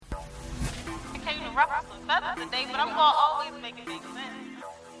feathers today, but I'm gonna always make it make sense.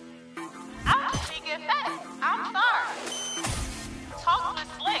 I'm just speaking facts. I'm sorry. Talk with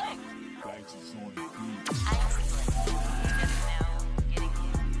Slick. Thanks, it's on the beat. I am Slick. Just now getting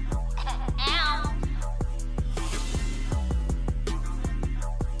here. Ow.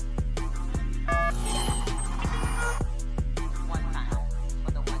 One time.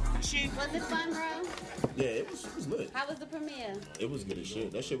 For the one time. Was it fun, bro? Yeah, it was lit. How was the premiere? It was good as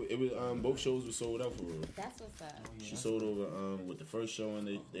shit. That shit, it was both shows were sold out for real. That's what's up. She sold over with the first show, and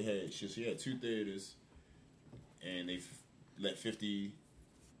they had she had 2 theaters, and they let 50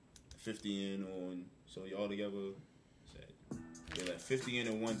 in on, so all together they let 50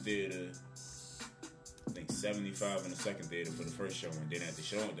 in one theater. I think 75 in the second theater for the first show, and then at the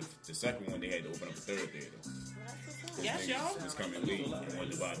show, the second one they had to open up a third theater. Yes, y'all. It's coming late and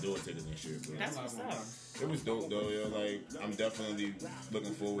wanted to buy door tickets and shit. But That's what's up. it was dope though, yo. Like, I'm definitely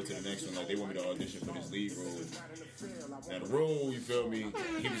looking forward to the next one. Like, they want me to audition for this lead role. Now the role, you feel me?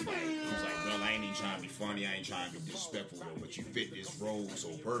 He was like, well, I ain't even trying to be funny. I ain't trying to be disrespectful, though, but you fit this role so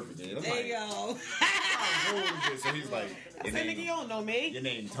perfectly. And I'm There like, you go. how role is this? So he's like, I said, nigga, you don't know me. your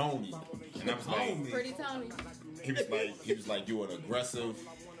name Tony, and I was like, Pretty Tony. he was like, you an aggressive,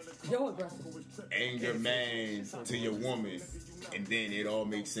 Yo, aggressive. anger man to your woman, and then it all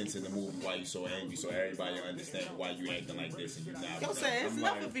makes sense in the movie why you so angry, so everybody understand why you acting like this and you not. Yo, say it's I'm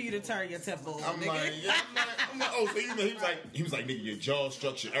nothing like- for you to turn your temple on, I'm nigga. like, yeah, I'm like, oh, so he was like, nigga, your jaw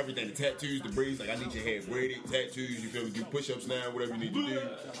structure, everything, the tattoos, the braids, like, I need your hair braided, tattoos, you feel me, do push-ups now, whatever you need to do.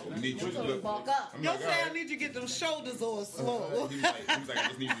 We need you to look. Bulk up. I'm Yo, like, say I alright. need you to get them shoulders on slow. He was like, I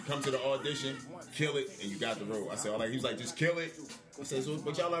just need you to come to the audition, kill it, and you got the role. I said, he was like, just kill it. I said, so,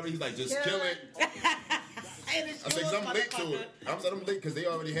 but y'all already, he's like, just kill it. And it's I said, yours, cause I'm late to motherfucker. it. I'm late because they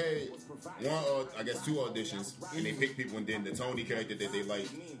already had I guess 2 auditions, and they picked people, and then the Tony character that they liked,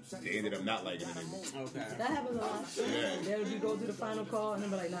 they ended up not liking it anymore. Okay. That happens a lot. Yeah. They'll you go to the final call and then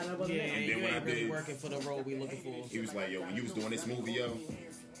be like, nah, that wasn't Yeah, it. And you then when ain't I really did- working for the role we looking for. He was like, yo, when you was doing this movie, yo,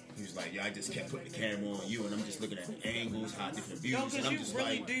 he was like, yo, I just kept putting the camera on you, and I'm just looking at the angles, how different views, Yo, and because I'm you just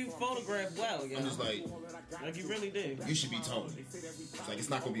really like, do photograph well, yo. I'm just like, you really do. you should be Tony. It's like, it's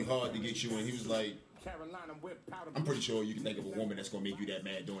not gonna be hard to get you, and he was like, I'm pretty sure you can think of a woman that's gonna make you that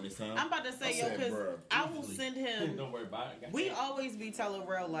mad during this time. I'm about to say, I yo, said, because bruh, I will send him. Don't worry about it. We always be telling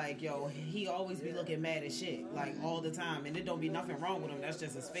Real, like, yo, he always be looking mad as shit, like, all the time. And it don't be nothing wrong with him. That's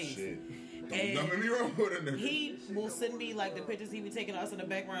just his face. Shit. And Nothing be wrong with a nigga. he will send me, like, the pictures he be taking us in the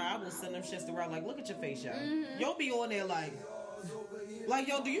background. I will send them shits to Real, like, look at your face, yo. You'll be on there, like,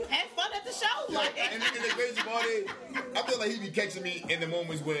 yo, do you have fun at the show? Like, And the crazy part is, I feel like he be catching me in the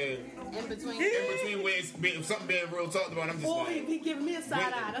moments where, In between. where it's if something being real talked about, I'm just Or like, he giving me a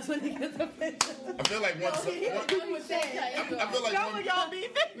side eye. That's when he gets the picture. I feel like once, He hit me with that. I feel like y'all, one, y'all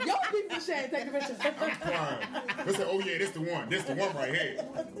beefing? Yo, people share. Take a picture. I'm crying. They say, oh yeah, this the one right here.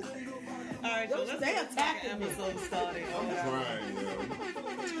 All right, so let's They get the attacking fucking me. episode started. Crying,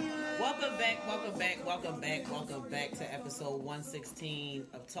 yo. Welcome back to episode 116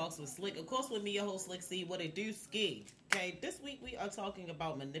 of Talks with Slick. Of course, with me, your host, Slick C. What it do, Ski. Okay, this week we are talking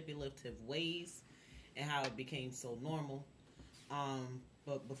about manipulative ways and how it became so normal.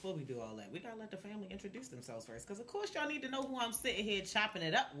 But before we do all that, we gotta let the family introduce themselves first, because of course y'all need to know who I'm sitting here chopping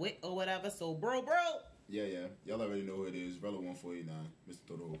it up with or whatever. So, bro. Yeah. Y'all already know who it is. Rella 149, Mr.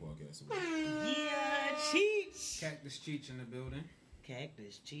 Totoro Podcast. Yeah, Cheech. Cactus Cheech in the building.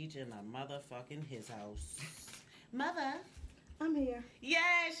 Cactus Cheech in a motherfucking his house. Mother. I'm here. Yeah,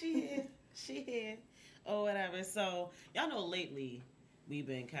 she here. Or whatever. So, y'all know lately we've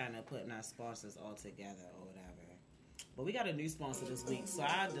been kind of putting our sponsors all together or whatever. But we got a new sponsor this week, so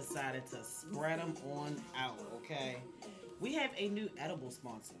I decided to spread them on out, okay? We have a new edible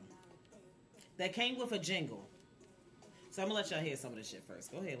sponsor that came with a jingle. So I'm going to let y'all hear some of this shit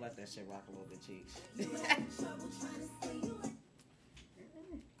first. Go ahead and let that shit rock a little bit, Cheech.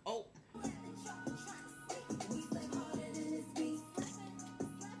 Oh.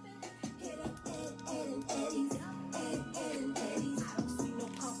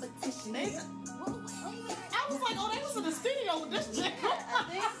 I was like, oh, they was in the studio with this chick.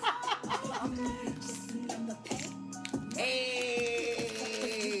 Hey.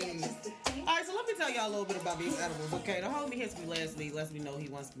 All right, so let me tell y'all a little bit about these edibles, okay? The homie hits me last week, lets me know he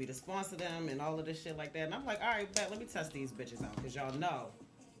wants me to sponsor them and all of this shit like that. And I'm like, all right, bet, let me test these bitches out, because y'all know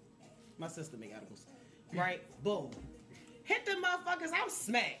my sister make edibles. Right? Boom. Hit them motherfuckers, I'm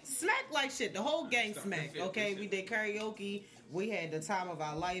smacked. Smacked like shit. The whole gang smacked, okay? We did karaoke. We had the time of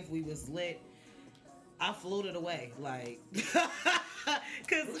our life. We was lit. I floated away, like,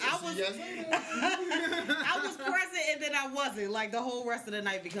 because I was present and then I wasn't. Like, the whole rest of the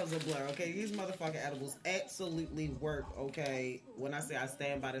night becomes a blur. Okay, these motherfucking edibles absolutely work. Okay, when I say I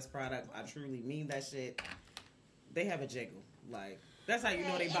stand by this product, I truly mean that shit. They have a jingle, like. That's how you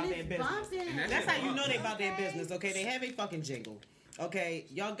know they about their business. That's how you know they about their business. Okay, they have a fucking jingle. Okay,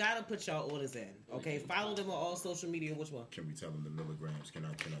 y'all gotta put y'all orders in. Okay, follow them on all social media. Which one? Can we tell them the milligrams? Can I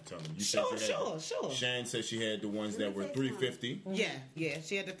tell them? You Sure, said you had- sure. Shan said she had the ones that were 350, Yeah,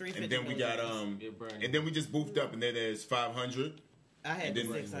 she had the 350. and then we got and then we just boofed up, and then there's 500, I had and the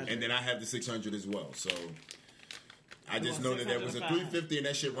then 600. and then I have the 600 as well. So I just want know that there was a 600 350, and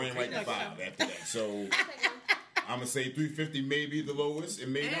that shit ran right to 5 after that. So I'm gonna say 350 may be the lowest, it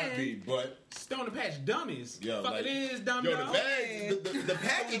may not be, but. Stone the Patch dummies. Yo, Fuck like, it is, dumb yo, the dog. bags, the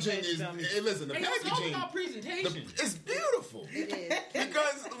packaging is. Hey, listen, the Hey, it's all packaging, about presentation. it's beautiful. It is.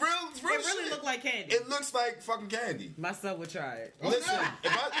 Because real It really shit, looked like candy. it looks like fucking candy. My son would try it. Listen,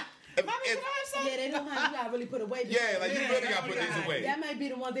 if Yeah, they don't have. You gotta really put away. yeah, like you really gotta put these away. That might be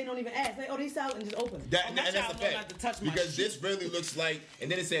the ones they don't even ask. Like, oh, these out and just open. That, Oh, my and that's child the know not to touch fact. my Because shit. this really looks like, and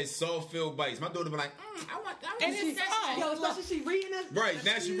then it says soft filled bites. My daughter be like, I want And it's soft. Yo, especially she reading that. right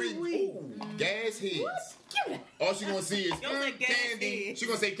now she reading. Ooh, gas heads. All she gonna see is Yo, like gas candy. heads. She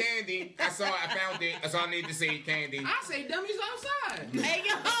gonna say candy. I saw it. I found it. That's all I need to say. Candy. I say dummies outside. Hey,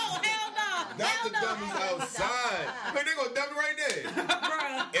 yo, hell no. Not the dummies outside. Man, they gonna dummy right there.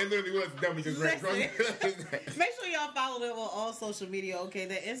 Bruh. It literally was a dummy just ran across. Make sure y'all follow them on all social media, okay?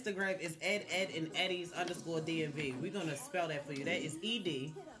 Their Instagram is Ed and Eddie's _DMV. We're gonna spell that for you. That is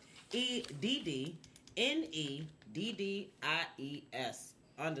EDDNEDDIES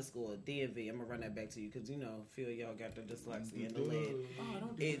 _DMV. I'm gonna run that back to you because you know, feel y'all got the dyslexia in the lid.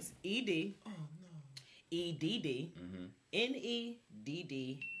 It's EDDNEDDIES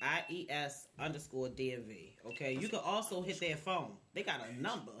 _DMV. Okay, you can also hit their phone. They got a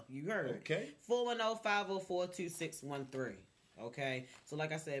number. You heard? Okay. 410-504-2613. Okay, so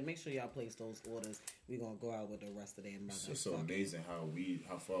like I said, make sure y'all place those orders. We're gonna go out with the rest of their mother. It's just so amazing how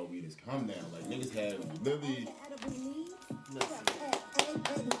far weed has come now. Like niggas have literally,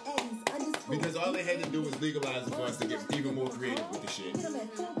 because all they had to do was legalize it for us to get even more creative with the shit.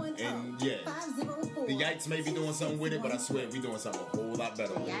 And yeah, the Yikes may be doing something with it, but I swear we doing something a whole lot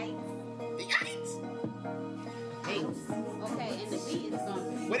better. The Yikes. Okay, and the beat is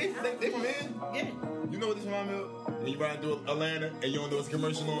gonna What they from here? Yeah. You know what this remind me of? When you ride through Atlanta and you don't know it's a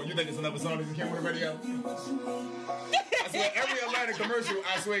commercial on, you think it's another song that you can't with the radio? I swear, every Atlanta commercial,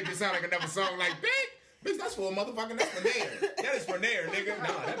 I swear, it just sound like another song like, bitch, that's for a motherfucking, that's for there. That is for there, nigga.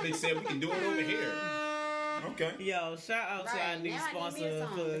 Nah, that bitch said we can do it over here. Okay. Yo, shout out to our Right, new now I need me a sponsor song.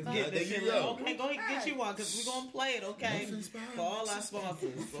 for Yeah, getting there this shit. you go. Okay, go ahead and get you one because we're gonna play it, okay? For all our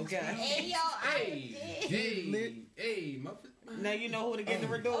sponsors, okay? Hey, yo, Hey, muffin. Now you know who to get to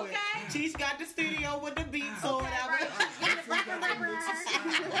do it. Okay. She's got the studio with the beats or whatever.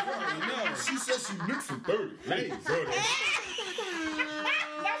 She said she mixing 30. Hey, brother.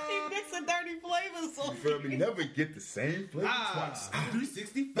 Now she mixing dirty flavors. So You feel me? Never get the same flavor twice.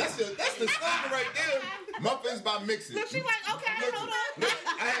 365. That's the slogan right there. Muffins by mixing. she's like, okay, hold on.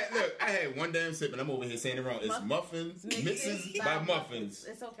 I had one damn sip and I'm over here saying it wrong. It's muffins, mixes by muffins.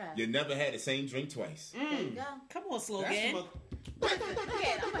 It's okay. You never had the same drink twice. There you go. Come on, slogan.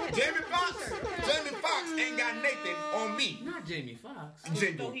 Jamie Foxx ain't got Nathan on me. Not Jamie Foxx.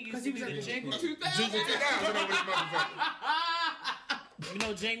 Jingle. He used to be the Jingle Jingle. 2000. Jingle 2000 over this motherfucker. You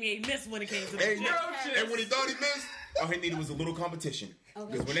know, Jamie ain't missed when it came to the Hey, Jingle. and when he thought he missed, all he needed was a little competition.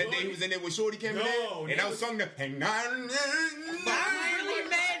 Because when that day he was in there with Shorty came in there, and I was sung the hang on. I'm really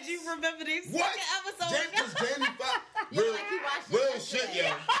mad you remember this What? fucking episode. Jamie Foxx. You like he watched it Real yesterday. shit, yo.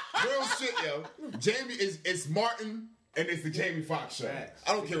 Real shit, yo. Jamie it's Martin and it's the Jamie Foxx show. Facts.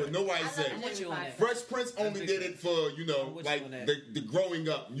 I don't care what nobody say. I'm with you on that. Fresh Prince only did it for, you know, I'm with you like on that. the growing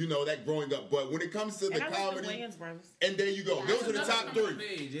up, you know, that growing up. But when it comes to the And I like the comedy, Wayans brothers. and there you go. Those are the top another three.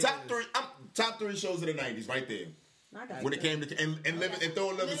 page, yeah. Top three shows of the 90s right there. I got When it came to and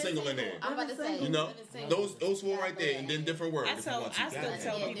throw another single in there. I'm about to say, You know, those four right there, and then different words. I if you want to. still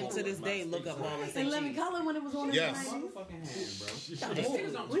tell people to this day, look up Wallace And and Living Cheese. Color when it was on in Yes. the 90s. Motherfucking hand,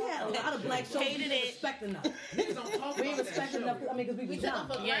 bro. We had a lot of black shows. Hated We it. didn't respect enough. Niggas don't talk We about ain't that respect show. enough. I mean, because we We was took young.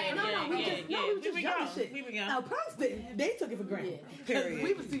 them for Yeah, granted. No, we yeah, just yeah. we was We just were young young. as shit. We were young. Now Prince didn't. They took it for granted. Period.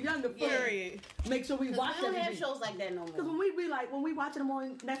 We was too young to Period. make sure we We watched don't have everything. shows like that no Because more. when we be like, when we watching them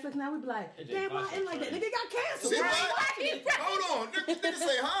on Netflix now, we be like, damn, why ain't like that? Nigga got canceled. See Right? what? Hold on. Nigga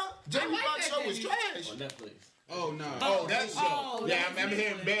say, huh? Jamie like Foxx that show was Jamie. trash. On Netflix. Oh no. Oh, that show. Oh, yeah, that's I'm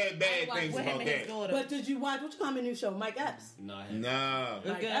hearing different. bad things With him about and his that. daughter. But did you watch what you call my new show, Mike Epps? Nah. Nah. It's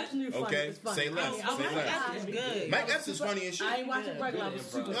Mike good. Epps' new funny. Okay, It's funny. say less, I mean, say Mike less. Epps It's is good. Mike Epps is funny as shit. I ain't watching regular. I was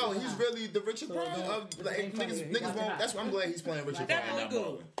super. No, he's really the Richard Pryor of like Ain't funny. niggas won't. That's why I'm glad he's playing Richard That Pryor, not was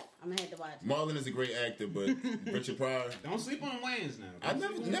Marlon. good. I'm gonna have to watch it. Marlon is a great actor, but Richard Pryor, Don't sleep on Wayans now. I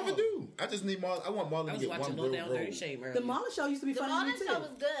never do. I just need Marlon. I want Marlon I to was get watching one Low real Down role. Dirty Shame The earlier. Marlon show used to be The funny morning too. show was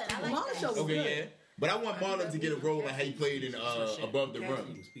good. I The like Marlon that. show was Okay, good. yeah. But I want Marlon to get a role like how he played in Above the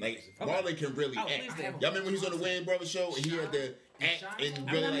Rim. Like Marlon can really Oh, please act. do. Y'all remember when he was on the Wayans Brothers show and he had to act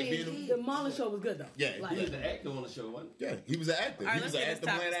and really I like being mean, a, the Marlon show was good though. Yeah, Like, yeah. The actor on the show, wasn't Yeah, he was an actor. All He right, was let's an get actor this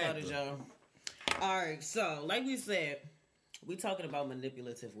topic playing started, actor. y'all. All right, so like we said, we talking about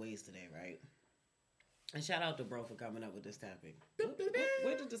manipulative ways today, right? And shout out to bro for coming up with this topic.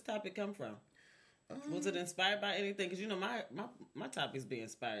 Where did this topic come from? Was it inspired by anything? Because you know my topics be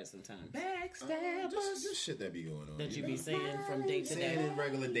inspired sometimes. Just shit that be going on. That you be saying from day to saying day. in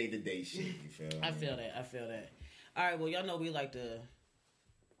regular day-to-day shit. You feel me? I feel that. All right, well y'all know we like to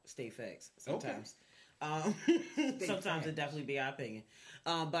state facts sometimes. Sometimes it definitely be our opinion.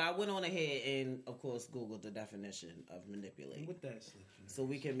 But I went on ahead and, of course, Googled the definition of manipulate. With that slip. So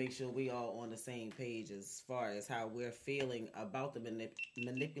we can make sure we all on the same page as far as how we're feeling about the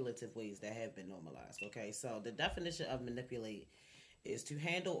manipulative ways that have been normalized. Okay, so the definition of manipulate is to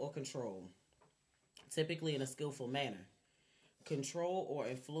handle or control, typically in a skillful manner. Control or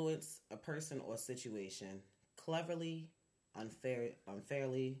influence a person or situation cleverly,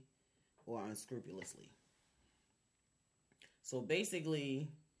 unfairly, or unscrupulously. So basically,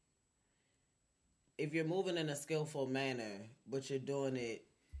 if you're moving in a skillful manner, but you're doing it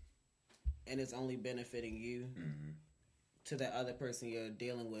and it's only benefiting you to the other person you're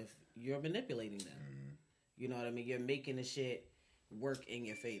dealing with, you're manipulating them. You know what I mean? You're making the shit work in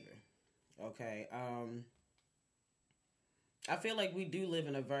your favor. Okay. I feel like we do live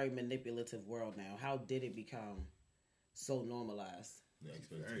in a very manipulative world now. How did it become so normalized? The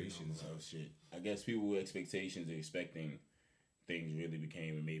expectations of shit. I guess people with expectations and expecting things really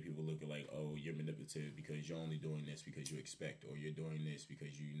became and made people look at like, oh, you're manipulative because you're only doing this because you expect, or you're doing this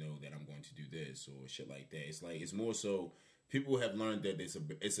because you know that I'm going to do this, or shit like that. It's like it's more so people have learned that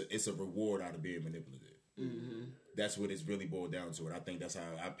it's a reward out of being manipulative. Mm-hmm. That's what it's really boiled down to, and I think that's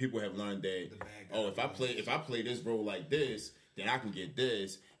how people have learned that. Oh, if I play this role like this, then I can get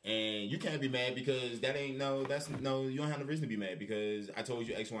this. And you can't be mad because you don't have no reason to be mad because I told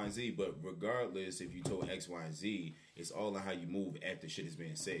you X, Y, and Z. But regardless, if you told X, Y, and Z, it's all on how you move after shit is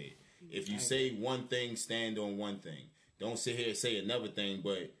being said. If you say one thing, stand on one thing. Don't sit here and say another thing,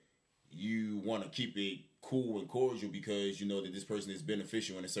 but you want to keep it cool and cordial because you know that this person is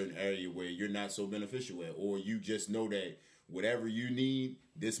beneficial in a certain area where you're not so beneficial at. Or you just know that whatever you need,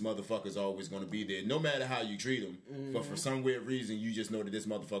 this motherfucker's always going to be there. No matter how you treat him. Mm-hmm. But for some weird reason, you just know that this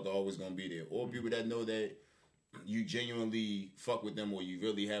motherfucker always going to be there. Or people that know that you genuinely fuck with them, or you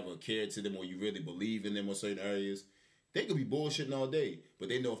really have a care to them, or you really believe in them in certain areas. They could be bullshitting all day, but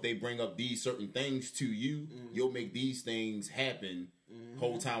they know if they bring up these certain things to you, you'll make these things happen.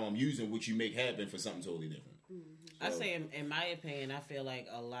 Whole time I'm using what you make happen for something totally different. I say, in my opinion, I feel like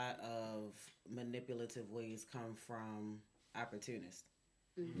a lot of manipulative ways come from opportunists.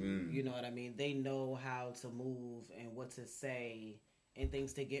 You know what I mean? They know how to move and what to say and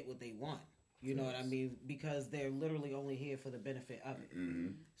things to get what they want. You know what I mean? Because they're literally only here for the benefit of it.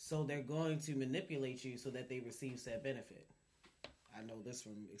 So they're going to manipulate you so that they receive said benefit. I know this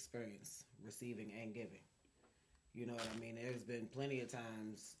from experience, receiving and giving. You know what I mean? There's been plenty of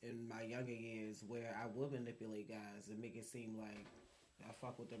times in my younger years where I would manipulate guys and make it seem like I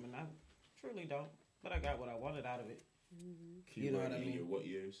fuck with them, and I truly don't. But I got what I wanted out of it. You know what I mean? In your what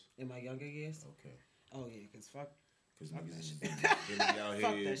years? In my younger years? Okay. Oh, yeah, because fuck. Because Fuck niggas that is shit. really out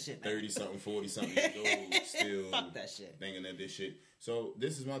Fuck here, that shit. 30-something, 40-something years old, still Fuck that shit. thinking that this shit. So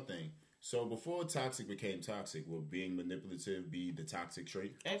this is my thing. So before toxic became toxic, will being manipulative be the toxic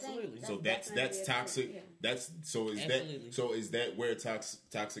trait? Absolutely. So that's toxic. Yeah. Is that where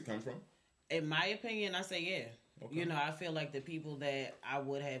toxic come from? In my opinion, I say yeah. Okay. You know, I feel like the people that I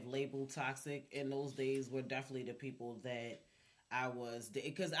would have labeled toxic in those days were definitely the people that I was,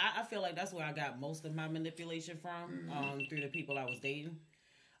 because I feel like that's where I got most of my manipulation from, through the people I was dating.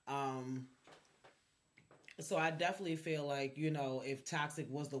 So I definitely feel like, you know, if toxic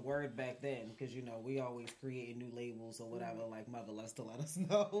was the word back then, because, you know, we always create new labels or whatever, like Mother loves to let us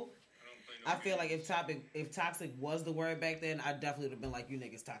know. I feel like if toxic was the word back then, I definitely would have been like, you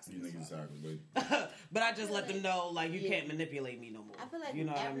niggas toxic. You niggas toxic, but I just let them know, like, you can't manipulate me no more. I feel like you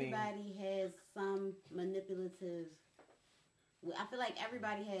know everybody has some manipulative I feel like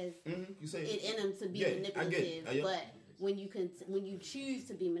everybody has You say it in them to be Yeah, I get manipulative, it. but when you choose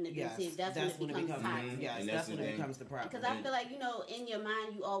to be manipulative, that's when it becomes toxic. Yes, And that's that's when the it becomes the problem. Because I feel like, in your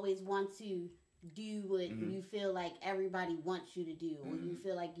mind, you always want to do what you feel like everybody wants you to do, or you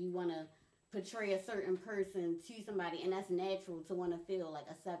feel like you want to portray a certain person to somebody, and that's natural to want to feel like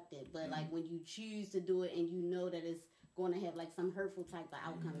accepted. But like when you choose to do it and you know that it's going to have like some hurtful type of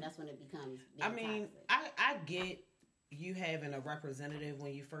outcome, that's when it becomes toxic. I get you having a representative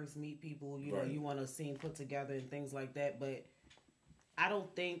when you first meet people, know, you want to seem put together and things like that, but I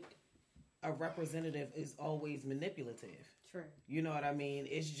don't think a representative is always manipulative. True. You know what I mean?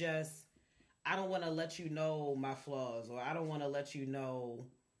 It's just, I don't want to let you know my flaws, or I don't want to let you know,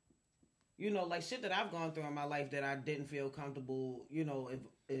 like shit that I've gone through in my life that I didn't feel comfortable,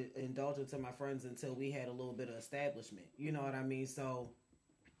 indulging to my friends until we had a little bit of establishment. You know what I mean? So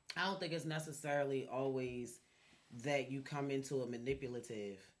I don't think it's necessarily always that you come into a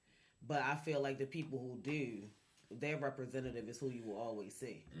manipulative, but I feel like the people who do, their representative is who you will always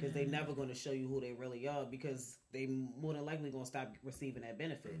see, because they're never going to show you who they really are, because they more than likely going to stop receiving that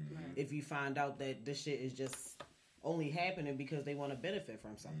benefit if you find out that this shit is just only happening because they want to benefit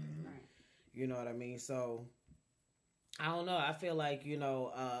from something. You know what I mean? So I don't know. I feel like,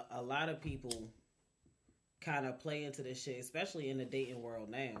 a lot of people kind of play into this shit, especially in the dating world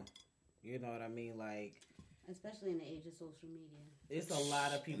now. You know what I mean? Like, especially in the age of social media. It's a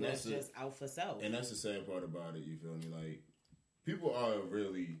lot of people that's just out for self. And that's the sad part about it, you feel me? Like, people are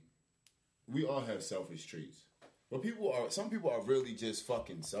really, we all have selfish traits. But some people are really just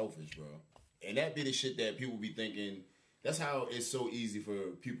fucking selfish, bro. And that be the shit that people be thinking, that's how it's so easy for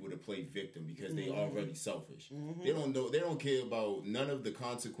people to play victim, because they already selfish. They don't care about none of the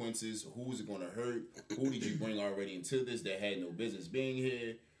consequences, who's it gonna hurt, who did you bring already into this that had no business being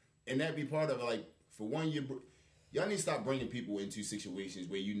here. And that be part of it, like, for one, y'all need to stop bringing people into situations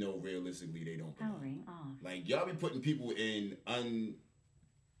where realistically they don't belong. Powering off. Like, y'all be putting people in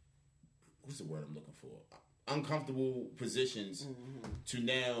what's the word I'm looking for? Uncomfortable positions to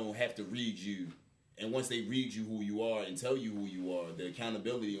now have to read you. And once they read you who you are and tell you who you are, the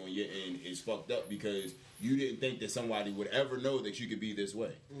accountability on your end is fucked up, because you didn't think that somebody would ever know that you could be this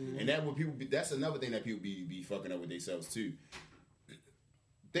way. And that's another thing that people be fucking up with themselves too.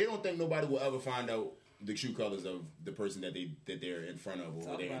 They don't think nobody will ever find out the true colors of the person that they're in front of,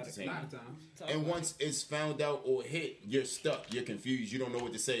 or they're entertaining. And once it's found out or hit, you're stuck. You're confused. You don't know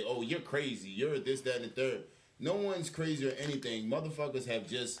what to say. Oh, you're crazy. You're this, that, and the third. No one's crazy or anything. Motherfuckers have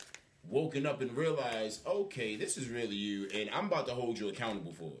just woken up and realized, okay, this is really you, and I'm about to hold you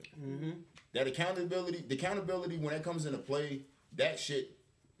accountable for it. That accountability, when that comes into play, that shit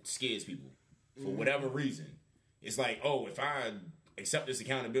scares people for whatever reason. It's like, oh, if I accept this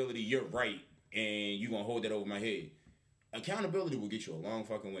accountability, you're right, and you're going to hold that over my head. Accountability will get you a long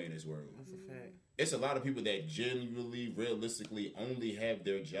fucking way in this world. That's a fact. It's a lot of people that genuinely, realistically only have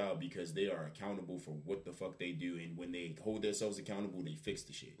their job because they are accountable for what the fuck they do, and when they hold themselves accountable, they fix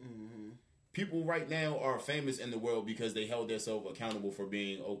the shit. People right now are famous in the world because they held themselves accountable for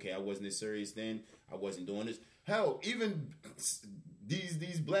being, okay, I wasn't this serious then, I wasn't doing this. Hell, even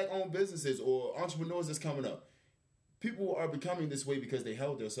these black-owned businesses or entrepreneurs that's coming up, people are becoming this way because they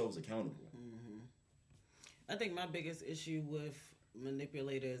held themselves accountable. I think my biggest issue with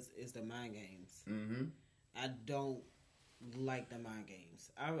manipulators is the mind games. I don't like the mind games.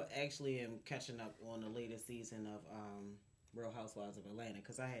 I actually am catching up on the latest season of Real Housewives of Atlanta,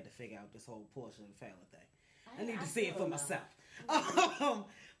 because I had to figure out this whole Portia and Fallon thing. I need to see it for myself.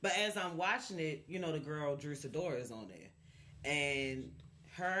 But as I'm watching it, the girl Drew Sidora is on there, and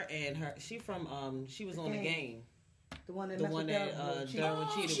she was on the game. The one that Darwin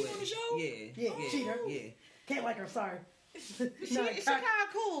cheated with. Yeah, cheater. Yeah. Can't like her, sorry. She kind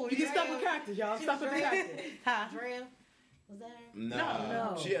of cool. You get stuck with characters, y'all. Stuck with characters. Drew? Was that her?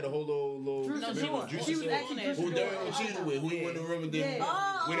 No. She had a whole little She was actually who Darren cheated with, who he went in the room and did.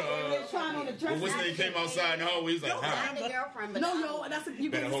 What's name came outside in the hallway? He's like, I'm the girlfriend, but no, that's a,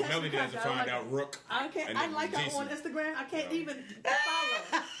 you better hope Melody doesn't find out Rook. I like her on Instagram. I can't even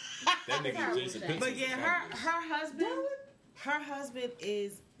follow. That nigga Jason Pitts. But yeah, her husband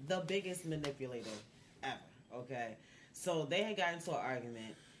is the biggest manipulator ever. Okay, so they had got into an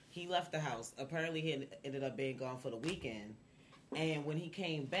argument. He left the house. Apparently, he ended up being gone for the weekend. And when he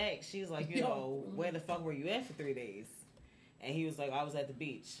came back, she was like, where the fuck were you at for 3 days? And he was like, I was at the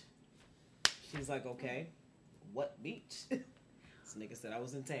beach. She was like, okay, what beach? This nigga said, I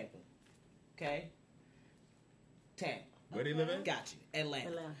was in Tampa. Okay? Tampa. Where they live in? Got you.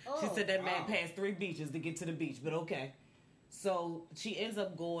 Atlanta. She said that man passed 3 beaches to get to the beach, but okay. So she ends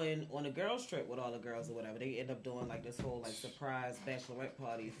up going on a girls trip with all the girls or whatever. They end up doing like this whole like surprise bachelorette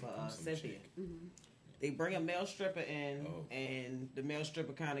party for Cynthia. They bring a male stripper in, and the male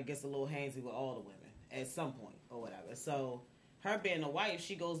stripper kind of gets a little handsy with all the women at some point or whatever. So her being a wife,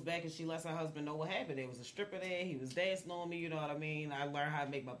 she goes back and she lets her husband know what happened. There was a stripper there. He was dancing on me. You know what I mean? I learned how to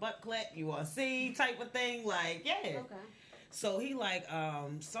make my butt clap. You want to see type of thing? Like, yeah. Okay. So he like,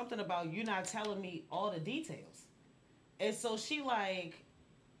 something about you not telling me all the details. And so she like,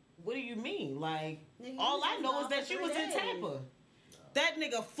 what do you mean? Like, Nigga, all you I was know gone is that for you 3 was in days. Tampa. That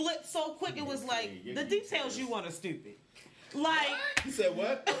nigga flipped so quick, it was like, the details you want are stupid. Like, You said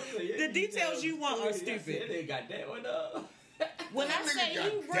what? the details you want are stupid. They got that one up. When I That nigga say he got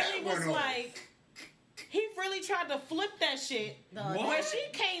really that was one on. like, he really tried to flip that shit. When she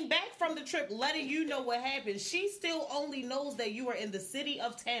came back from the trip letting you know what happened, she still only knows that you were in the city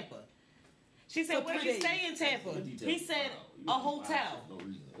of Tampa. She said, For where'd 3 you days. stay in Tampa? He said, a hotel. No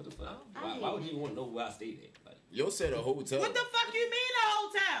reason. What the fuck? Why would you want to know where I stayed at? Like, Yo said a hotel. What the fuck you mean a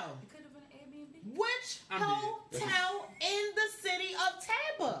hotel? It could have been an Airbnb. Which I'm dead. hotel in the city of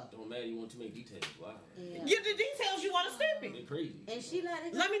Tampa? don't matter. You want too many details. Wow. Yeah. Get the details you want to stupid. They're crazy. And she let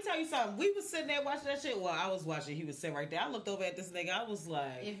it go. Let me tell you something. We was sitting there watching that shit. Well, I was watching. He was sitting right there. I looked over at this nigga. I was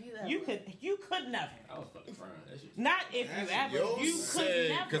like, If you ever. could never. I was fucking crying. That shit. Not if you ever. Yo You could said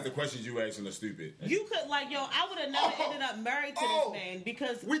because never. the questions you asking are stupid. You could like, yo, I would have never ended up married to Oh. this man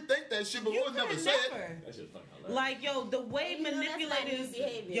because We think that shit, but you we'll never could say it. never. That shit fucking hilarious. Like, yo, the way You know, that's not manipulators, good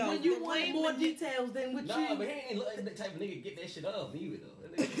behavior. yo, When you the way wanted more details than what Nah, you. but he ain't like that type of nigga get that shit off neither though.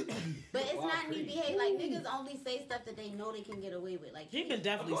 That nigga- But it's Wow, not neat crazy. behavior. Like, niggas only say stuff that they know they can get away with. Like, he been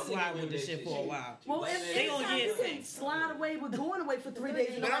definitely Of course they sliding get with this away shit with for a that while. Well, They gonna anytime get you can six. slide away with going away for 3 days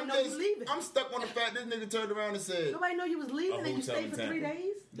and But nobody I'm know you was leaving. I'm stuck on the fact this nigga turned around and said, Nobody know you was leaving A and you hotel stayed in for 3 Tampa.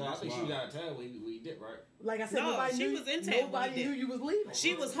 days. No, I think she was out of town. We did right. Like I said, No, nobody she knew. was in Tampa when Nobody he knew did. you was leaving.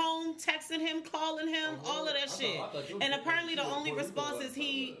 She was home, texting him, calling him, all of that shit. I thought you And was- apparently the you was only Puerto Rico responses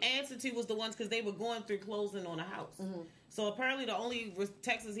he answered to was the ones because they were going through closing on a house. So apparently the only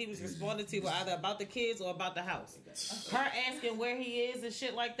texts he was responding to were either about the kids or about the house. Her asking where he is and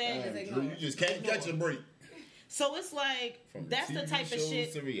shit like that. Drew, you just can't catch a break. So it's like, From the that's the TV type of shows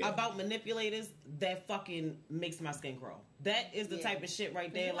shit to reality. about manipulators that fucking makes my skin crawl. That is the Yeah. type of shit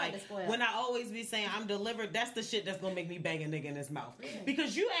right there. You like Like, to spoil. when I always be saying I'm delivered, that's the shit that's gonna make me bang a nigga in his mouth.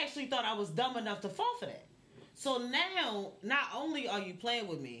 Because you actually thought I was dumb enough to fall for that. So now, not only are you playing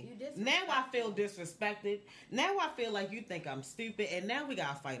with me, You disrespect- now I feel disrespected. Now I feel like you think I'm stupid, and now we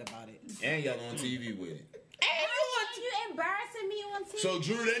gotta fight about it. And y'all on TV with it. And you embarrassing me on TV. So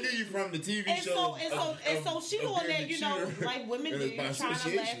Drew, they knew you from the TV And show. so, and so she on there, you know, like women do, by trying to laugh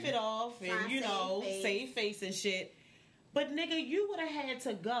association. it off Trying and, to you know, save face. save face and shit. But nigga, you would have had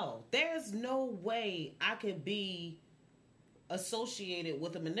to go. There's no way I could be associated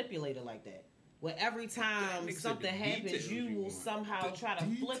with a manipulator like that. Where every time nigga said something the happens, details you you will want. somehow The try to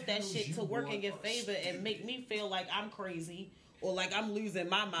flip that details shit you to work in want your are favor and make me feel like I'm crazy or like I'm losing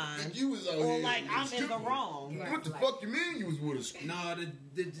my mind And you was out or here like I'm in the stupid. wrong. What the fuck you mean you was with us? No,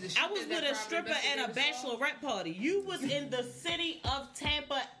 the shit I was that with a private stripper at a investigator saw. bachelorette party. You was in the city of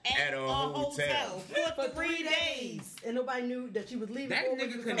Tampa at At a a hotel for 3 days. And nobody knew that you was leaving. That or when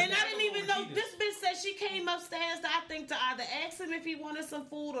nigga you was could've- coming And I back. didn't even know, this bitch said she came upstairs to, I think, to either ask him if he wanted some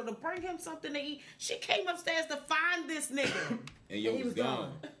food or to bring him something to eat. She came upstairs to find this nigga. And yo And he was was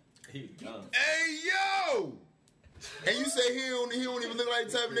gone. He was gone. Hey yo! And you say he don't even look like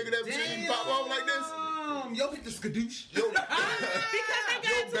the type of nigga that would pop off like this? Yo, hit the skadoosh. Yo, Because they got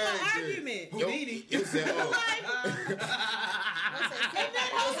Yo, into bad an shit. argument. yo, Houdini. yo said, oh. Like, and then,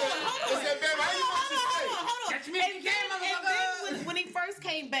 Yo said, babe, how you want your steak? Hold on. Catch me if you can, And motherfucker. then when he first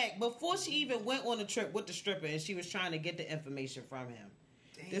came back, before she even went on the trip with the stripper and she was trying to get the information from him,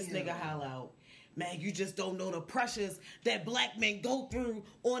 this nigga holla out, man, you just don't know the pressures that black men go through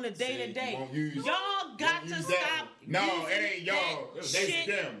on a day to day. won't use- Y'all got won't to use stop. that. No, using it ain't y'all. that That's shit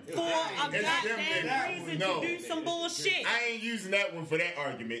them. for a It's them goddamn that- reason no. to do some bullshit. I ain't using that one for that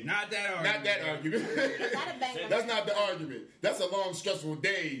argument. Not that argument. Not that argument. Not a bang. That's not the argument. That's a long, stressful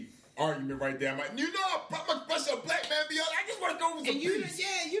day argument right there. I'm like, you know how much pressure a black man be on? I just want to go with some And you done, peace.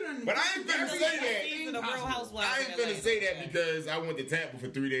 yeah, you done. But I ain't finna say that. Season of Real Housewives I of ain't finna Atlanta. say that because I went to Tampa for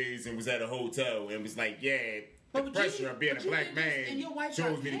 3 days and was at a hotel and was like, yeah, the But you pressure did- of being a but you black did this and man your wife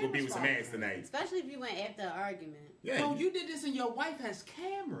chose got me to go be with some cameras ass tonight. Especially if you went after an argument. Yeah, No, you did this and your wife has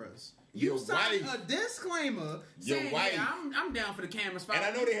cameras. Your You signed wife- a disclaimer Your saying, wife- yeah, I'm down for the cameras. and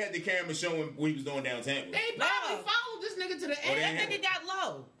I know they had the camera showing what he was doing down Tampa. They probably No. followed this nigga to the they end. That had- nigga got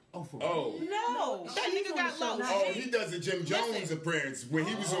low. Oh, for Oh. No, that she's nigga on got the show low. now. Oh, he does a Jim Jones appearance when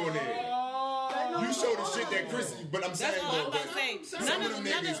he was on there. That no. show the shit that Chris, but I'm saying That's all I'm though, about to but say. some None of of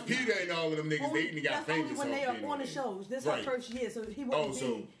them niggas, Peter and all of them niggas, they even got That's only famous. when they off are being on the there. shows. This is Right. our first year, so he Oh, wouldn't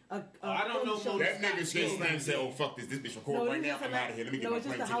so- be a I don't know show. most- That nigga shit slam and said, "Oh fuck this bitch recording right now. I'm out of here. Let me get no, my it's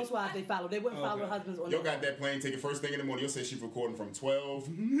just plane the ticket." housewives they follow. They wouldn't follow husbands on Yo the got that plane ticket first thing in the morning. Yo said she recording from 12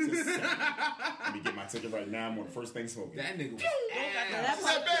 to 7. Let me get my ticket right now. I'm on the first thing smoking. That nigga was Now, ass. that's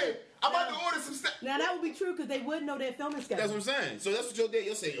I said, babe, I'm about to order some stuff. Now that would be true because they would know their filming schedule. That's what I'm saying. So that's what your dad.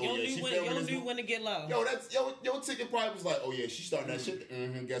 You'll say, You "Oh don't yeah, she do when, filming you don't this." do when to get low. Yo, that's your ticket probably was like, "Oh yeah, she starting that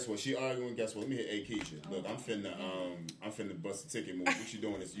shit." Guess what? She arguing. Guess what? Let me hit A Keisha. Look, I'm finna bust a ticket move. What you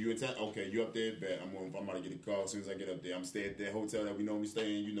doing? This? You in town? Okay, you up there? Bet I'm about to get a call as soon as I get up there. I'm staying at that hotel that we normally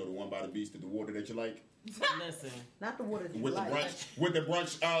stay in. You know, the one by the beach, the water that you like. Listen, Not the water that you With the like. brunch, with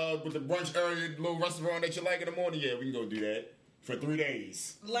the brunch area, little restaurant that you like in the morning. Yeah, we can go do that for 3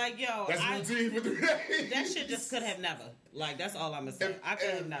 days. like yo, That's routine for 3 days. that shit just could have never. Like that's all I'm gonna say. I could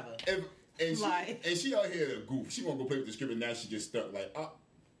have never. And she out here a goof. She won't go play with the script, and now she just stuck like,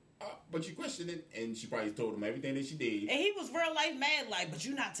 but you questioned it, and she probably told him everything that she did. And he was real life mad, like, but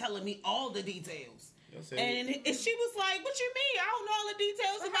you're not telling me all the details. And she was like, "What you mean? I don't know all the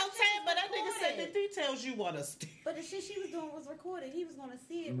details But about how shit Tab, but that nigga said recorded? the details you want to steal." But the shit she was doing was recorded. He was gonna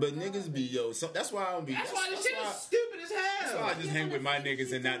see it. But regardless. niggas be that's why I don't be. That's why this shit why- is stupid as That's why I hell. just hang with my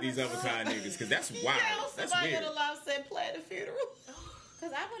niggas and not these other kind of niggas, because that's wild. Yo, That's somebody weird. at a live said, "Plan the funeral."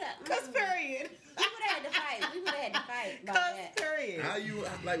 Cause I would have. Cause period. We would have had to fight. We would have had to fight about Cause that. period. How you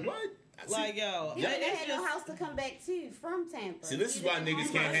like what? Like yo, He would have it's had no just- house to come back to from Tampa. See, this is why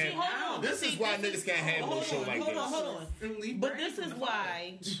niggas can't have. Hold on. This is why niggas can't have no show like this. Hold on. And leave But Brandy this from is the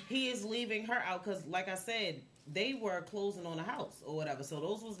why he is leaving her out because, like I said, they were closing on the house or whatever. So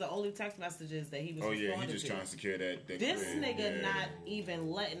those was the only text messages that he was. Oh yeah, he responding just to. trying to secure that. This crib. nigga Yeah. not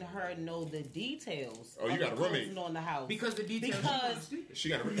even letting her know the details. Oh, you of got the a roommate. closing on the house Because the details Because- are stupid. She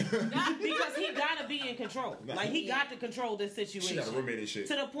got a because he gotta be in control. Like he got to control this situation. she got a roommate and shit.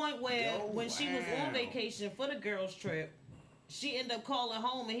 To the point where when she was wow. on vacation for the girls trip, she ended up calling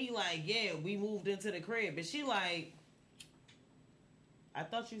home and he like, "Yeah, we moved into the crib," and she like, "I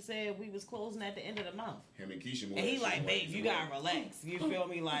thought you said we was closing at the end of the month." Him and Keisha. And he like, "Babe, you gotta relax. You feel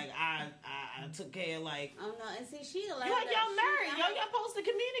me? Like I took care of like." Oh no, and see, she allowed You like that y'all married, shit. y'all supposed to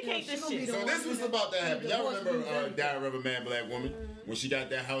communicate Yeah, this she gonna be shit. the So this was about to happen. Y'all Divorce remember means Diary of a Mad Black Woman? When she got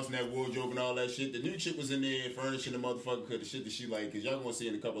that house and that wardrobe and all that shit? The new chick was in there furnishing the motherfucker because the shit that she like, because y'all gonna see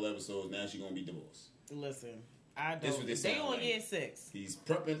in a couple episodes, now she gonna be divorced. Listen, I That's don't. what they They sound on like. year 6. He's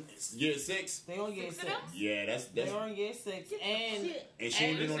prepping year 6. They on year 6. Yeah, that's They on year 6, and Shit. and she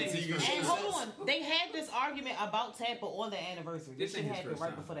ain't been on the TV show. and hold on, they had this argument about Tampa on their anniversary. This This shit ain't his happened first right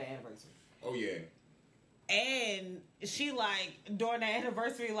time. before their anniversary. Oh yeah. And she like during the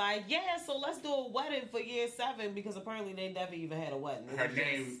anniversary, like, yeah, so let's do a wedding for year 7 because apparently they never even had a wedding. It Her was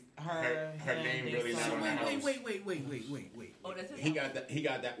just name- her her and name their really son. not on the house. Wait. Oh, that's his He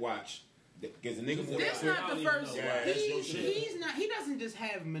got that watch. Because the nigga That's more not the don't first. even know. Yeah, that's your He's shit. not. He doesn't just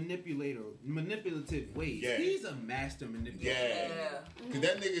have manipulative ways. Yeah. He's a master manipulator. Yeah. Yeah. Because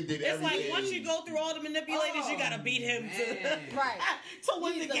that nigga did It's everything. like once you go through all the manipulators, you gotta beat him Man. Right. to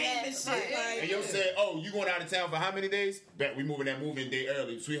win He's the the game and best, shit. right. And Like, yo said, "Oh, you going out of town for how many days? Bet we moving that moving day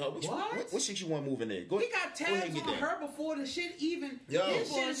early, sweetheart. What? What shit you want moving there? Go He got go ahead and tabs get on that. her before the shit even. Yo.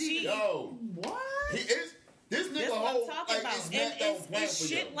 his shit is even. Yo, What? he is. This nigga that's what whole I'm talking like about. it's And mapped out plan it's for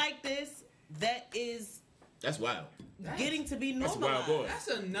shit you. like this that is That's wild. getting to be That's a normalized. wild boy. That's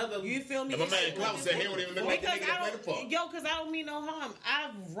another. You feel me? And my man It's- Klaus said he don't even look like the Because nigga that played the part. because I don't mean no harm.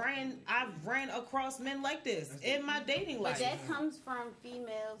 I've ran across men like this in my dating But life. that comes from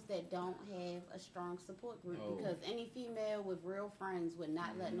females that don't have a strong support group Oh. because any female with real friends would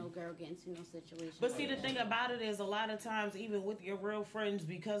not let no girl get into no situation. But see, like the that. thing about it is, a lot of times, even with your real friends,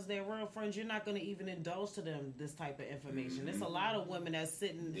 because they're real friends, you're not going to even indulge to them this type of information. There's a lot of women that's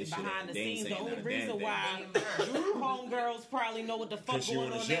sitting This shit behind the they ain't scenes. The saying only not a reason damn why homegirls probably know what the fuck 'Cause she going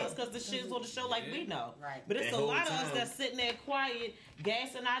on on the now show. is because the shit's on the show like we know. Right. But it's And a whole lot of us time- that's sitting there quiet,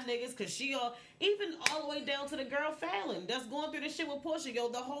 gassing our niggas, because she even all the way down to the girl Fallon that's going through this shit with Portia. Yo,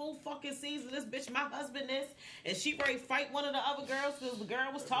 the whole fucking season, this bitch, my husband is, and she ready to fight one of the other girls because the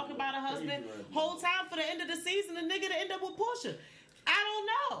girl was talking about her husband. Whole time for the end of the season, the nigga to end up with Portia. I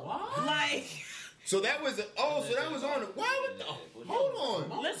don't know. What? Like, So that was so that was on the why would the hold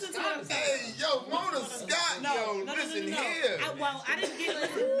on. listen to what I'm saying. Hey, yo, Mona Scott, yo, listen here. I didn't get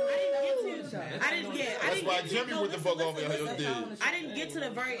to. That's why Jimmy with the fuck off in her did. I didn't get to the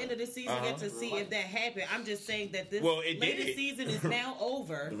very end of the season yet to see if that happened. I'm just saying that this Well, it latest did. season is now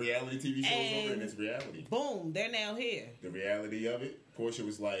over. The reality TV show is over And- and it's reality. Boom, they're now here. The reality of it. Portia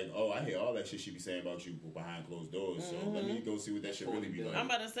was like, "Oh, I hear all that shit she be saying about you behind closed doors. So let me go see what that shit really be like." I'm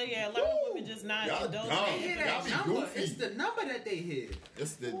about to say, yeah, a lot of women just not Y'all indulging dumb. in Hear it. that be number? goofy. It's the number that they hit.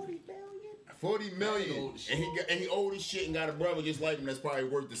 That's the 40 billion? 40 million, and he old as shit and got a brother just like him that's probably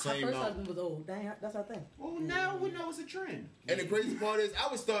worth the Her same first amount. husband was old. Dang, that's our thing. Well, now we know it's a trend. And the crazy part is,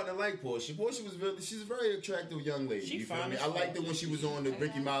 I was starting to like Portia. Portia was she's a very attractive young lady. She You feel fine me? as I liked fuck. it when she was on the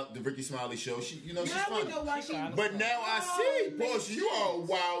Ricky Smiley show. She, she's Now we funny. know why She she. fine. But now I see, it makes Portia, you are a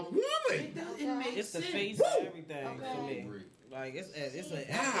wild woman. It makes It's the sense. face Woo! and everything for me. Like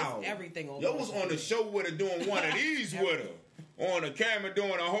Wow. it's everything over. Yo was on the show with her doing one of these with her. On the camera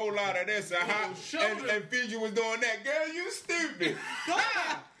doing a whole lot of this, and Fiji was doing that. Girl, you stupid.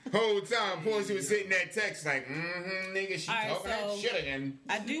 Whole time, Portia was sitting that text like, nigga, she All right, talking that so- shit again.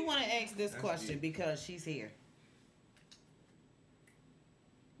 I do want to ask this question because she's here.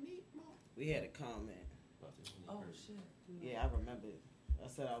 We had a comment. Oh, shit. Yeah, I remember. I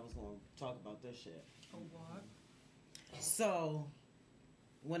said I was going to talk about this shit. Oh, what? So,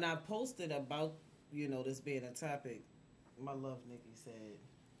 when I posted about, this being a topic, my love Nikki said,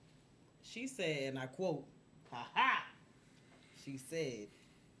 she said, and I quote, ha, she said,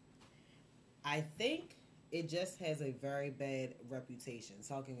 I think it just has a very bad reputation,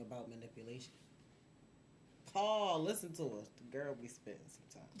 talking about manipulation. Oh, listen to her. The girl be spitting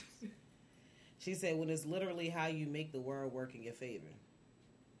sometimes. She said, when it's literally how you make the world work in your favor.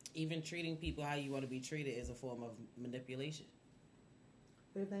 Even treating people how you want to be treated is a form of manipulation.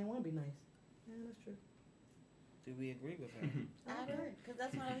 If they want to be nice. Yeah, that's true. Do we agree with her? I agree, because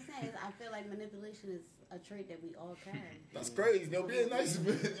that's what I was saying. I feel like manipulation is a trait that we all carry. That's crazy. No, being nice.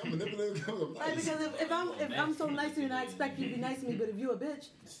 I'm manipulative. I'm Like, nice. because if I'm so nice to you and I expect you to be nice to me, but if you a bitch,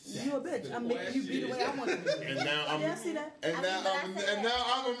 you a bitch. I'm making you be the way I want you to be. And now Yeah, I see that. And I now mean, but I I'm say and that. now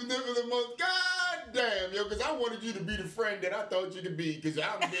I'm a manipulative most. God damn, yo, because I wanted you to be the friend that I thought you could be, because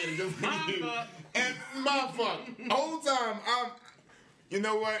I'm being good for you. And my fuck. Whole time I'm. You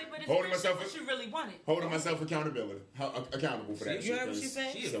know what? See, but it's Holding friendship myself. what you really wanted. Holding myself accountable for that You shit. heard what she 'cause-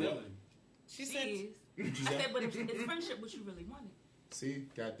 said? She a So what? villain. She She said, is. What you I say? said, but it's friendship what you really wanted. See,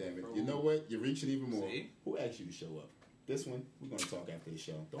 God damn it. You know what? You're reaching even more. See? Who asked you to show up? This one, we're gonna talk after the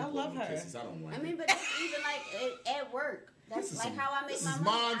show. Don't I blow love no her. kisses. I don't like I mean, it. but that's even like at work. That's This is like some- how I make this my is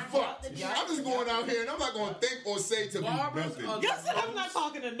money. mind I have fucked. to be I'm just going out here and I'm not gonna think or say to be Barbers nothing. are- yes, I'm not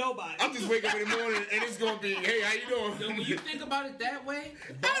talking to nobody. I'm just waking up in the morning and it's gonna be, hey, how you So doing? when you think about it that way,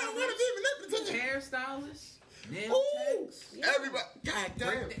 I don't want to be manipulative. hairstylists, nail Ooh, techs, everybody, god damn,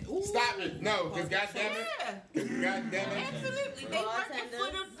 Break that- ooh. stop it, no, because god damn it, Yeah, 'cause god damn it, absolutely. They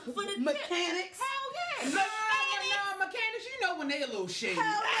working for the tip. Mechanics. Hell yeah. No, mechanics, you know when they a little shady. Hell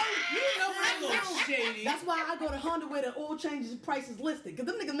no. You know when they a little shady. That's why I go to Honda where the oil changes prices listed. Because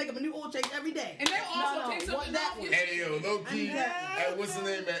them niggas make up a new oil change every day. And they also No, take no, something that off one. your hey yo, low key, Yeah. what's the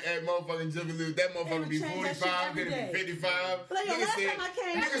name at motherfucking Jubilee? That motherfucker be They would change that 45, shit then it every be 55. Like, yo, Nigga last said, time I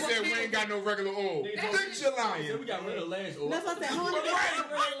came, nigga that's said what- we ain't got no regular oil. Bitch, you lying. We got rid of last oil. That's what I said. Honda,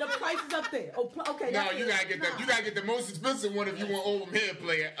 the price is up there. Oh, okay. No, that's you it. gotta get you gotta get the most expensive one if you want over here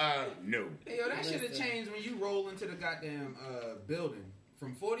player. No. Hey, yo, that should have changed when you roll into the goddamn building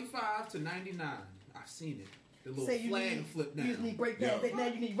from 45 to 99. I've seen it. The little Say you flag need, flip you just down. need breakdown, Yo. but now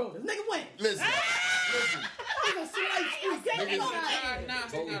you need rotors. Nigga, when? Listen, I'm gonna slice you. Get Niggas- out of here.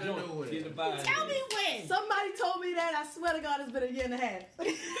 Diagnostic out of nowhere. Tell me when. Somebody told me that. I swear to God, it's been a year and a half.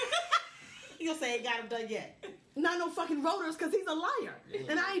 You gonna say ain't got him done yet? Not no fucking rotors, because he's a liar.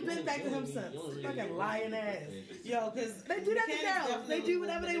 And I ain't been back to him since. Fucking lying ass. Yo, because They do that to girls. They do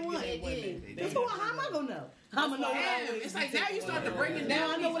whatever they want. That's who, how am I gonna know? How am I know what I Damn, it's like now you start to break it Now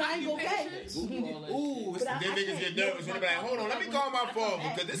down. I know what I ain't gonna pay. Ooh, it's But then I niggas can't get do nervous it. when they be like, hold on, let me call my father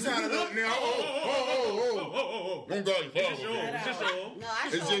because this sounded like now. Oh, don't call your father. No, I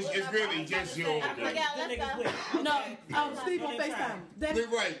It's sure just- would. it's I'm really always just trying to your- say, I forgot, let's go. No, Steve on FaceTime. Then, They're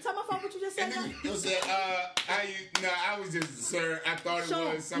right. tell my phone what you just said. And niggas said, I was just, sir, I thought it Show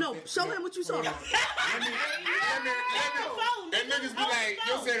him. was something. No, show him what you saw. Let me- and niggas be like,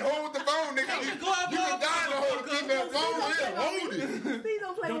 yo said, hold the phone, nigga. You can die to hold the female phone. Yeah, hold it. Steve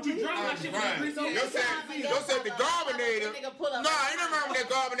don't play with me. I'm fine. Yo said the carbonator. Nah, ain't nothing wrong with that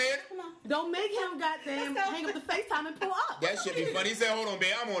carbonator. Don't make him goddamn hang up the FaceTime and pull up. That shit be funny. He said, hold on,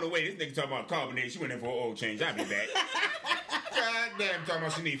 babe, I'm on the way. This nigga talking about carbonated. She went in for an oil change. I'll be back. God damn, talking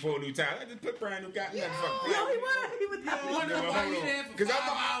about she need 4 new tires. I just put brand new goddamn fucking Yo, he was. Because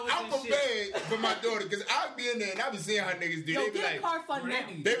I'm prepared for my daughter. Because I'll be in there and I'll be seeing how niggas do. Yo, They be get like, car fun now.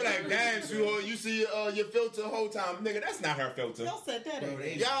 they be like, damn, sweetheart, you see your filter the whole time. Nigga, that's not her filter. Y'all said that.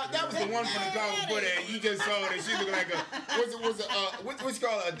 Y'all, that was the one from the car before that. You just saw that she looked like what's it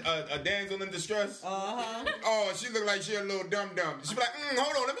called? A damsel in distress? Oh, she looked like she a little dum-dum. She be like,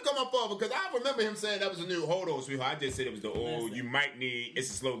 hold on, let me call my father. Because I remember him saying that was a new, hold on, sweetheart. I just said it was the old, you might need, it's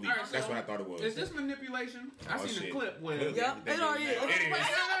a slow leak. All right, That's so what I thought it was. Is this manipulation? I Oh, seen shit. a clip where. Yep, it already is. It is.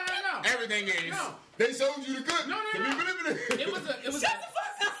 No. Everything is. No. They showed you the clip. No. To be manipulated.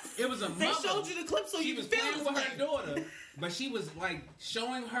 It was a They mother. showed you the clip so She you was feel playing it. with her daughter, but she was like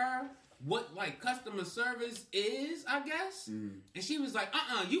showing her what like customer service is, I guess. And she was like,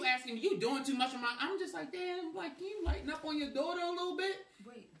 you asking me, you doing too much of my. I'm just like, damn, like, can you lighten up on your daughter a little bit?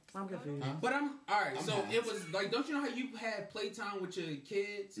 Wait. I'm confused. But all right. I'm So happy. it was like, don't you know how you have playtime with your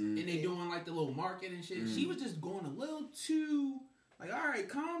kids and they doing like the little market and shit? She was just going a little too like, all right,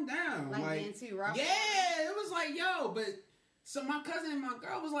 calm down, Like being too rough. Yeah, it was like, yo, but so my cousin and my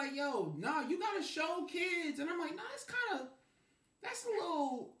girl was like, yo, nah, you gotta show kids, and I'm like, nah, that's a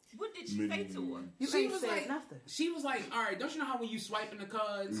little. What did she say to her? You She ain't was said like- nothing. She was like, all right, don't you know how when you swiping the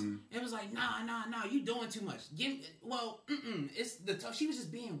cards, it was like, nah, you doing too much. It's the she was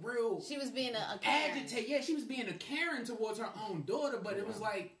just being real. She was being a Karen. Agitate, yeah, she was being a Karen towards her own daughter, but it was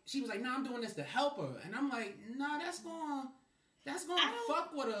like she was like, "Nah, I'm doing this to help her," and I'm like, "Nah, that's going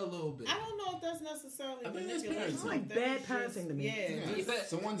fuck with her a little bit." I don't know if that's necessarily I think it's manipulation. parenting. Like bad parenting to me. Yeah.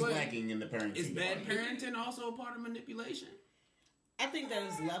 Someone's But lacking in the parenting. Is bad department. parenting also a part of manipulation? I think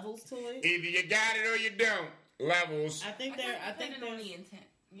there's levels to it. Either you got it or you don't. Levels. I think Depending on there's the intent.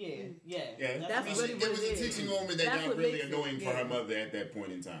 Yeah, That's I mean, really it what was it a is. teaching moment that That's got what really makes it, annoying for yeah. her mother at that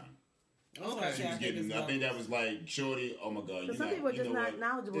point in time. Okay, She was getting. I think that was like, shorty. Oh my god. Because some people are just not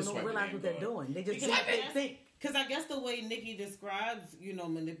knowledgeable, don't realize what they're doing. They just think. Because I guess the way Nikki describes,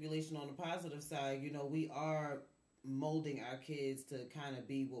 manipulation on the positive side, we are molding our kids to kind of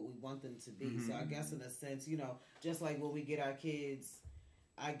be what we want them to be. So I guess in a sense, just like when we get our kids,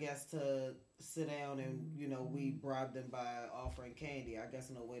 I guess to sit down and, we bribe them by offering candy. I guess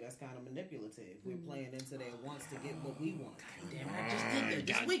in a way that's kind of manipulative. We're playing into their wants to get what we want. Damn it, I just did that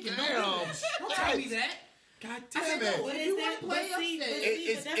this God weekend. damn. Don't tell me that. God I said, damn no, it. But if is you that, want to play but see,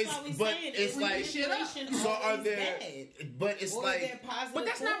 upstairs, but that's why we but saying it's like- manipulation So are always there? bad. But it's Or like. they're positive But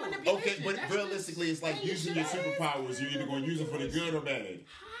that's not forms. manipulation. Okay, but That's realistically, it's like playing your using your shit superpowers. You're either going to use them for the good or bad.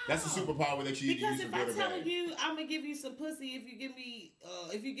 That's a superpower that you either Because use if for I'm good or bad. telling you I'm gonna give you some pussy, if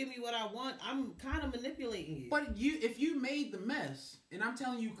you give me what I want, I'm kind of manipulating you. But if you made the mess and I'm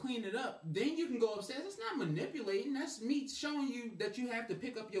telling you clean it up, then you can go upstairs. That's not manipulating. That's me showing you that you have to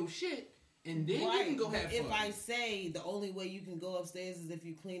pick up your shit, and then you can go but have if fun. I say the only way you can go upstairs is if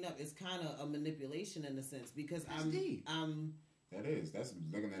you clean up, it's kind of a manipulation in a sense because That's deep. That is. That's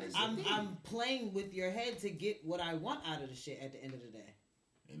looking at it. I'm playing with your head to get what I want out of the shit at the end of the day.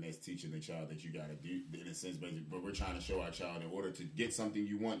 And that's teaching the child that you gotta do in a sense, but we're trying to show our child in order to get something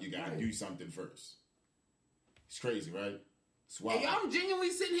you want, you gotta do something first. It's crazy, right? It's wild. Hey, I'm genuinely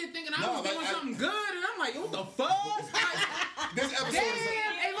sitting here thinking I No, was doing like, something good, and I'm like, what the fuck? This episode Damn, is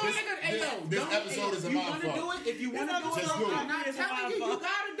hey, little nigga, hey, yo, this don't- episode hey, is a you my wanna fault. do it? If you want to do it, Just do it. I'm not It's telling my you, you fault.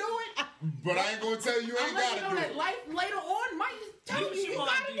 gotta do it. But I ain't gonna tell you ain't Unless you gotta know do that it. life later on might tell you you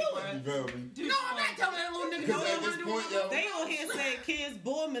gotta do it. You feel me? No, I'm not telling that little nigga. Because no, at I'm this not point, doing yo, They on here saying kids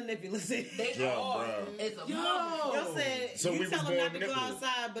born manipulative. They Yo, are. bro. It's a Yo. Y'all said So we you was tell them born not to go manipulative.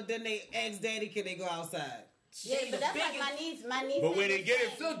 outside, but then they ask daddy, can they go outside? Yeah, but that's like my niece. But where they get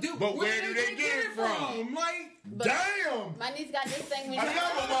it So, dude, But where do they get it from? Like, Damn! My niece got this thing when Another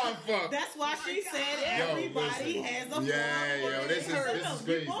one fuck. That's why she said Yo, everybody listen. has a Yeah, form yo, of this is hurts.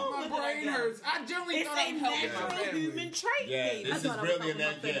 crazy. You born my with it, I brain guess. hurts. I generally It's thought a I'm helping my natural family. human trait. Yeah, baby. this is thought I was really talking an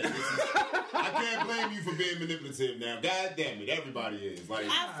that. about Yeah, this is, I can't blame you for being manipulative now. God damn it, everybody is. Like,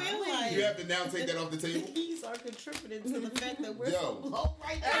 I feel like you have to now take that off the the table. keys are contributing to the fact that we're Yo. so low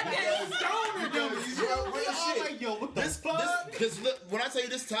right now. Because when I tell you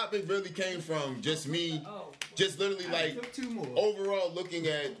this topic really came from just me, just literally like Took two more. overall looking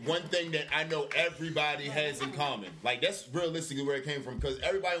at one thing that I know everybody has in common. Like that's realistically where it came from. Because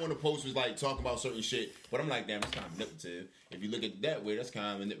everybody on the post was like talking about certain shit, but I'm like, damn, it's kind of manipulative. If you look at it that way, that's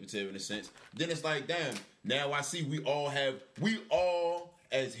kind of manipulative in a sense. Then it's like, damn, now I see we all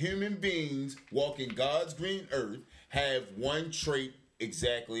as human beings walking God's green earth have one trait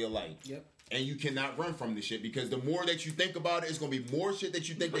exactly alike. Yep. And you cannot run from the shit because the more that you think about it, it's gonna be more shit that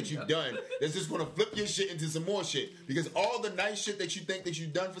you think that you've done. That's just gonna flip your shit into some more shit. Because all the nice shit that you think that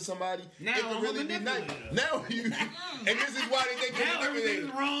you've done for somebody, Now it can I'm really be nice. Now you, and this is why they think Now everything's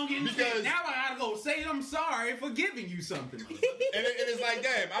wrong and because shit. Now I gotta go say I'm sorry for giving you something. and it's like,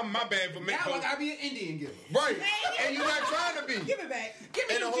 damn, I'm my bad for Now making. I gotta be an Indian giver. Right, and you're not trying to be. Give it back. Give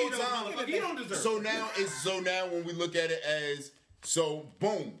me And the the whole Cheetos, time- motherfucker. You don't deserve it. So now when we look at it as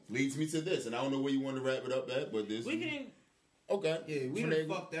boom leads me to this, and I don't know where you want to wrap it up at, but this We can. okay. Yeah, we Finagle.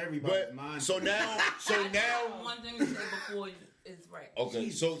 done fucked everybody's But mind. so now One thing to say before is right.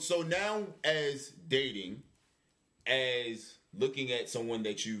 okay. So now as dating, as looking at someone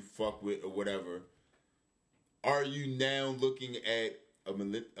that you fuck with or whatever, are you now looking at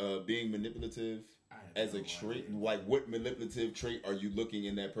being manipulative as a trait? Like, what manipulative trait are you looking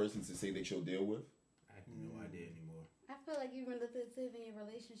in that person to say that you'll deal with? I have no idea anymore. I feel like you're manipulative in your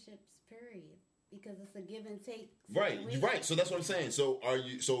relationships, period. Because it's a give and take. Right, situation. right. So that's what I'm saying. So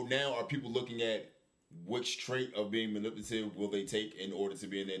now are people looking at which trait of being manipulative will they take in order to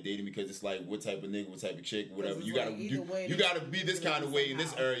be in that dating? Because it's like, what type of nigga, what type of chick, whatever. it's You like gotta either way you they gotta be this kind of way in this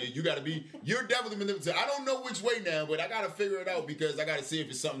somehow. area. You're definitely manipulative. I don't know which way now, but I gotta figure it out because I gotta see if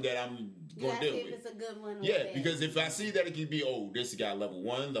it's something that I'm You gonna gotta deal see if with. it's a good one or Yeah, bad. because if I see that it can be, this guy level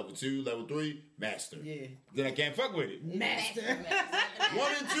 1, level 2, level 3, master. Yeah. Then I can't fuck with it. Master.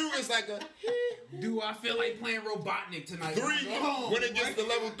 1 and 2, it's like a Do I feel like playing Robotnik tonight? 3. Go home, When it gets right? to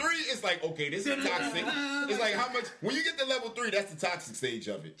level 3, it's like, okay, this is toxic. It's like how much when you get to level 3, that's the toxic stage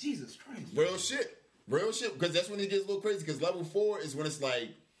of it. Jesus Christ. Real shit. Because that's when it gets a little crazy. Because level 4 is when it's like,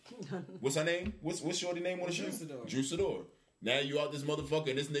 what's her name? What's shorty name on the show? Juicador. Juicador. Now you out this motherfucker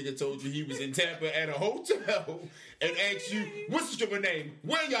and this nigga told you he was in Tampa at a hotel and asked you, what's the stripper name?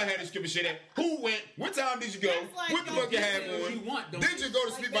 Where y'all had the stripper shit at? Who went? What time did you go? That's like What the fuck you What have you on? want, don't Did you? you go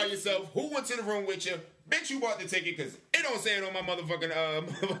to sleep by yourself? Who went to the room with you? Bitch, you bought the ticket because it don't say it on my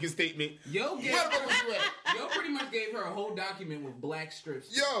motherfucking statement. Yo, gave Where the fuck her, was you at? Yo pretty much gave her a whole document with black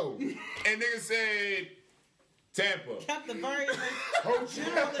strips. Yo, and nigga said Tampa. Kept the very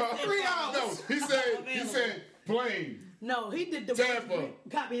Hotel. 3 hours. No, he said plane. No, he did the Tampa.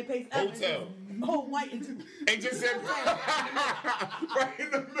 copy and paste Hotel. whole white and And just said right in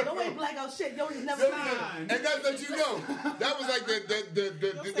the middle. don't ain't black out shit. Yo, just never No, signed. and that's what you know. That was like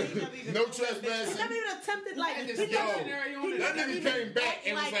the no He trespassing. never even attempted like And he this never- dictionary on he it. That never nigga even came back act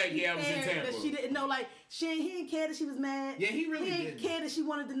and was like, he yeah, I was in cared Tampa. That she didn't know, like he didn't care that she was mad. Yeah, he really didn't didn't. care that she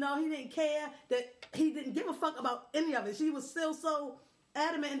wanted to know. He didn't care that he didn't give a fuck about any of it. She was still so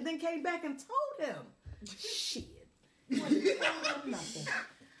adamant, and then came back and told him, "Shit, you wasn't telling him nothing."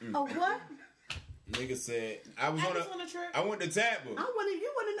 Oh what? Nigga said I was on on a trip. I went to Tampa. I wanted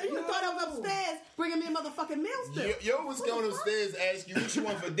you wanted to know. You thought I was upstairs bringing me a motherfucking meal still. Yo was going upstairs to ask you what you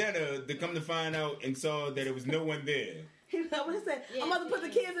want for dinner to come to find out and saw that there was no one there. He know what he said. Yeah, I'm about to put the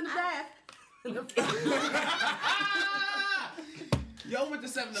kids in the bath. Yo went to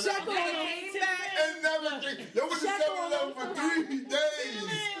 7-Eleven. Check on him. And never yo went to Check on 7-Eleven for 3 days.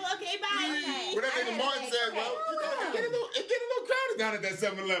 Okay, bye. What that nigga Martin said, well, it get a little crowded down at that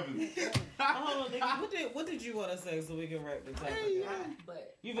 7-Eleven. Hold on, nigga. What did you want to say so we can wrap the topic?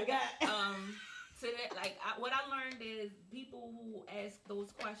 But You forgot. so that what I learned is people who ask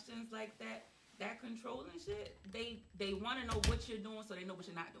those questions like that controlling shit, they want to know what you're doing so they know what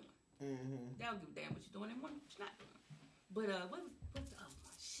you're not doing. Mm-hmm. They don't give a damn what you're doing. They want what you're not doing. But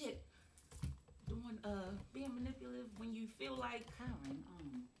what's shit? Doing being manipulative when you feel like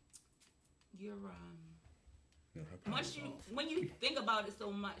you're when you think about it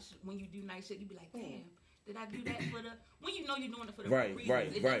so much, when you do nice shit, you be like, damn, did I do that for the? When you know you're doing it for the Right.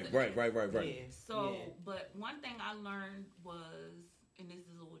 reasons, it doesn't matter. Yeah. So, but one thing I learned was, and this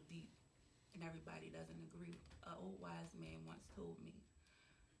is a little deep, and everybody doesn't agree. An old wise man once told me,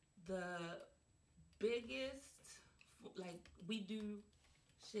 the biggest, like, we do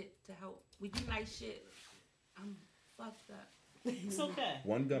shit to help. We do nice shit. I'm fucked up. It's okay.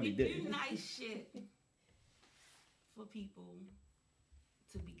 One gummy We do dick. nice shit for people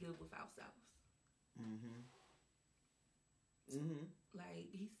to be good with ourselves. Mm-hmm. Mm-hmm. Like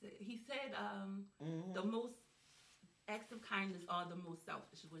he said, Mm-hmm. the most acts of kindness are the most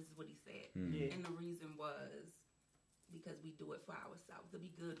selfish. Was what he said, Yeah. and the reason was because we do it for ourselves, to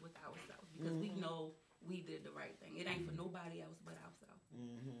be good with ourselves, because we know we did the right thing. It ain't for nobody else but ourselves,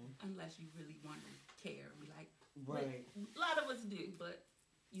 unless you really want to care and be like, Right. A lot of us do, but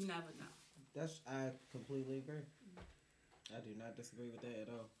you never know. I completely agree. I do not disagree with that at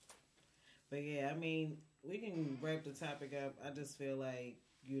all. But yeah, I mean, we can wrap the topic up. I just feel like,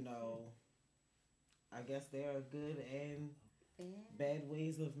 I guess there are good and Bad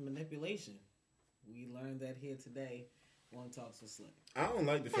ways of manipulation. We learned that here today on Talks with Slick. I don't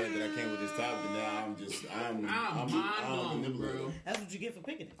like the fact that I came with this topic and now I'm manipulative. That's what you get for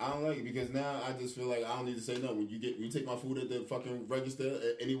picking it. I don't like it because now I just feel like I don't need to say nothing. When you take my food at the fucking register,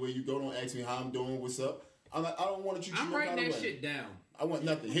 anywhere you go, don't ask me how I'm doing, what's up. I'm like, I don't want to treat you I'm no writing kind of that way. shit down. I want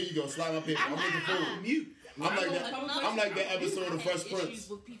nothing. Here you go, slide my paper. I'm making food. Mute. I'm like that episode of Fresh Issues Prince.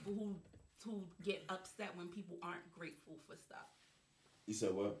 with people who get upset when people aren't grateful for stuff. You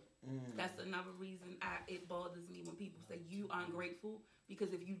said what? That's another reason it bothers me when people say you ungrateful,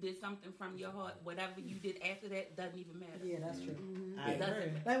 because if you did something from your heart, whatever you did after that doesn't even matter. Yeah, that's true. I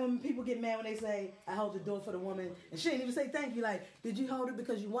agree. Like when people get mad when they say, I hold the door for the woman, and she didn't even say thank you. Like, did you hold it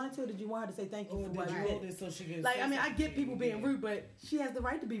because you wanted to, or did you want her to say thank you Or for did what you you hold did? it so she could Like, say I mean, I something get people to you? being rude, but she has the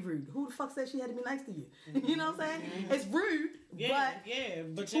right to be rude. Who the fuck said she had to be nice to you? You know what I'm saying? It's rude, Yeah, but yeah.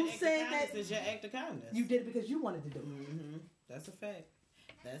 But who your act of said kindness that is your act of kindness. you did it because you wanted to do it. Mm-hmm. That's a fact.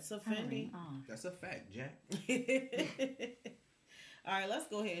 That's offending. That's a fact, Jack. All right, let's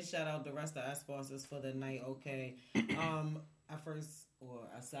go ahead and shout out the rest of our sponsors for the night. Okay, our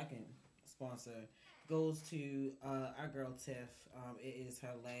second sponsor goes to our girl Tiff. It is her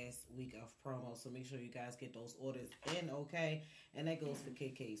last week of promo, so make sure you guys get those orders in. Okay, and that goes for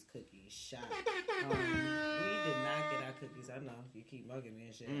KK's Cookie Shop. We did not get our cookies. I know you keep mugging me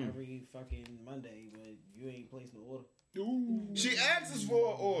and shit every fucking Monday, but you ain't placed no order. She asks us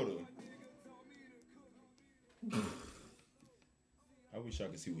for an order. I wish I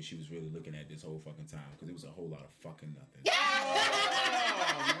could see what she was really looking at this whole fucking time, because it was a whole lot of fucking nothing.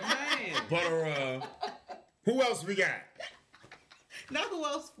 Oh, man. But who else we got? Now who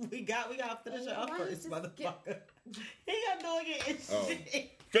else we got? We gotta finish her up Why you first, just motherfucker. He got doing it and Oh.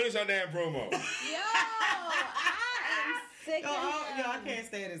 shit. Finish our damn promo. Yo, I am sick of him. I can't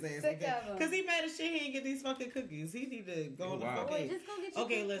stand his ass. Sick of him. Because he mad as shit he didn't get these fucking cookies. He need to go on the wow. fucking... Boy, just go get your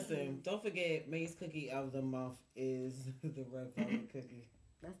Okay, cookies. listen. Don't forget, May's cookie of the month is the red velvet cookie.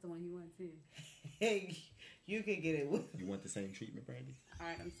 That's the one you want too. Hey, you can get it with... You want the same treatment, Brandy? All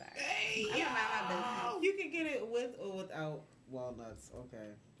right, I'm sorry. Hey, I'm gonna mind my business. you can get it with or without walnuts.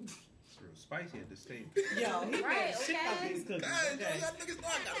 Okay. It's real spicy at this stage. Yo, he Right, mad shit about okay. these cookies. Okay. niggas know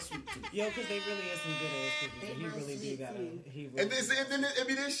I got a sweet tooth. Yo, because they really is some good ass cookies. They And he real really do sweet, got too. He really And then it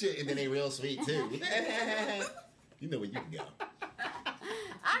be this shit, and then they real sweet too. You know where you can go.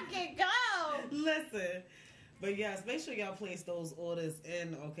 I can go. Listen. But yes, make sure y'all place those orders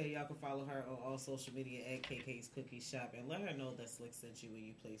in. Okay, y'all can follow her on all social media at KK's Cookie Shop and let her know that Slick sent you when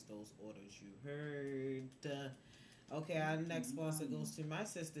you place those orders. You heard. Okay, our next sponsor goes to my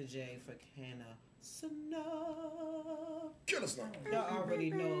sister Jay for Canna Snow. Kill us now. Y'all already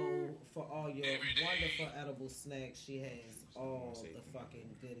know for all your wonderful edible snacks, she has all the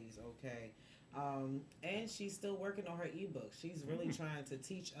fucking goodies, okay? And she's still working on her ebook. She's really trying to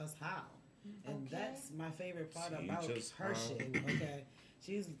teach us how. And Okay. that's my favorite part Teach about us her how. shit, okay?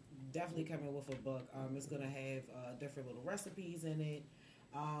 She's definitely coming with a book. It's going to have different little recipes in it,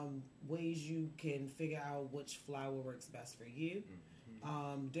 ways you can figure out which flour works best for you,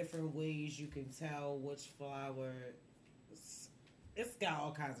 different ways you can tell which flour. It's got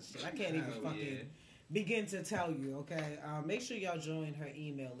all kinds of shit. I can't even Hell fucking yeah. begin to tell you, okay? Make sure y'all join her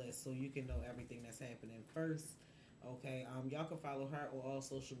email list so you can know everything that's happening first. Okay, y'all can follow her on all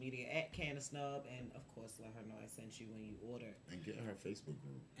social media at Canna Snub, and of course, let her know I sent you when you order. And get her Facebook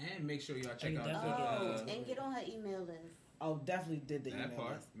group. And make sure y'all check you out definitely the And get on her email list. Oh, definitely did the that email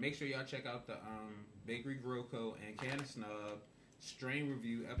part. list. Make sure y'all check out the Bakery Grill Co. and Canna Snub Strain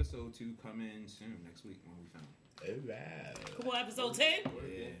Review episode 2 coming soon next week when we found. Alright. Come on, episode 10.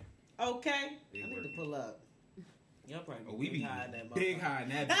 Yeah. Okay, Big I need work. to pull up. Y'all probably Oh, we be high in that big motherfucker. high in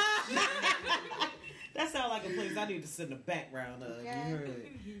that. That sounds like a place I need to sit in the background of. Okay. You heard.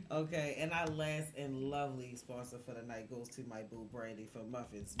 Okay, and our last and lovely sponsor for the night goes to my boo Brandy for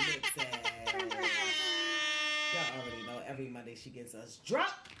Muffins Mixes. Y'all already know every Monday she gets us drunk.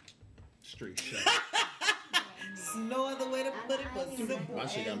 Straight shot. No other way to put it but simple. My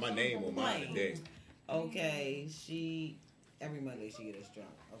shit got and my name on mine plain. today. Okay, every Monday she get us drunk.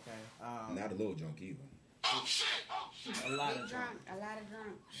 Okay, Not a little drunk either. a lot Big of drunk. drunk. A lot of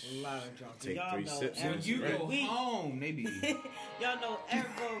drunk. A lot of drunk. Take Y'all 3 know sips every When you Right. go week. home, maybe. Y'all know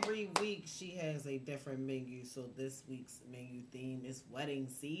every week she has a different menu. So this week's menu theme is wedding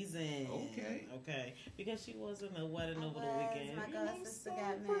season. Okay. Because she was in a wedding over the weekend. My You god look sister so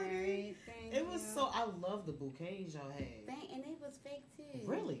got pretty. married. Thank It was you. so. I love the bouquets y'all had. And they was fake too.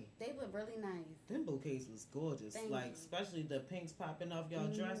 Really? They were really nice. Them bouquets was gorgeous. Thank like you. especially the pinks popping off y'all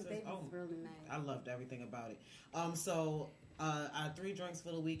dresses. They Oh, was really nice. I loved everything about it. So our 3 drinks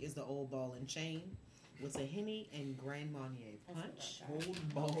for the week is the Old Ball and Chain. with a Henny and Grand Marnier punch.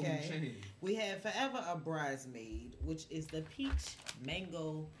 Hold ball Okay. and chain. We have Forever a Bridesmaid, which is the peach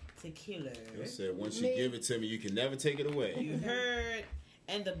mango tequila. I said once you give it to me, you can never take it away. You heard.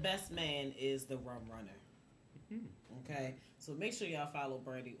 And the best man is the rum runner. Okay, so make sure y'all follow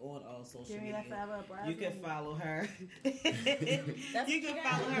Brandy on all social Give me media. that Forever a Bridesmaid. You can follow her. You can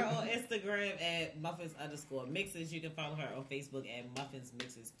follow her on Instagram at muffins_mixes. You can follow her on Facebook at muffins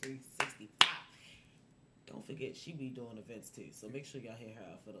mixes 365. Don't forget, she be doing events too, so make sure y'all hit her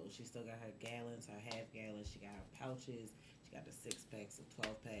out for those. She still got her gallons, her half gallons. She got her pouches. She got the 6 packs and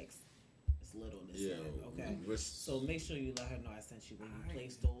 12 packs. It's little on this Yeah, end, okay? So make sure you let her know I sent you when you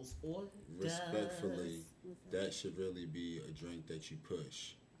place those orders. Respectfully, that should really be a drink that you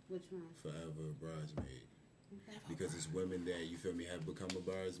push. Which one? Forever Bridesmaid. Because it's women that, you feel me, have become a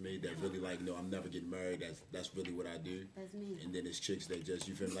bridesmaid that really like, no, I'm never getting married. That's really what I do. That's me. And then it's chicks that just,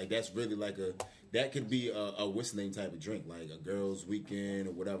 you feel me, like that's really like that could be a whistling type of drink, like a girl's weekend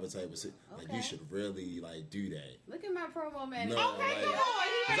or whatever type of shit. Like you should really like do that. Look at my promo man. No, like,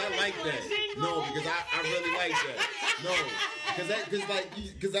 because I like that. No, because I really like that. No,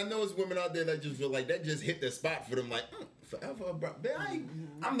 because I know it's women out there that just feel like that just hit the spot for them. Like forever, bro.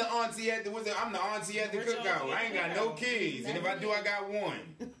 I'm the auntie at the I'm the auntie at the cookout. I ain't got no kids, and if I do, I got one.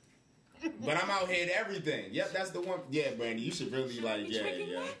 But I'm out here at everything. Yep, that's the one. Yeah, Brandy, you should really like.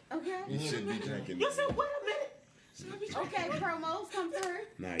 Yeah. Okay. You should be drinking. You said, wait a minute. Okay, promos come through.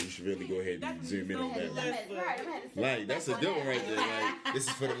 Nah, you should really go ahead and zoom in on that. Right, Like that's a good one right there. Like this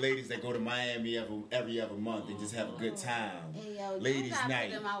is for the ladies that go to Miami every other month and just have a good time. Hey, yo, Ladies'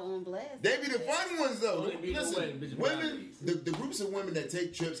 night. Them out on blast. They be the fun ones though. Only Listen, bitch women, the groups of women that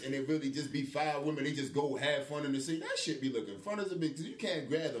take trips and they really just be 5 women. They just go have fun in the city. That shit be looking fun as a bitch. Cause you can't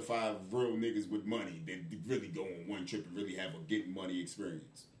gather 5 real niggas with money that really go on one trip and really have a getting money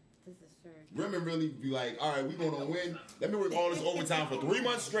experience. This is true. Women really be like, all right, we gonna win. Let me work all this overtime for 3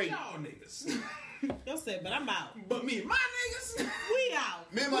 months straight. Y'all niggas. You'll say, but I'm out. But me and my niggas, We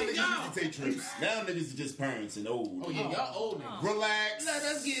out. Me and my We niggas gone. used to take trips. Now niggas are just parents and old. Oh yeah, y'all old niggas. Relax. Let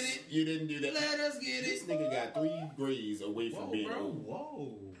us get it. You didn't do that. Let us get This it. nigga got 3 grades away from Whoa, being bro.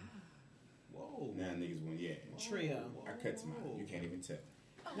 old. Whoa. Now niggas want, yeah. Trio. I cut mine. You can't even tell.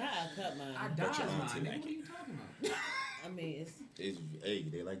 Nah, I cut mine. I Bet died your mine. auntie Nigga, like what are it. you talking about? I mean, it's Hey,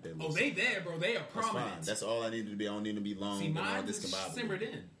 they like that. Oh, little they something. there, bro. They are That's fine. prominent. That's all I need to be. I don't need to be long. See, and all mine this is combined. simmered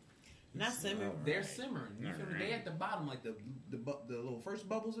in. not simmer. They're simmering. You feel me? They at the bottom, like the little first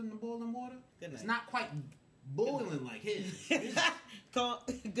bubbles in the boiling water. Good It's night. not quite boiling like his.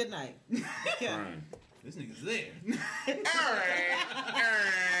 Good night. Fine. This nigga's there. All right.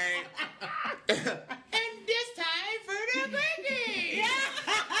 And this time for the birthday.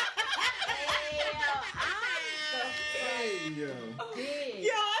 Hey, yo.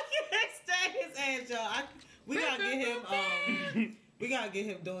 Yo, I can't stand his ass, y'all. We gotta get him. We gotta get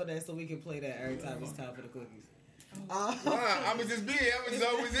him doing that so we can play that every time it's time for the cookies. Wow, I was just being. I was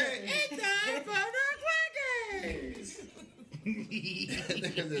always in. It's time for the quickies. We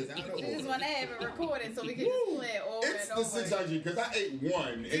just want to have it recorded so we can just play it over It's and the over. 600 because I ate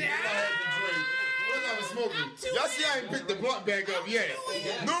one and then I had to drink. Once I was smoking, y'all see I ain't picked the blunt back up yet.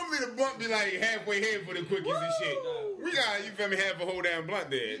 Normally the blunt be like halfway here for the quickies and shit. We got, you feel me, half a whole damn blunt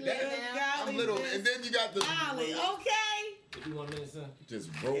there. I'm little, and then you got the Ollie, okay? If you want a minute, son. just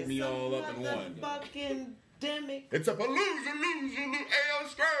rolled me all up in one. Fucking demic. It's a loser. Ayo,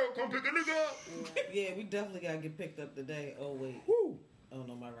 Skirl, come pick a nigga up. Yeah, we definitely gotta get picked up today. Oh wait. Woo. Oh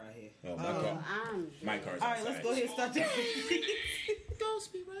no, my right here. Oh, my car. My car's All right, let's outside. go ahead and start this.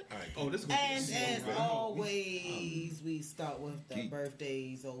 All right. Oh, this is And as always, we start with the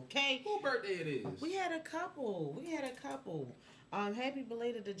birthdays. Okay. Who birthday it is? We had a couple. Happy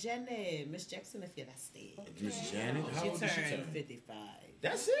belated to Janet, Miss Jackson, if you're not still. Miss Janet, how She old did she turned turn? 55.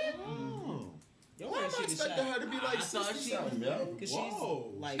 That's it? Oh. Why am I expecting her to be like 60 something, yo? Because she's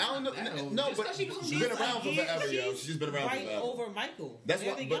like, I don't know. No, but she's been around for forever, yo. She's been around for right forever. over Michael. That's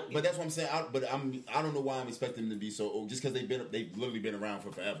They're what, the but youngest. that's what I'm saying. I don't know why I'm expecting them to be so old. Just because they've literally been around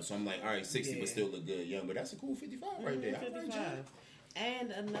for forever. So I'm like, all right, 60, but still look good, young. But that's a cool 55 right there. All right, 55. Janet.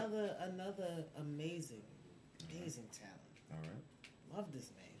 And another amazing talent. All right. Love this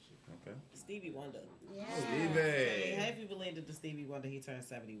man. Okay. Stevie Wonder. Yeah. Stevie. Happy belated to Stevie Wonder. He turned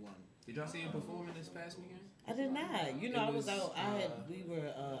 71. Did y'all see him performing this past weekend? I did not. You know, It I was was, out.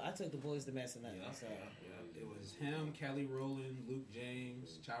 I took the boys to Massanutten. So. It was him, Kelly Rowland, Luke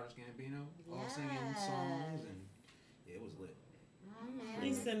James, Childish Gambino, all singing songs, and it was lit.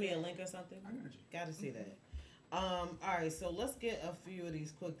 Please send me a link or something. I got you. Gotta see that. All right, so let's get a few of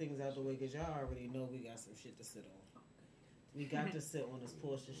these quick things out the way because y'all already know we got some shit to sit on. We got to sit on this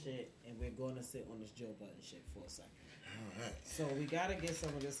Portia shit, and we're going to sit on this Joe Budden shit for a second. Alright. So we got to get some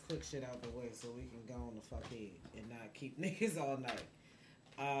of this quick shit out the way so we can go on the fuckhead and not keep niggas all night.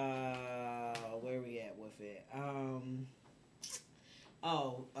 Where we at with it?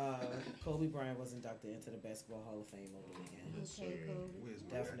 Kobe Bryant was inducted into the Basketball Hall of Fame over the weekend. Okay, Kobe.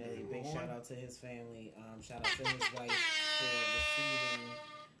 Definitely, big shout out to his family. Shout out to his wife for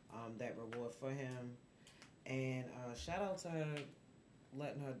receiving that reward for him, and shout out to her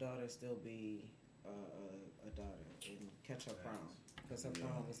letting her daughter still be a daughter and catch her prom because her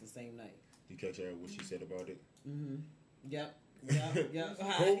prom was the same night. You catch her what she said about it? Mm-hmm. Yep.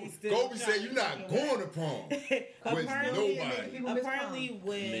 Kobe said you're not going to prom with nobody. Apparently,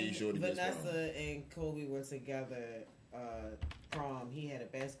 when Sure Vanessa and Kobe were together, prom, he had a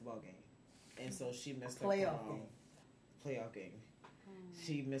basketball game, and so she missed her playoff game.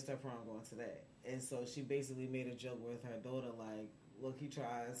 She missed her prom going to that, and so she basically made a joke with her daughter, like, "Look, he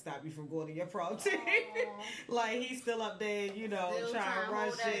tried to stop you from going to your prom team. Like he's still up there, you know, trying to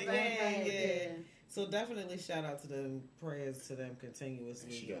run shit. Yeah. So definitely shout out to them. Prayers to them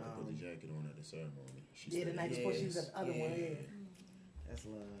continuously. She got to put the jacket on at the ceremony. The night before she was at the other one. Yeah. That's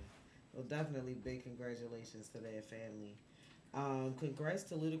love. Well, definitely big congratulations to their family. Congrats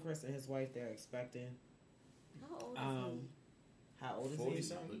to Ludacris and his wife. They're expecting. How old is he? How old is 40 he?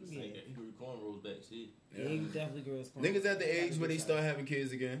 something. Yeah. He grew cornrows back, see? Yeah, he definitely grew his cornrows. Niggas at the age where they start having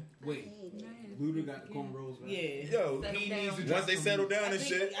kids again. Wait, Luda got the cornrows back? Yeah. Yo, He needs to once they settle down and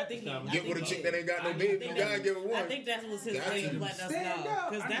shit, get with a chick that ain't got no baby. You gotta give her one. I think that was his way of letting us know,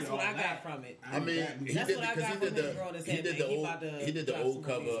 because that's what I got from it. I mean, he did the old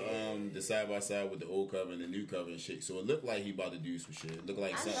cover, the side by side with the old cover and the new cover and shit. So it looked like he about to do some shit. It looked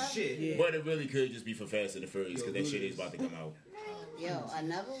like something. Shit. But it really could just be for Fast and the Furious because that shit is about to come out. Yo,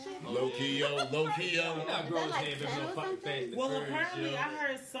 another one? Low key, yo. Not grown like hands 10 no or fucking something? Fast and Well, Furious, apparently yo. I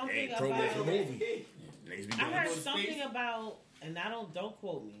heard something Ain't progress the about. movie. Niggas be I doing heard it. something about, and don't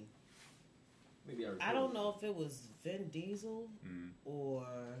quote me. Maybe I don't know if it was Vin Diesel or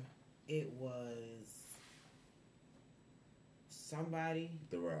it was somebody.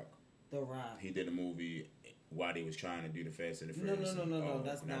 The Rock. The Rock. He did a movie while they was trying to do the Fast and the Furious. No.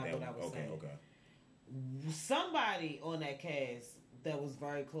 That's not what I was saying. Okay. Somebody on that cast that was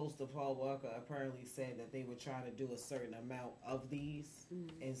very close to Paul Walker apparently said that they were trying to do a certain amount of these,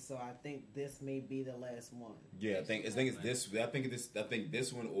 and so I think this may be the last one. Yeah, I think it's this. I think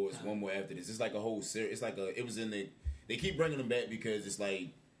this one or it's one more after this. It's like a whole series. It's like it was in the. They keep bringing them back because it's like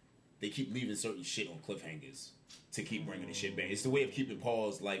they keep leaving certain shit on cliffhangers to keep bringing the shit back. It's the way of keeping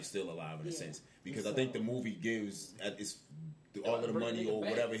Paul's life still alive in a sense because I think the movie gives all of the money or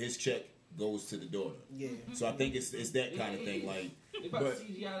whatever his check goes to the daughter. Yeah. So I think it's that kind of thing. Like, They about to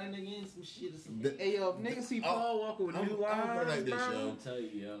CGI that nigga in some shit or something. Hey yo, if niggas see Paul Walker with new lines, I'm like this, bro. yo. I'll tell you,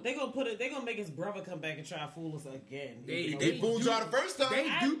 yo. They gonna make his brother come back and try to fool us again. They fooled y'all the first time.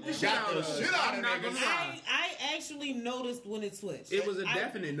 They duped the shit Got out the of us. shit out of I'm not gonna niggas. lie. I actually noticed when it switched. It was a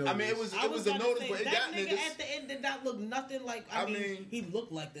definite notice. I mean, it was a about to notice, say, but it that got nigga niggas. at the end did not look nothing like. I mean, he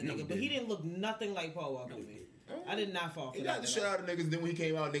looked like the nigga, but he didn't look nothing like Paul Walker to me. I did not fall for He that. got the shit out of niggas. Then when he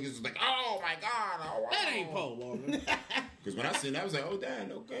came out, niggas was like, "Oh my god, oh, wow." That ain't Paul Walker. Because when I seen that, I was like, "Oh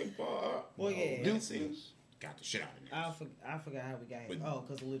damn, okay, Paul." Well, yeah. Got the shit out of niggas. I forgot how we got here. But- Oh,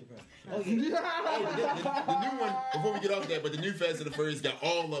 because of Ludacris. Oh yeah. The new one, before we get off that, but the new Fast and the Furious got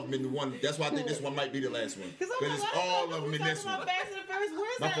all of them in the one. That's why I think this one might be the last one. Because it's all of them in this one. Fast and the Furious.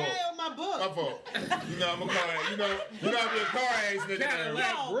 Where's My that fault. at on my book? My fault. You know I'm a car. You know I'm a car ass nigga now.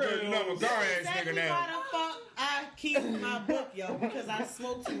 You know I'm a car ass nigga now. Why the fuck I keep my book, yo? Because I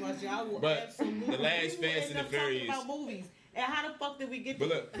smoke too much, yo. I will But absolutely. the last we will Fast end and the up talking Furious. about movies. And how the fuck did we get? But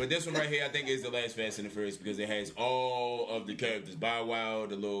look, this one right here, I think is the last Fast and the Furious because it has all of the characters. Bow Wow,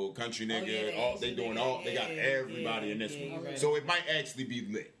 the little country nigga, they got everybody in this one. right. So it might actually be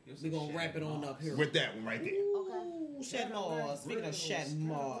lit We're gonna wrap it on up here. with that one right there. Ooh, Shed Mars. Speaking of Shed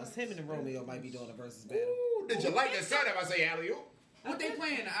Mars, him and Romeo might be doing a versus battle. Ooh, did you like that setup? I say, alley What they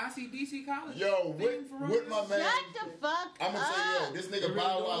playing? The ICDC college? Yo, thing for what my man? Shut the fuck I'm gonna up. tell you, yo, this nigga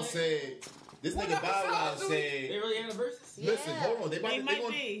Bow Wow said. This nigga Bow Wow They said. really had a versus? Listen, hold on. They They might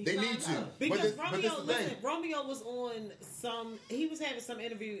be. They need to. Because but Romeo, this the thing. listen, Romeo was on some. He was having some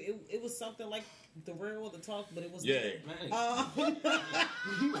interview. It was something like the real the talk, but it was Yeah.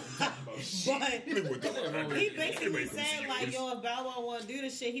 but he basically said like, yo, if Bow Wow want to do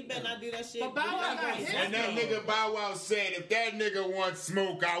this shit, he better not do that shit. But Bow Wow got hit. And that nigga Bow Wow said, if that nigga wants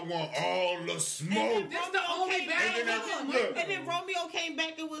smoke, I want all the smoke. That's the only bad And then And then Romeo came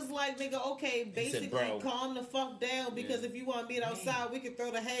back and was like, nigga, okay, basically "Bro." calm the fuck down because if you want to meet outside, we can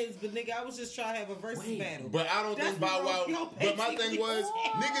throw the heads. But nigga, I was just trying to have a versus battle. But I don't That's think Bow what Wow. Romeo But my thing basically was,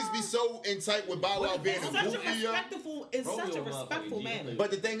 said. niggas be so in tight with Bow Wow being a Such a goofy, yo. respectful manner.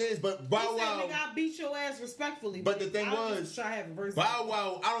 But the thing is, but Bow He said, Wow. nigga, I beat your ass respectfully. But the thing I was was, just trying to have a versus Bow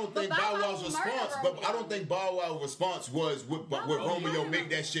Wow. I don't think But Bow Bow Wow Wow's murdered response. Romeo. But I don't think Bow Wow's response was what Romeo made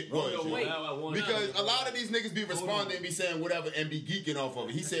that shit was. Romeo yo. won. Because a lot of these niggas be responding and be saying whatever and be geeking off of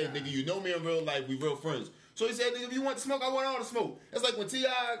it. He said, "Nigga, you know me in real life. We real friends." So he said, "Nigga, if you want to smoke, I want all the smoke." That's like when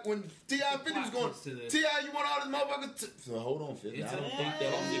T.I. 50 was going, "T.I., you want all this motherfucker?" So hold on, 50. I don't think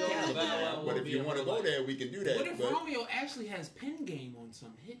that on your calendar. But if you want to go there, we can do that. What if But Romeo actually has pen game on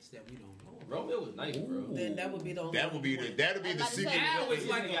some hits that we don't know? Romeo was nice, bro. Then that would be the only that'll be the secret. That was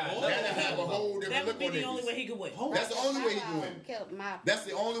like a That'll have a whole different That would look be on the only way it. he could win. That's the only way he can win. Killed my That's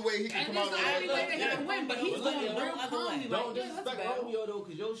the only way he can And come there's out the on only way that he can win, but he's But going look, real other calmly. way. Like, Don't yeah, let's disrespect battle. Romeo though,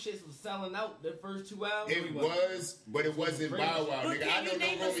 because your shits was selling out the first 2 hours. It was, but it wasn't Bow Wow, But nigga. can I you know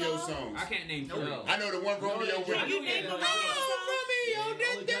name no a Romeo song? songs. I can't name three. No. I know the one Romeo with. Can you name a Romeo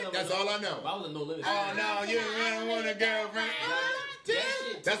song? That's all I know. I was a No Limit. Oh no, you don't want a girlfriend.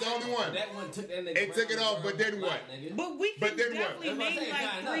 That's the only one. That one took that nigga. It took it around off, but then the what? block, nigga. But we But can then what? definitely That's what I'm name saying,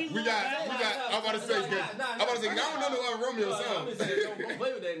 like nah, 3 We got. I'm about to say, I'm about to say, I don't know no other Romeo I'm songs. just saying, don't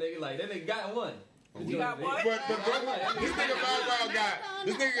play with that nigga. Like that nigga got one. You got what? But this nigga Bow Wow got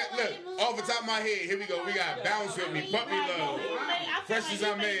this nigga. Look, off the top of my head, here we go. We got Bounce With Me, Puppy Love, Fresh as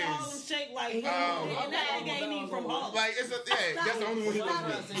I'm is. Shake like Um, and that nigga ain't even from Harlem. Like it's a that's the only one he goes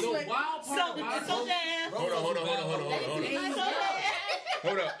with. The wild part So about so jazz.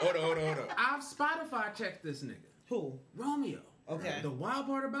 Hold on. I've Spotify checked this nigga. Who? Romeo. Okay. The wild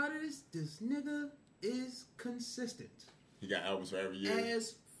part about it is this nigga is consistent He got albums for every year.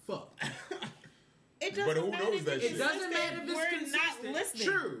 as fuck. It But doesn't who matter knows if that it's shit? It doesn't matter if consistent. it's We're consistent. not listening.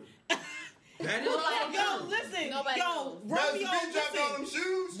 True. That is Yo, all true. listen. Nobody Yo, knows. Does the Romeo, bitch drop all them listen.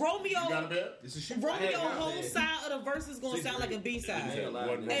 shoes? Romeo, You got a bet? This is shit. Romeo whole side of the verse is gonna sound like a B-side. One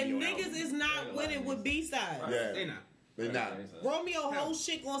And Romeo niggas album. is not winning with B-sides. Yeah, They not. they not. Romeo whole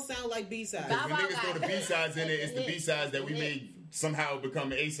shit gonna sound like B-sides. Bow When Wow niggas throw the got B-sides in it, it's the hit. B-sides that we made somehow become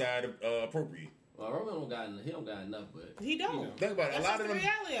the A-side appropriate. Well, Romeo don't got enough, but He don't. Think about it. That's A lot just of the them,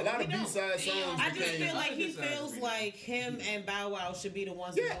 reality a of lot it. of He don't. B-side songs I just became. feel like he Other feels sides. like him and Bow Wow should be the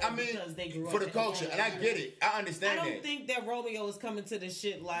ones. Yeah, to I go mean, because they grew for up the in culture, and I get it. I I understand don't that. think that Romeo is coming to this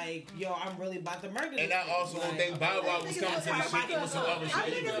shit like, yo, I'm really about to murder this. And I also don't think Bow Wow was coming to the shit with some other I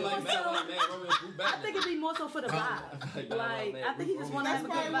shit. think it's like more Bow Wow, so. man, Romeo grew back. I think it'd be more so for the vibe. Like, I think he just want to have a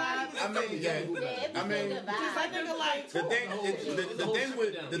good vibe. I mean, yeah. I mean, Just like nigga like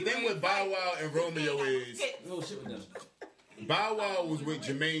the thing with Bow Wow and Romeo is Real shit with them. Bow Wow was with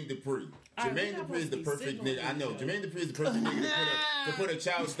Jermaine Dupri. Jermaine Dupri is the perfect nigga. I know Jermaine Dupri is the perfect nigga to put a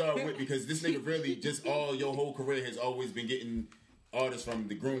child star with because this nigga really just all your whole career has always been getting artists from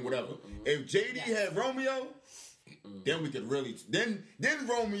the Groom, whatever. If JD had Romeo, then we could really then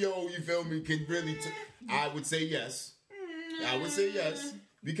Romeo, you feel me, can really. I would say yes. I would say yes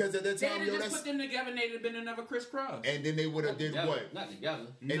because at that They'd time, have yo, just that's put them together and they'd have been another Chris Cross. and then they would have did Together, what? Not together.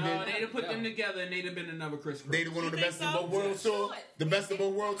 No, then- they'd have put them together and they'd have been another Chris Cross. They went on the You best think of both so? worlds tour. The best of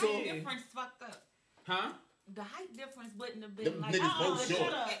both worlds The tour. height difference fucked up. Huh? The height difference wouldn't have been Them like. niggas both shut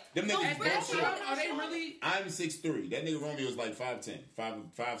short. up. Them niggas At both that short. time, are they really? I'm 6'3". That nigga Romeo is like 5'10",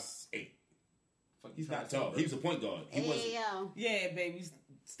 5'8". He's not tall. He was a point guard. He wasn't. Hey, yo. yeah, baby,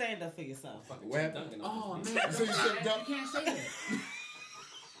 stand up for yourself. What happened? Oh man, So you said you can't say that.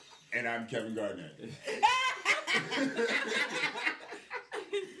 And I'm Kevin Garnett.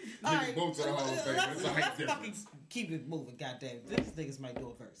 All Niggas right, both to the Hall of Fame. That's a height let's fucking difference. keep it moving. Goddamn, these niggas might do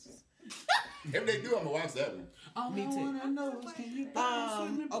a versus. If they do, I'm gonna watch that one. All Me I too. wanna know is can you bounce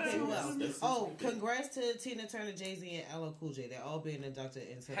with me, Okay, who else? That's- Oh, congrats to Tina Turner, Jay-Z, and LL Cool J. They're all being inducted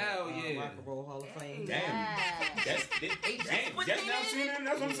into Hell the yeah. Rock and Roll Hall of Fame. Damn. That's now seeing it.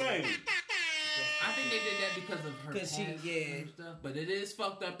 That's what I'm saying. I think they did that because of her 'Cause she- past yeah. and stuff. But it is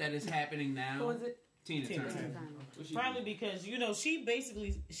fucked up that it's happening now. Who is it? Tina Tina Turner. Turner. Probably because she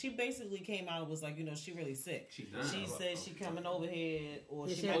basically came out and was like, she really sick. She's not. She said she coming over here or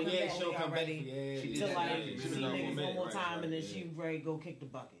Yeah, she she'll might come come back. back she'll come back. already Yeah, She to did like that. see She was niggas one more right, time right, and then yeah. she ready to go kick the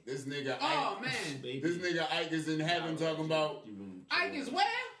bucket. This nigga Oh Ike. man, This nigga Ike is in heaven talking about. Ike is where?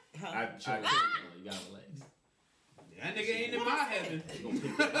 I, You gotta relax. That nigga ain't in my heaven.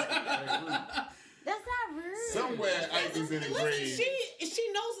 That's not rude. Somewhere Ike is in the Listen, grave.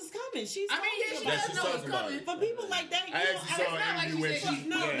 she knows it's coming. She's I mean, yeah, talking she about does she's know talking it's about coming. it. For people like that, you I know, actually saw it's not an like interview she where said she.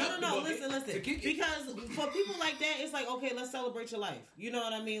 No, yeah. no, listen. To kick it. Because for people like that, it's like, okay, let's celebrate your life. You know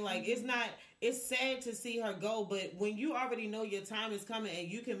what I mean? Like, it's sad to see her go, but when you already know your time is coming and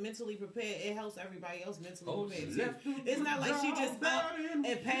you can mentally prepare, it helps everybody else mentally prepare too. It's not like she just up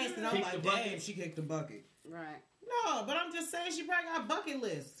and passed and I'm Kicked like, the bucket. damn, she kicked the bucket. Right. No, but I'm just saying she probably got a bucket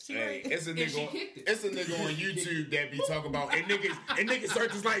list. She Hey, right. it's a And she nigga. kicked it. It's a nigga on YouTube that be talking about and niggas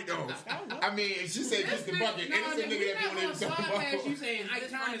search his light off. I mean, if she said kick the bucket, and it's a nigga that be on there talking about. You saying Ike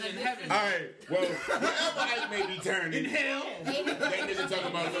Turner's in heaven? All right, well, wherever Ike may be turning, In hell? that nigga talking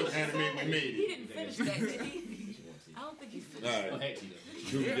about look anime we made He it. didn't finish that, did he? I don't think he finished. All Oh, right, had to though.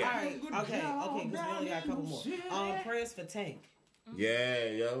 true All that. right, okay, because we only got a couple more. Prayers for Tank. Yeah,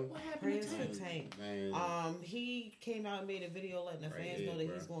 yo. What happened Prayers to for Tank? Tank. Man. He came out and made a video letting the Right fans ear, know that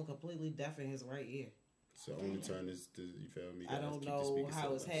bro. he's going completely deaf in his right ear. So only turn is to, you feel me? I guys, don't keep the know speakers how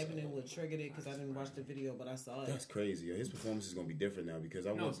up, it's so. happening, what triggered it, because I didn't watch the video, but I saw it. That's crazy, yo. His performance is gonna be different now because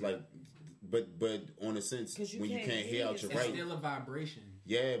I No, was it's like, but on a sense 'Cause you when you can't can't hear hear out your it, It's right, still a vibration.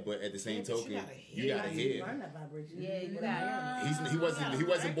 yeah, but at the same Yeah, but you token, gotta you hear gotta it. hear. Learn that vibration. Yeah, you got He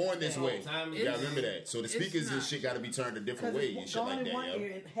wasn't born this way. Time You gotta is- remember that. So the It's speakers and not. shit gotta be turned a different way and Because shit going like in one that, yo.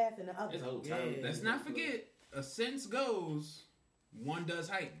 ear and half in the other. It's whole time. Yeah. Let's not forget, a sense goes, one does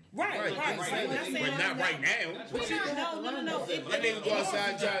heighten. Right. Right, So we're not saying but not that- right now. We're not- No. That nigga go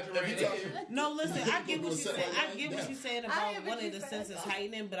outside, drive. If you talking, No, listen, I get what you Say said. I that. get what you're saying I about get one what of you the said. senses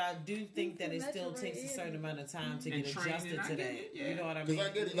heightening, but I do think that it still That's takes a right. certain amount of time to And get training, adjusted I to get that. it, yeah. You know what I 'Cause mean? I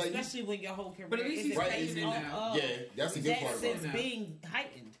get it, like, you- Especially when your whole career But at least he's is right, based training off now. of Yeah, that's the good that part about sense it. now. being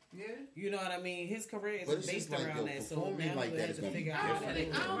heightened. Yeah. You know what I mean? His career is But it's just based like, around yo, that. So performing now like we that have is to gonna be figure I out don't how to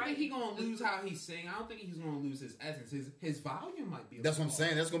think, do I it. don't think he's gonna lose how he's singing. I don't think he's gonna lose his essence. His volume might be. That's what I'm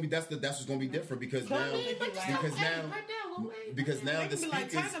saying. That's what's gonna be different because now because now the They can be like,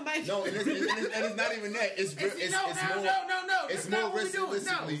 speakers. "Turn the mic." No, and it's not even that. It's more. No. It's That's more not what we're doing.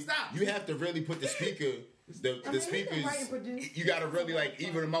 realistically. No, stop. You have to really put the speaker. The speakers, write and produce. you gotta really like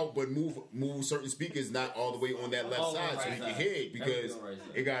even them out, but move certain speakers not all the way on that left All on side the so right you can side. hear it because Everything on the right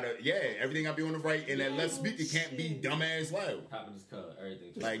side. it gotta everything gotta be on the right and that left speaker can't be dumbass loud. Top of his car,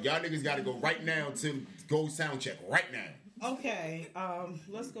 everything. Like y'all niggas gotta go right now to go sound check right now. Okay,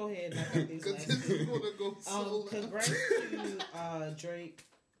 let's go ahead and knock out these Cause last this two. is gonna go so loud. Congrats to Drake.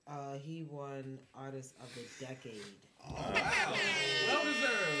 He won Artist of the Decade Well for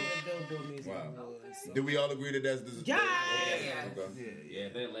deserved. the Billboard Music Wow. Awards. So- Do we all agree that that's Yeah. Okay. Yeah,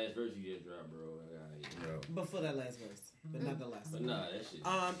 that last verse you just dropped, bro. Yo. Before that last verse, but not the last But one. nah, that shit.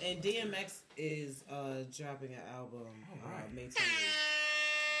 And DMX is dropping an album May 28th.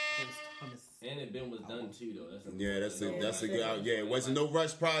 Thomas. And it been was done too, though. Yeah, that's a good out. Yeah, it wasn't no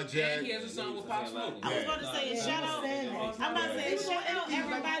rush project. And he has a song with Pop Smoke. I was about to say, shout out. I'm about to say, shout out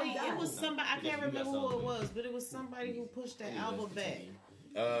everybody. It was somebody, I can't remember who it was, but it was somebody who pushed that album back.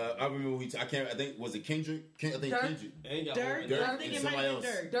 I remember I think was it Kendrick? I think Dirk? Kendrick. Dirk, Dirk I think and it might somebody be else.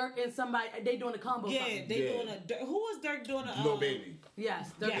 Dirk. Dirk and somebody, they doing a combo. Yeah, something. they Yeah. doing a. Who was Dirk doing a? Lil Baby.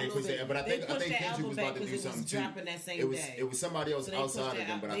 Yes, Dirk Yeah. and They Lil pushed Baby. it, but I They think pushed that Kendrick album was back about to do because it something was too. dropping that same It was day. it was somebody else So they pushed outside of that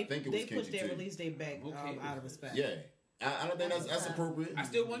them, out- but I think it was they pushed Kendrick their too. release date back Okay. out of respect. Yeah, I don't think that's appropriate. I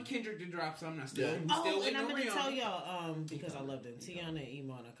still want Kendrick to drop something. I still, Yeah. still Oh, waiting and I'm on gonna Rihanna. tell y'all because I love them. Tiana and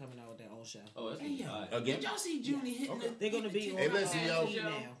Iman are coming out with their own show. Oh, that's Hey, yo. alright. Again, Did y'all see Junie hitting Okay. the? They're gonna be on Hey, listen, yo.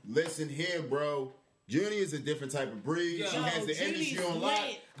 now. listen here, bro. Junie is a different type of breed. Yo, she has the Junie's industry on lock.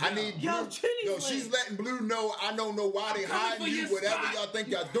 lit. I need Yo, Blue. Junie's Yo, lit. she's letting Blue know. I don't know why they I'm coming hiding for you. your Whatever spot. y'all think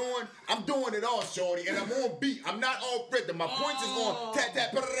y'all doing, I'm doing it all, shorty, and I'm on beat. I'm not all rhythm. My points is on tap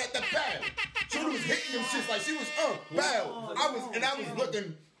tap bam. Junie was hitting them shits like she was bow.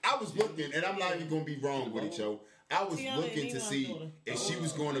 I was looking, and I'm not even gonna be wrong with it, yo. I was Tiana looking and to Iman's see daughter. if she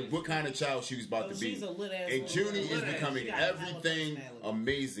was going to, what kind of child she was about to be. She's a lit ass. And Junie is woman. becoming She got a hell of a everything personality.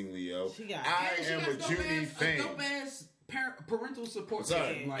 amazingly, yo. She got- I Yeah, she am got a Junie fan. dope ass parental support. Sorry,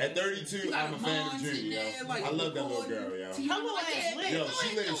 system, like, at 32, you got I'm a fan of moms Junie, in yo. there, like, I love that little recording girl, yo. TV, Her little like, ass lit. Yo,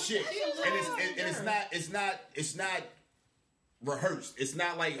 she lit as shit, She a little and girl. it's not rehearsed. It's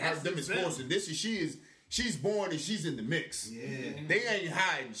not like her That's them is the forcing. She's born and she's in the mix. Yeah. They ain't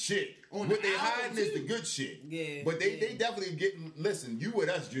hiding shit. On What the they album, hiding is too. the good shit. Yeah, But they yeah. definitely getting. Listen, you with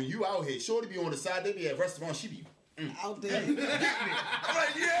us, June. You out here. Shorty be on the side. They be at restaurants. She be. Out there. I'm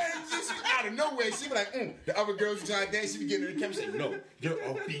like, yeah, she out of nowhere. She be like, The other girls trying to dance. She be getting in the camera. She say, no, you're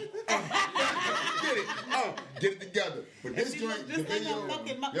offbeat. Get it. Get it together. But this She joint, look the just like video, her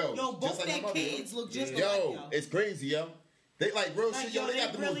fucking yo, both just like their her mother, kids look just yo, like y'all. it's crazy, yo. They like real Like, shit, yo. They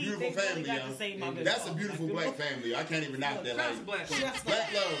got the most beautiful they really family, got yo. the same mother. That's a beautiful black family. I can't even knock that. Trust Like black. Just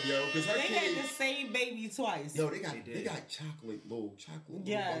black love, yo. Because her They had the kids, same baby twice. yo, they got did. chocolate little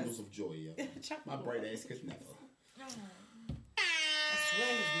Yes. bundles of joy, yo. Chocolate My bright ass could never. I swear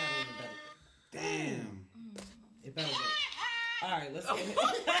his metal is better. Damn. It better work. All right, let's get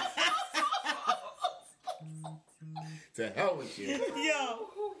To hell with you. Yo,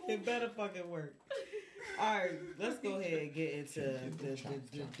 it better fucking work. All right, let's go ahead and get into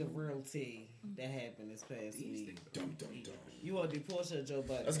the real tea that happened this past week. Dum dum dum. You want to do Portia or Joe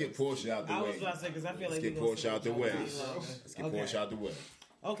Budden? Let's get Portia out the I way. was about to say because I feel Let's like get we gonna Portia sit out the with way. Joe Budden longer. Let's get Okay. Portia out the way.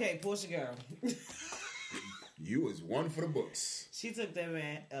 Okay, Portia girl. You was one for the books She took that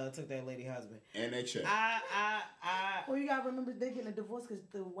man, took that lady husband. and that check. Well, you gotta remember they getting a divorce because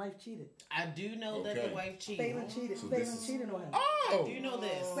the wife cheated. I do know that Okay. the wife cheated. Phelan cheated. So Phelan this is- cheated on him. Oh, Do you know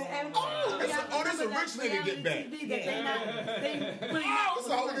this? But, and, Oh, you gotta this a remember rich that nigga get back. reality TV that Yeah. they not, they really it's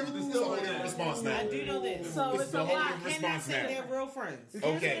a whole different response now. I do know this. So This it's is a a whole lot. different And I response said now. they're real friends. You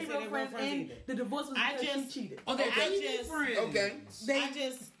can't Okay. say They're real real friends, friends and either. the divorce was I because just- she cheated. Okay, how you just- be friends? Okay. They I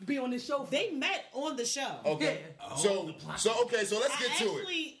just be on this show. For they met on the show. Okay. So okay. So let's get to it.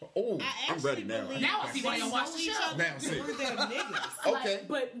 Actually, Oh, I I'm ready actually now. believe Now I see why they you watch know the each show. other Now I see. through their niggas. Okay. Like,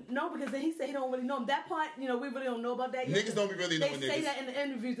 but no, because then he said he don't really know him. That part, you know, we really don't know about that yet. Niggas don't be really They knowing say niggas. that in the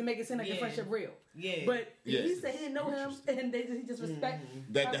interviews to make it seem like the Yeah. friendship real. Yeah. But Yeah. he said he didn't know him, and he just respect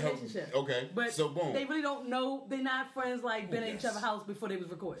That our the hell. relationship. Okay. But So boom. they really don't know. They're not friends like been at each yes. other's house before they was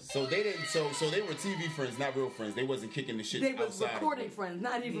recording. So they didn't. So they were TV friends, not real friends. They wasn't kicking the shit They was outside. recording friends,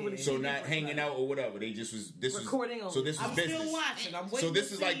 not even really. So TV not friends, hanging like- out or whatever. They just was. This Recording was. So this was I'm business. still watching. I'm waiting So this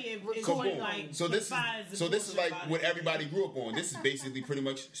to is see like. if So it's boom. like So this is. confides So in this is bullshit like about what it. everybody grew up on. This is basically pretty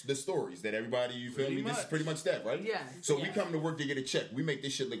much the stories that everybody. You feel Pretty me? This is much. pretty much that, right? Yes. So we Yes. come to work to get a check. We make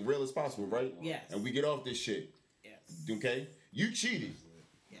this shit look real as possible, right? Yes. And we get off this shit. Yes. Okay. You cheated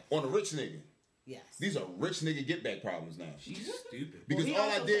Yes. on a rich nigga. Yes. These are rich nigga get back problems now. She's stupid. Because he all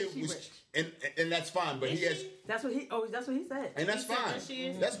I also did said she was, rich. and that's fine. But he has, That's what he. Oh, that's what he said. and that's He said fine. that she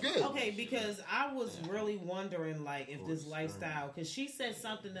is- That's good. Okay, because I was really wondering, like, if this lifestyle, because she said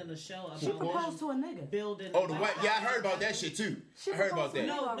something in the show She about proposed to a nigga. building. Oh, the white. Yeah, I heard about that shit too. She I heard about proposed to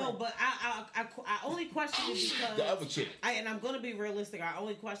that. No, but I only questioned it because The other chick. and I'm gonna be realistic. I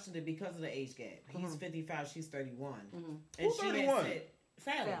only questioned it because of the age gap. He's 55, she's 31, and Who's she had 31? said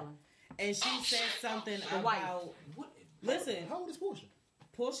Fallon. Fallon. And she said something wife. about. What? Listen, How old is Portia?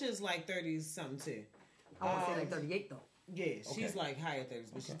 Portia's like 30 something too. I want to say like 38 though. Yeah, she's Okay. like higher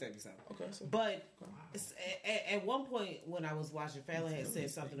 30s, but she's 30 something. Okay, so But at one point when I was watching, Fallon had said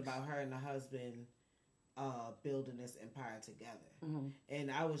something about her and her husband building this empire together.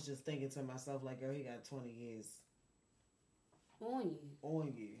 And I was just thinking to myself, like, girl, he got 20 years On you.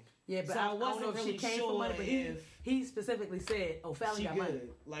 on you. Yeah, but So I I don't wasn't know if really she came sure for money. But if he specifically said, "Oh, Fallon she got good. money."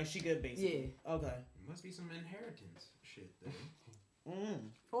 Like, she good, basically. Okay. Must be some inheritance shit there.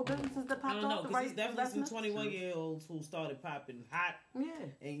 Or businesses that I popped don't know, off the because right there's definitely some investments. 21-year-olds who started popping hot Yeah.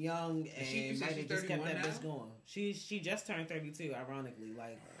 and young, and she- you said might she's have just kept 31 that bitch now? going. She just turned 32, ironically.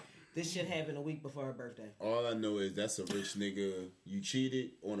 Like, this shit happened a week before her birthday. all I know is that's a rich nigga. You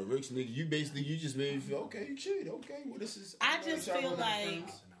cheated on a rich nigga. You just made me feel okay. You cheated. Okay, well this is. I just feel like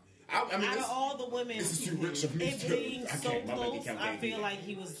I mean, out this, of all the women, this is too rich of me. it to- being I so can't. My bank close, account I can't do feel that. like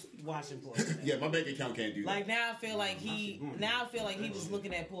he was watching Portia. Yeah, my bank account can't do that. Like now, I feel like he was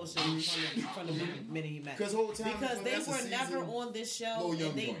looking at Portia from the minute he met. 'Cause whole time because before they that's a were never season, on this show, Lil Young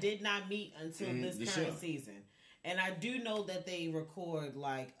and they joint. did not meet until this the current show. season. And I do know that they record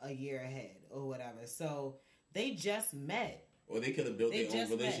like a year ahead or whatever. So they just met. Or they could have built They their own just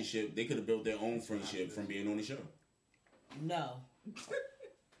met. relationship. They could have built their own friendship from being on the show. No.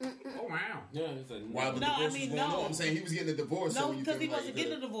 Oh wow. Yeah, it's a While the No, I divorce mean, was going no. on, I'm saying he was getting a divorce. No, so you because feel he like wasn't you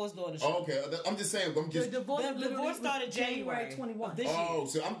getting a could've- divorce during the show. Oh, okay, I'm just saying. I'm The just. divorce, The literally divorce started was January 21. of this year. Oh,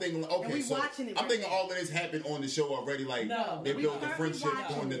 so I'm thinking. Okay, And we so watching it I'm right thinking now. all of this happened on the show already. Like No. they We built the currently friendship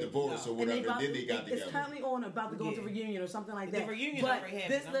watching on the it. divorce No. or And whatever. about Then they got it's together. currently on about to go Yeah. to reunion or something like The that. reunion but already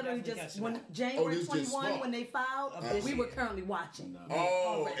happened. this I'm literally definitely just catching when up. January this just 21 smart. when they filed, this we year. were currently watching. Oh,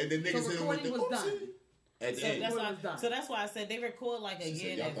 Already. and then niggas So hit him with recording the was done. oopsie. At the So end. that's, Recording why, was done. so that's why I said they record like a She year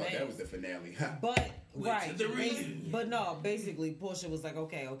said, in y'all thought that was advance. the finale. But right, to the reunion. but no, basically Portia was like,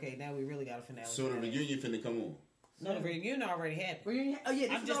 okay, now we really got a finale. So the reunion finna come on. No, the reunion already happened. Reunion, oh yeah,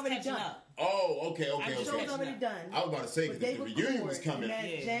 this I'm is just already catching done. up. Oh, okay. I'm The just show's catching already up. done. I was about to say But because they the reunion was record coming. in that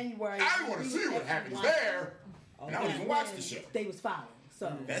Yeah. January. I want to see what happens there. And I don't even watch the show. They was filing.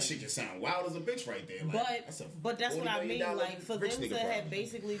 So That shit just sound wild as a bitch right there. Like, But that's what I $40 mean. million Like for them rich to nigga have problem.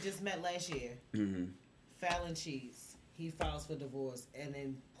 basically just met last year, Fallon Cheese. he files for divorce, and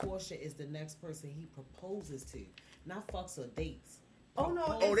then Portia is the next person he proposes to, not fucks or dates. Oh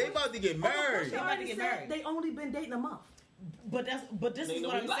no! Oh, they about to get married. They about to get married. They only been dating a month. But this They is know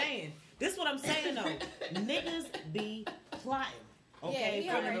what we I'm like. saying. This is what I'm saying though. Niggas be plotting. Okay,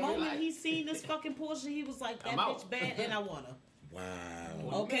 Yeah, from the already moment like. he seen this fucking Portia, he was like, "That I'm bitch out." bad, and I want her."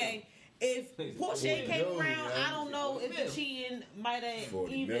 Wow. Okay. If Portia ain't came 40 around, million, I don't know if the million. cheating might have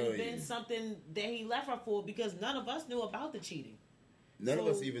 40 even million. been something that he left her for because none of us knew about the cheating. None of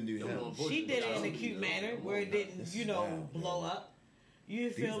So, us even knew Don't him. know. She did it in a cute Yeah. manner where it didn't, This you is know, wild, blow man. up. You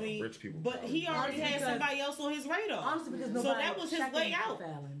feel These are me? rich people But he problems. already had Because- somebody else on his radar. Honestly, because So nobody that was his checking way out.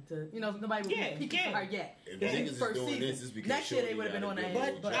 Fallon to, nobody was Yeah, peeking yeah. for her yet. If This niggas is is first doing season. this, it's because Next year they Shorty would have been got on a that.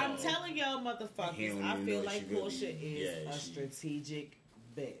 good But job. I'm telling y'all, He motherfuckers, don't I even feel know like she really- Portia is yeah, a she- strategic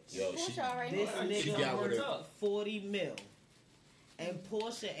bitch. Yo, she, Portia already This knows. she nigga got with worth her. 40 mil. And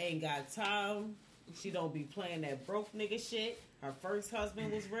Portia ain't got time. She don't be playing that broke nigga shit. Her first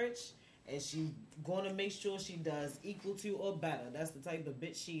husband was rich. And she gonna make sure she does equal to or better. That's the type of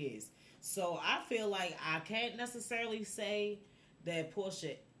bitch she is. So I feel like I can't necessarily say that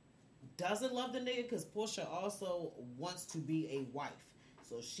Portia doesn't love the nigga because Portia also wants to be a wife.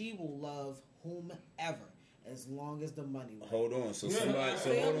 So she will love whomever as long as the money works. Hold on. So I somebody, so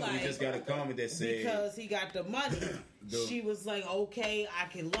feel hold on. like We just got a comment that said, because he got the money, The- she was like, okay, I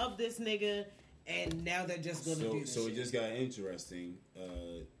can love this nigga, and now they're just gonna do this so it shit. just got interesting.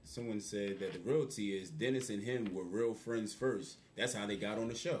 Someone said that the realty is Dennis and him were real friends first. That's how they got on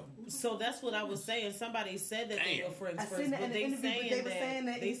the show. So that's what I was saying. Somebody said that they Damn. were friends I first, seen that but in the they interview, saying but they were saying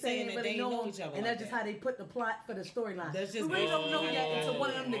that they he's saying saying that but they they know know each other. and like that's just that. how they put the plot for the storyline. That's just we really don't know yet Oh, until one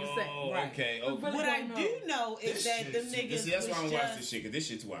of them niggas say. Right. Okay. We Okay. really What I don't do know is This that them shit- niggas See, that's why I'm was watching just. this shit because this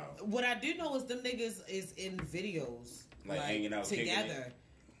shit's wild. What I do know is them niggas is in videos Like hanging out, kicking it. together.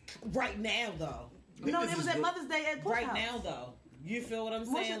 Right now, though. No, Niggas it was is at real- Mother's Day at Portia Right House. now, though. You feel what I'm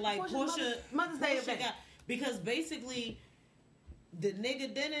Portia- saying? Like Portia's Portia, Mother's Day Portia event. because basically the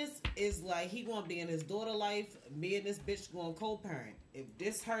nigga Dennis is like he gonna be in his daughter life. Me and this bitch going co-parent. If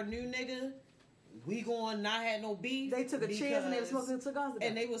this her new nigga, we going not have no beef. They took a chairs and they were because- smoking cigars together.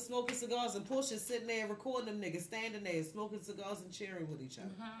 And they were smoking cigars, and Portia sitting there recording them niggas, standing there smoking cigars and cheering with each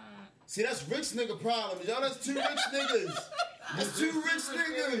other. See, that's rich nigga problem, y'all. That's two rich niggas. That's two rich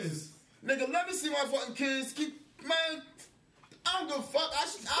niggas. Nigga, let me see my fucking kids. Man, I don't give a fuck.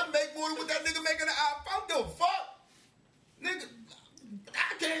 I make more than what that nigga making. I don't give a fuck. Nigga,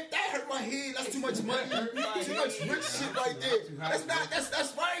 I can't. That hurt my head. That's too much money. Too much rich shit right there. That's not.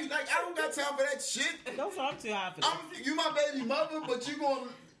 That's right. Like I don't got time for that shit. Don't talk too high for that. You my baby mother, but you gonna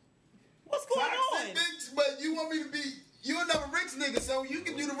What's going toxic on? bitch. But you want me to be. You another rich nigga, so you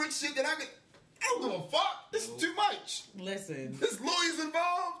can do the rich shit that I can. I don't give a fuck. This is too much. Listen. There's lawyers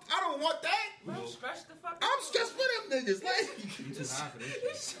involved. I don't want that. Bro, stretch the fuck I'm stressed for them niggas. You too high for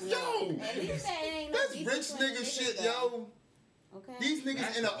this shit. Yo, At least that ain't no that's beef rich between nigga the shit, niggas, yo. Okay. These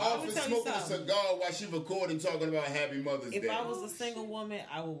niggas in the office tell you smoking a something. cigar while she recording, talking about Happy Mother's If Day. I was a single woman,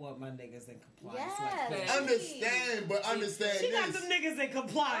 I would want my niggas in compliance. Yes. Like that. Understand, but understand She got this. them niggas in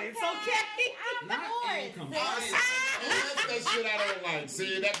compliance, okay? I'm Not in bored. compliance. That's that shit I don't like.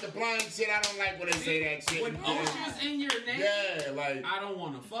 See, that compliance shit, I don't like when they say that shit. When Portia's in your name, Yeah, like. I don't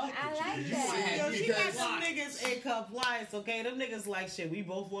want to fuck I with like you. You that. wanna have Yo, she got Because- them niggas in compliance, okay? Them niggas like shit. We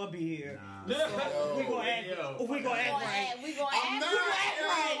both want to be here. Nah. So we gonna act. Yo. We gonna act right. We gonna I'm act not. right. yo,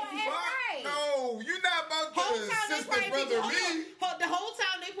 We gonna act fuck, right. No, you not about Whole to time they sister probably brother be me. the whole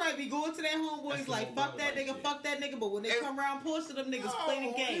time they probably be going to their homeboys That's like the fuck that homeboy nigga, shit. fuck that nigga. But when they And- come around Portia, them niggas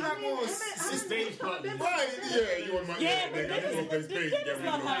play the game. I'm on Stage partner. Right, yeah, you want my Yeah, but nigga. I'm Dennis- gonna play space. Dennis Yeah, we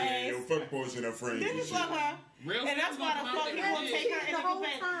love gonna her play, yo, ass. fuck Portia and friends. and Dennis shit. love her. Real And that's why the friends fuck don't he come out gonna there. take her in The the whole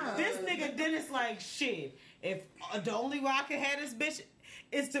companion. time. This nigga Dennis like shit. If the only way I can have this bitch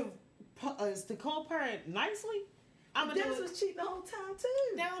is to co-parent nicely, I'm gonna do Dennis it. was cheating the whole time too.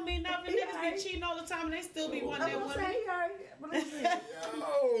 That don't mean nothing. He Niggas alright. be cheating all the time and they still be wanting I'm that gonna woman. say he already. But listen,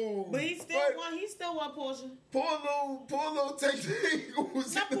 Yo, But he still want Portia. Poor little Tay-Tay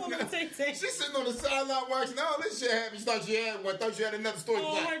was Not poor little Tay-Tay. She's sitting on the sideline watching all this shit happen. She thought she had one. Thought she had another story.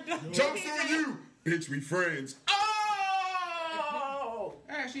 Oh, Like, her dog. jokes on you, bitch. We friends. Oh,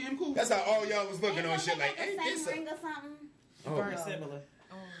 Actually, I'm cool. that's how all y'all was looking Ain't on no shit. nigga Like, with ain't the this same a- ring or something? Very similar.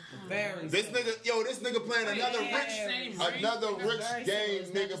 Very This similar. nigga, this nigga playing another yeah, rich, same ring. another It's rich very game. similar.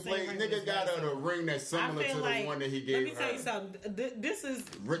 It's Nigga not the play, same ring, nigga it's got very her a similar. ring that's similar to the one that he gave let me her. tell you something. This is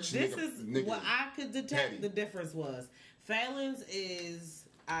Rich this nigga- is nigga what I could detect. petty. The difference was Fallon's is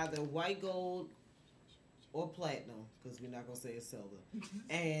either white gold or platinum because we're not gonna say it's silver,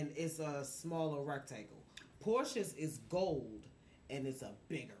 and it's a smaller rectangle. Portia's is gold and it's a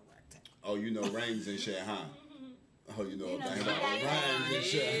bigger rectangle. Oh, you know rings and shit, huh? Oh, you know You know, about she about got rhymes and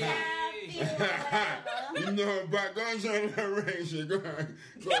shit. whatever. You know about go and join that rain shit. Go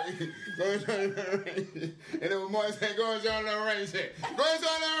and join that rain shit. And then when Mark said, go and join that rain shit. Go and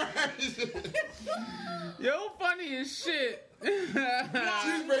join that rain shit. Yo, funny as shit. She's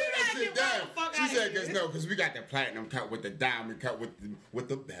breaking that shit down. fuck She outta said, here. because we got the platinum cut with the diamond cut with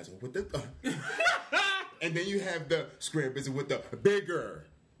the bezel, with the and then you have the square bezel with the bigger.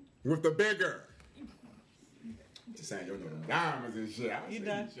 Just saying, yo, know the diamonds and shit. You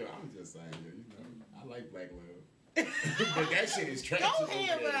done? Sure, I'm just saying, yo, you know, I like Black Love. But that shit is trash. Go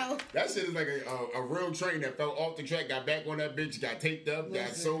ahead, bro. That shit is like a real train that fell off the track, got back on that bitch, got taped up, got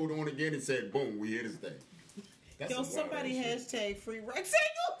sold on again, and said, boom, we here to stay. That's Yo, some wild somebody ass hashtag free rectangle.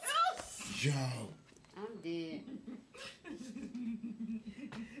 shit. Yo. I'm dead.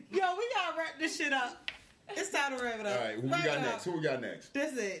 Yo, we gotta wrap this shit up. It's time to wrap it up. All right, who we Wrap got it next? up. Who we got next?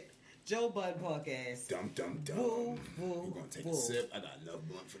 That's it. Joe Budden podcast. Dum dum dum. Boo, boo, We're gonna take boo. a sip. I got enough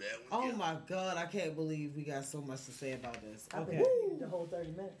blunt for that Oh one. my god, I can't believe we got so much to say about this. I've been Okay. waiting the whole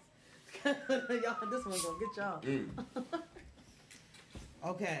 30 minutes. Y'all, this one's gonna get y'all.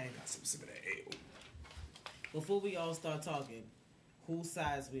 Okay. Got some sip of that ale. Before we all start talking, whose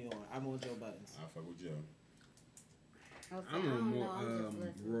sides we on? I'm on Joe Budden's. I fuck with Joe. Okay, I'm I don't on know, more I'm just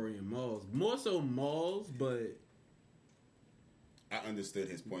listening. Rory and Malls. More so Malls, but I understood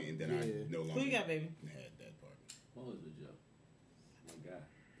his point, and then Yeah. I no longer Who you got, baby? had that part. What was it, Joe? My God.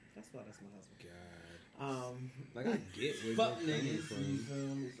 That's why that's my husband. God, like I get where Fuck you're coming niggas. from. You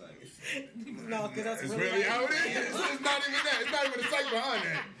feel me? It's like, No, because that's It's really, really how it is. It's not even that. It's not even the psych behind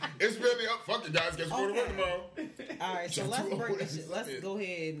that. It's really up. Fuck it, guys. Guess we're going to work Okay. tomorrow. All right, so Y'all let's too break old. this shit. Let's Yeah. go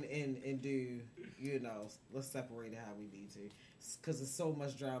ahead and do, you know, let's separate it how we need to. Because there's so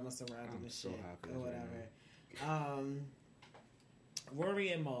much drama surrounding I'm this so shit happy or right whatever. Rory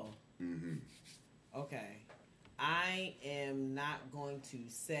and Mal. Mm-hmm. Okay. I am not going to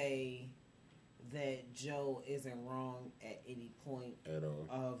say that Joe isn't wrong at any point At all.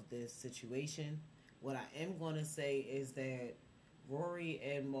 of this situation. What I am going to say is that Rory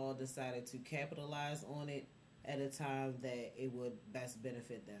and Mal decided to capitalize on it at a time that it would best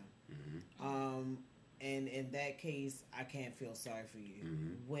benefit them. Mm-hmm. And in that case, I can't feel sorry for you.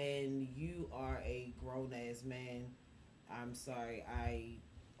 Mhm. When you are a grown ass man, I'm sorry, I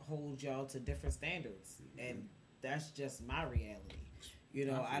hold y'all to different standards, and that's just my reality. You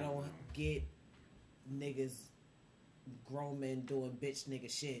know, I don't get niggas, grown men doing bitch nigga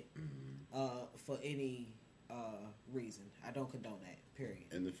shit for any reason. I don't condone that. Period.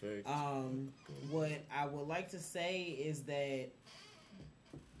 In the face. What I would like to say is that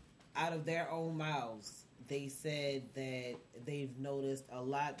out of their own mouths, they said that they've noticed a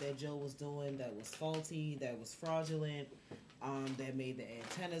lot that Joe was doing that was faulty, that was fraudulent, that made the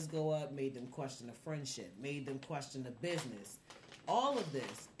antennas go up, made them question the friendship, made them question the business. All of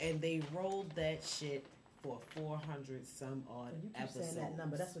this. And they rolled that shit for 400 some odd You keep episodes. saying that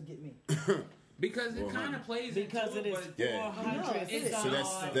number. That's what get me. Because it kind of plays Because into it is but Yeah. 400 Yeah. some So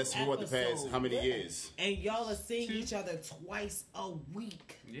odd that's for what the past episodes. how many years? And y'all are seeing each other twice a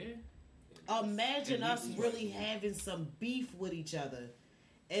week. yeah. Imagine And us you- really having some beef with each other,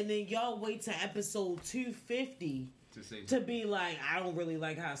 and then y'all wait to episode 250 To say to be like, I don't really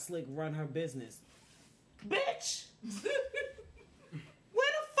like how Slick run her business. Bitch!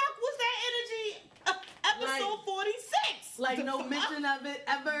 Where the fuck was that energy? Episode Like- 46! Like The no fuck? mention of it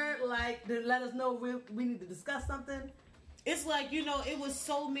ever. Like to let us know we need to discuss something. It's like, you know, it was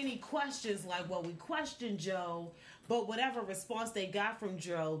so many questions. Like, well, we questioned Joe, but whatever response they got from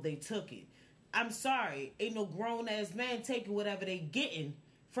Joe, they took it. I'm sorry, ain't no grown ass man taking whatever they getting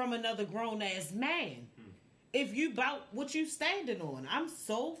from another grown ass man. If you bout what you standing on, I'm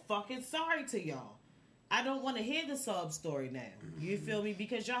so fucking sorry to y'all. I don't want to hear the sub story now. You feel me?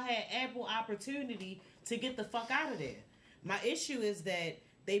 Because y'all had ample opportunity to get the fuck out of there. My issue is that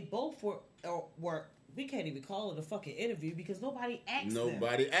they both were we can't even call it a fucking interview because nobody asked them.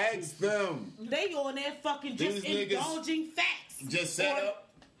 Nobody asked them. They on there fucking just These niggas indulging facts. Just sat Or up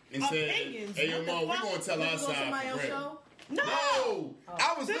and said, opinions. "Hey, yo, What the Mom, we fuck? gonna tell You our go side somebody for else's real." show. No.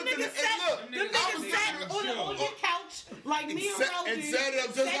 I was Them looking niggas at sat, look. them I was niggas sat looking on your couch like me and sat Rel and do, sat up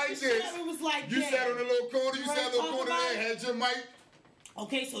just sat like the shit this. up and was like, You yeah. sat on the little corner. You Right, sat on the talk corner about there, it. had your mic.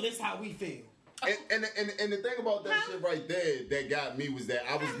 Okay, so this how we feel. And the thing about that shit right there that got me was that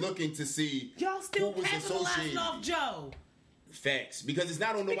I was looking to see Y'all still who was capitalizing associated. off Joe. Facts, because it's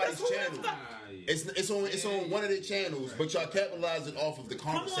not on nobody's channel. It's on one of their channels, but y'all capitalizing off of the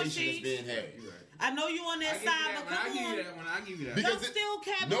conversation that's being had. I know you on that side, but come on. I give you that. Because Y'all still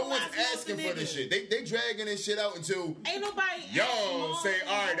capitalizing no one's off the asking for this nigga. shit. They dragging this shit out until Ain't nobody y'all say,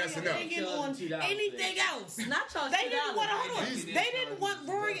 all right, that's enough. on anything else. Not y'all. They didn't want hold on. These- They didn't want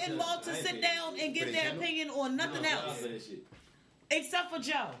Rory and Maul to sit down and give their opinion on nothing else except for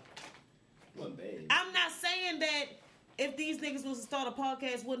Joe. I'm not saying that if these niggas was to start a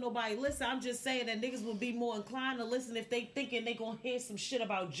podcast, wouldn't nobody listen. I'm just saying that niggas would be more inclined to listen if they thinking they gonna hear some shit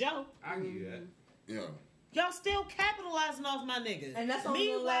about Joe. I give you that. Yeah. Y'all still capitalizing off my niggas. And that's only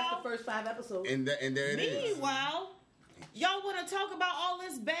gonna last the first 5 episodes. And there it is. Meanwhile, y'all want to talk about all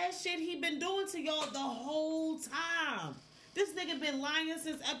this bad shit he been doing to y'all the whole time. This nigga been lying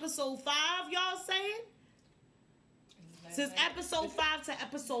since episode 5, y'all saying? Since episode 5 to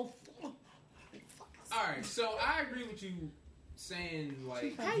episode 4. All right, so I agree with you saying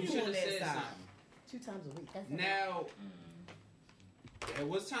like How you you should on have that said side? something. 2 times a week. That's Now, there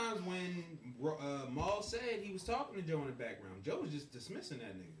was times when Maul said he was talking to Joe in the background. Joe was just dismissing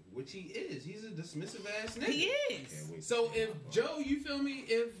that nigga, which he is. He's a dismissive ass nigga. He is. So if Joe, you feel me?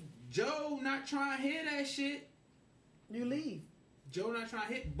 If Joe not trying to hear that shit, you leave. Joe not trying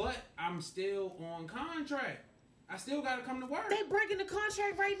to hit, but I'm still on contract. I still gotta come to work. They breaking the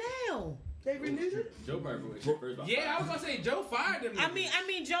contract right now. They renewed it? Joe Burrow. Yeah, I was gonna say Joe fired him. I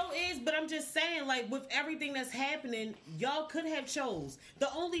mean, Joe is, but I'm just saying, like, with everything that's happening, y'all could have chose.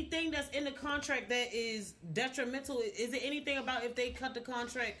 The only thing that's in the contract that is detrimental, is it anything about if they cut the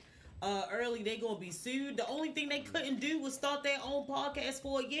contract early, they gonna be sued? The only thing they couldn't do was start their own podcast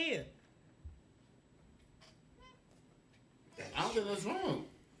for a year. I don't think that's wrong.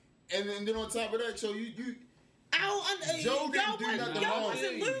 And then on top of that, so you Joe didn't do nothing y'all wrong.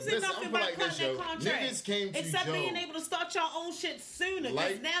 wasn't losing Listen, nothing I'm by like this, cutting yo. that contract. Niggas came to except Joe. being able to start your own shit sooner. Because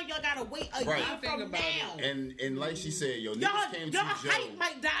Like- now y'all gotta wait a Right. year from now. And like she said, yo, Y'all niggas came to hype Joe.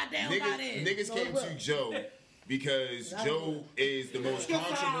 might die down by then. Niggas came to Joe because Joe is the most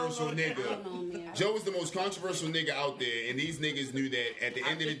controversial nigga. Joe is the most controversial nigga out there, and these niggas knew that at the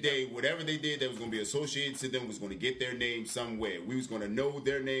end of the day, whatever they did that was going to be associated to them was going to get their name somewhere. We was going to know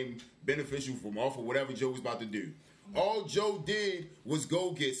their name beneficial from off of whatever Joe was about to do. All Joe did was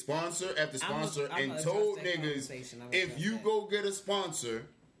go get sponsor after sponsor and told niggas, if you go get a sponsor,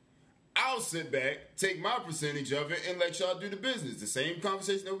 I'll sit back, take my percentage of it, and let y'all do the business. The same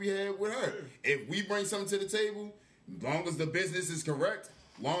conversation that we had with her. If we bring something to the table, long as the business is correct,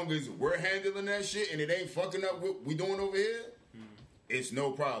 long as we're handling that shit and it ain't fucking up what we doing over here, it's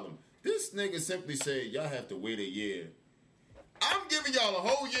no problem. This nigga simply said, y'all have to wait a year. I'm giving y'all a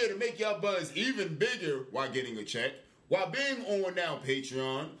whole year to make y'all buzz even bigger while getting a check. While being on now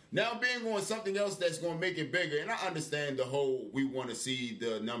Patreon, now being on something else that's going to make it bigger. And I understand the whole, we want to see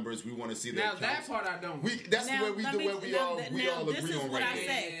the numbers, we want to see the Now accounts. that part I don't. That's the way we all this agree is on what right I now.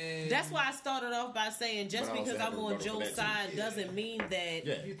 say. That's why I started off by saying just But I also because have I'm a on rebuttal for Joe's that, too. side doesn't mean that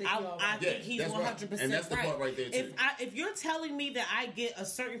Yeah. I think he's that's right. 100% And that's the right. part right there, too. If you're telling me that I get a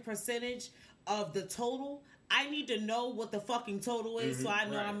certain percentage of the total, I need to know what the fucking total is so I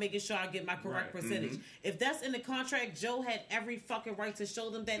know I'm making sure I get my correct percentage. If that's in the contract, Joe had every fucking right to show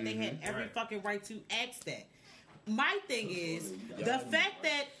them that. They had every fucking right to ask that. My thing is the fact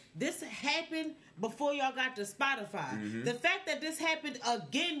that this happened before y'all got to Spotify. The fact that this happened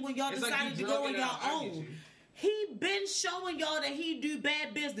again when y'all It's like decided you to go drug on it your out. I get own. you. He been showing y'all that he do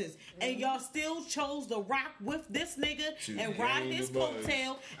bad business, and y'all still chose to rock with this nigga To and ride gain his the buzz.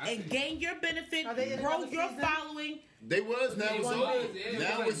 coattail and gain your benefit, Are they in grow another your season? following. They was, now it's all. Yeah,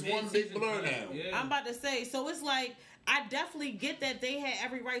 Now it's like one big mid-season blur finale. now. Yeah. I'm about to say, so it's like I definitely get that they had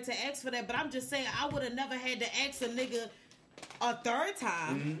every right to ask for that, but I'm just saying I would have never had to ask a nigga a third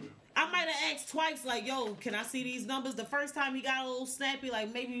time. I might have asked twice, like, yo, can I see these numbers? The first time he got a little snappy,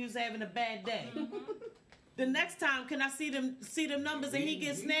 like maybe he was having a bad day. The next time, can I see them numbers and he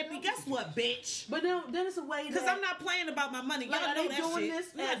gets snappy? Guess what, bitch? But then it's a way Because that... I'm not playing about my money. Like, Y'all are know they that doing shit. this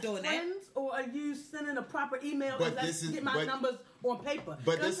I'm not as doing that. friends, or are you sending a proper email But and let's this is- get my but- numbers on paper?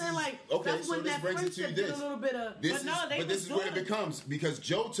 But You know this what I'm saying? is- Like, okay, that's so when this that brings it to friendship you get a this. little bit of... This But no, they but this was is where it doing it. becomes, because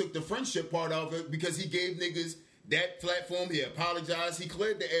Joe took the friendship part of it because he gave niggas that platform. He apologized. He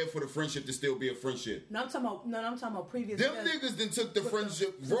cleared the air for the friendship to still be a friendship. No, I'm talking about previous... Them niggas then took the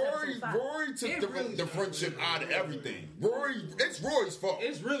friendship. Rory took the friendship out of everything. It's Rory's fault.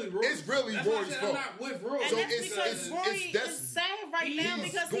 It's really Rory. It's really That's why I Rory's said fault. I'm not with Rory. And So that's it's- because it's- Rory it's- that's- is sad right now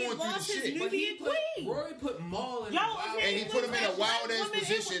he's because he going through the lost his shit. But Nubian queen. Rory put Maul in Yo, the wild. if And he put him in a was wild that ass woman,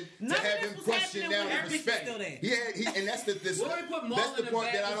 position none to of have this him was question happening down when in Eric was respect. still there. And that's Rory put Maul that's the in a part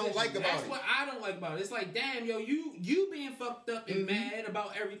bad that I don't position. like about That's it. what I don't like about it. It's like, damn, yo, you you being fucked up and mad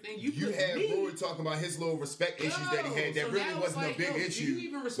about everything. You had me. Rory talking about his little respect issues that he had that so really now wasn't it's a big do issue. you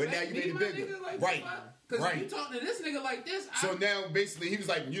even But now you made it my bigger. nigga? Like, Right. Because Right. you talking to this nigga like this. So now basically he was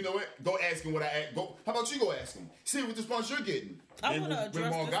like, you know what? Go ask him what I asked. Go. How about you go ask him? See what response you're getting. I And wanna when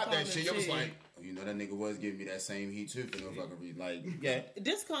address Maul this got that comment shit, I was too. like, oh, you know that nigga was giving me that same heat too for no fucking reason. Like, yeah.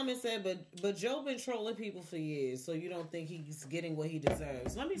 This comment said, but Joe been trolling people for years, so you don't think he's getting what he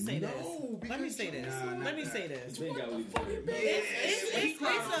deserves. Let me say this. Let me say this. Let me say this. They got what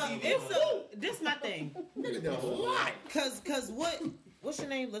he deserved. This my thing. Nigga done a lot. Cause what's your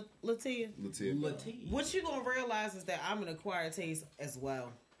name? Latia? Latia. What you gonna realize is that I'm an acquired taste as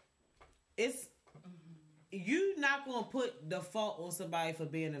well. It's you not gonna put the fault on somebody for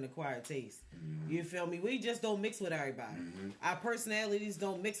being an acquired taste. You feel me? We just don't mix with everybody. Our personalities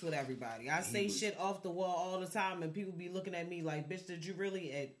don't mix with everybody. I say shit off the wall all the time, and people be looking at me like, "Bitch, did you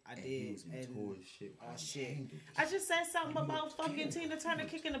really?" And I did. And oh shit! I just said something about fucking Tina Turner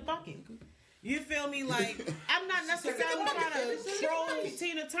kicking the bucket. You feel me? Like, I'm not necessarily trying to troll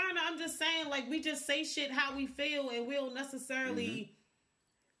Tina Turner. I'm just saying, like, we just say shit how we feel, and we don't necessarily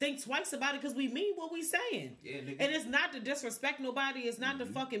think twice about it because we mean what we saying. Yeah, nigga. And it's not to disrespect nobody. It's not to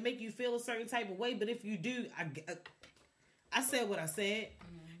fucking make you feel a certain type of way. But if you do, I said what I said.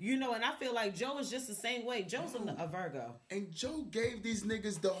 You know, and I feel like Joe is just the same way. Joe's a Virgo. And Joe gave these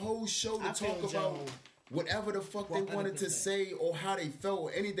niggas the whole show to I feel talk Joe about whatever the fuck they wanted to 100%. say or how they felt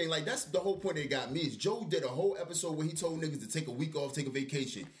or anything. Like, that's the whole point that got me is Joe did a whole episode where he told niggas to take a week off, take a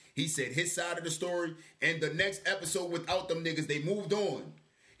vacation. He said his side of the story, and the next episode without them niggas, they moved on.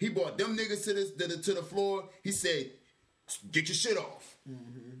 He brought them niggas to the floor. He said, get your shit off.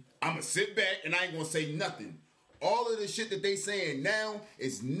 I'ma sit back and I ain't gonna say nothing. All of the shit that they saying now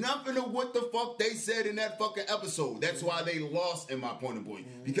is nothing of what the fuck they said in that fucking episode. That's why they lost in my point of view.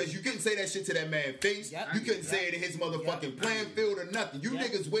 Because you couldn't say that shit to that man's face. Yep. You couldn't say it in his motherfucking playing field or nothing. You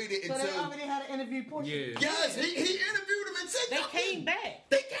niggas waited So they until... already had an interview portion. Yeah. Yes, he interviewed him and said They nothing. came back.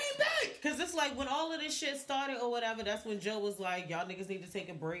 They came back. Because it's like when all of this shit started or whatever, that's when Joe was like, y'all niggas need to take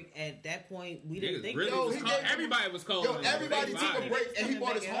a break. At that point, we didn't Niggas think really Yo, was he cold. gave- Everybody was cold. Yo, everybody They took a vibe. break and he Coming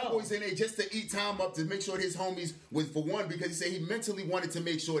brought his back at homeboys in there just to eat time up to make sure his homies was for one because he said he mentally wanted to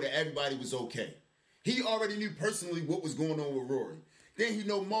make sure that everybody was okay. He already knew personally what was going on with Rory. Then he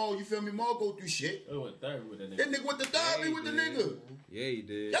know Maul, you feel me? Maul go through shit. Oh, went third with that nigga. That nigga with the third, with the nigga. Yeah, he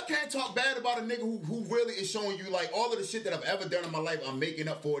did. Y'all can't talk bad about a nigga who really is showing you like all of the shit that I've ever done in my life. I'm making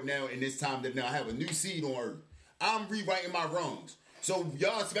up for it now in this time that now I have a new seed on earth. I'm rewriting my wrongs. So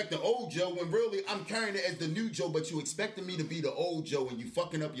y'all expecting old Joe when really I'm carrying it as the new Joe, but you expecting me to be the old Joe and you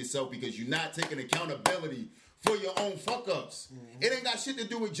fucking up yourself because you're not taking accountability for your own fuck ups. It ain't got shit to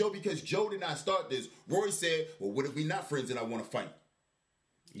do with Joe because Joe did not start this. Rory said, well, what if we not friends and I want to fight?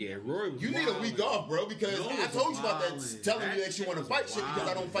 Yeah, Rory was You need a wildin'. week off, bro, because Joe I was told you about that, wildin'. telling you That that you shit want to was fight shit because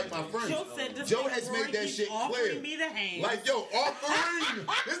I don't fight my wildin'. friends. Joe said this Joe nigga has Rory made that keeps shit offering clear. me the hand. Like, yo, offering.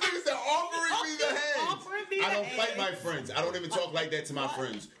 This nigga said offering me the hands. Offering me I the don't fight hand. my friends. I don't even talk like that to my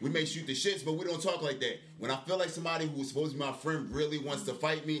friends. We may shoot the shits, but we don't talk like that. When I feel like somebody who was supposed to be my friend really wants to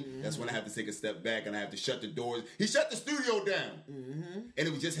fight me, that's when I have to take a step back and I have to shut the doors. He shut the studio down. And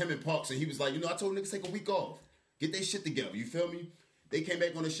it was just him and Parks. And he was like, you know, I told niggas take a week off. Get their shit together. You feel me? They came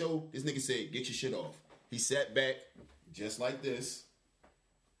back on the show. This nigga said, get your shit off. He sat back just like this.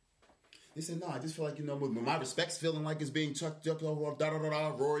 They said, no, I just feel like, you know, when my respect's feeling like it's being chucked up,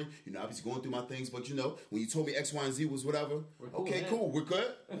 Rory, you know, I was going through my things, but, you know, when you told me X, Y, and Z was whatever, cool, okay, man. cool, we're good.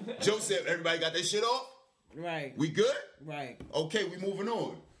 Joe said, everybody got their shit off? Right. We good? Right. Okay, we moving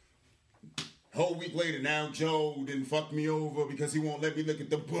on. Whole week later, now Joe didn't fuck me over because he won't let me look at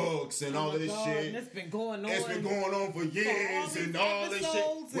the books and all of this shit. And it's been going on. It's been going on for years these and all this shit.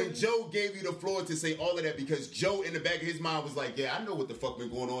 episodes When and- Joe gave you the floor to say all of that, because Joe in the back of his mind was like, yeah, I know what the fuck been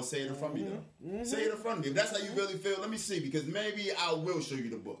going on. Say it in front of me, though. Say it in front of me. If that's how you really feel, let me see, because maybe I will show you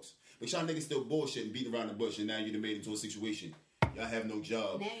the books. But y'all niggas still bullshitting, beating around the bush, and now you done made it into a situation. Y'all have no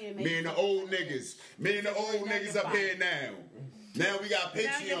job. Now you made Me and the old niggas. Me and the old niggas up here now. Now we got Now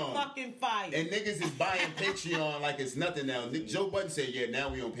you're Patreon. fucking fired. And niggas is buying Patreon like it's nothing now. Joe Budden said, yeah, now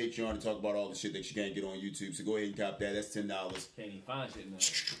we on Patreon to talk about all the shit that you can't get on YouTube. So go ahead and cop that. That's $10. Can't even find shit now.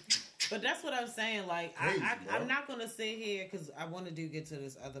 But that's what I'm saying. Like, Crazy, bro. I'm not going to sit here because I want to get to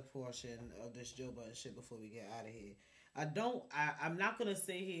this other portion of this Joe Budden shit before we get out of here. I'm not going to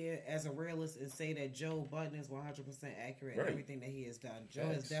sit here as a realist and say that Joe Budden is 100% accurate in Right. everything that he has done. Joe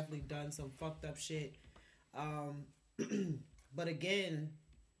has definitely done some fucked up shit. But again,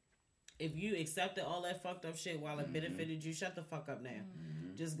 if you accepted all that fucked up shit while it benefited you, shut the fuck up now.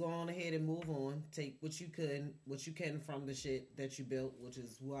 Just go on ahead and move on. Take what you can from the shit that you built, which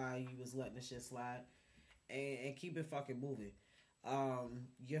is why you was letting the shit slide. and keep it fucking moving.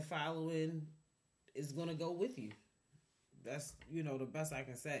 Your following is gonna go with you. That's, you know, the best I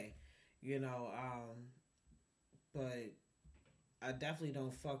can say. You know, but I definitely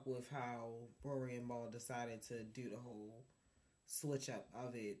don't fuck with how Rory and Mal decided to do the whole switch up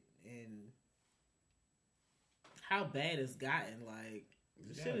of it and how bad it's gotten. Like,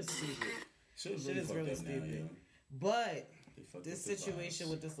 the shit is stupid. Shit is really stupid. But this situation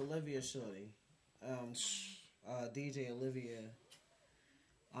with this Olivia shorty, DJ Olivia,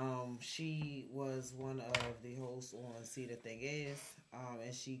 she was one of the hosts on See the Thing Is,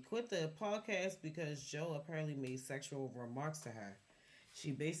 and she quit the podcast because Joe apparently made sexual remarks to her.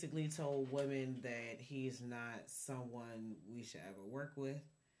 She basically told women that he's not someone we should ever work with,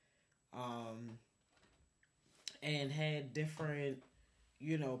 and had different,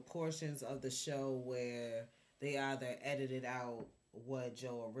 you know, portions of the show where they either edited out what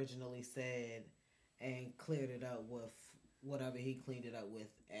Joe originally said and cleared it up with whatever he cleaned it up with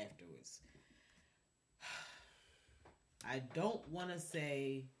afterwards. I don't want to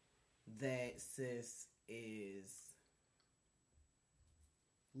say that sis is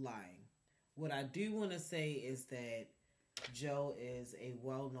lying. What I do want to say is that Joe is a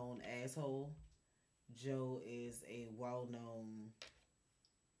well-known asshole. Joe is a well-known,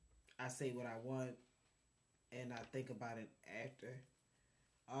 I say what I want and I think about it after.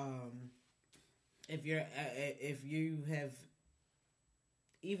 If you have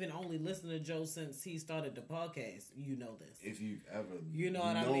even only listened to Joe since he started the podcast, you know this. If you've ever, you know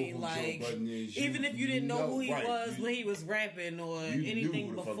what I mean, like, even if you didn't know who he was when he was rapping or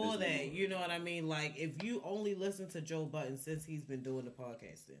anything before that, you know what I mean. Like, if you only listen to Joe Budden since he's been doing the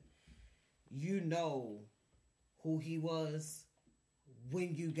podcasting, you know who he was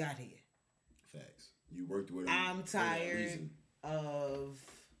when you got here. Facts. You worked with him. I'm tired of.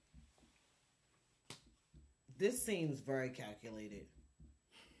 This seems very calculated.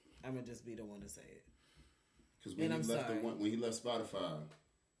 I'm gonna just be the one to say it. Because when he left Spotify,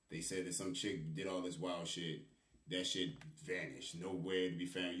 they said that some chick did all this wild shit. That shit vanished, nowhere to be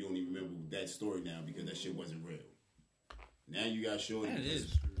found. You don't even remember that story now because that shit wasn't real. Now you got Shorty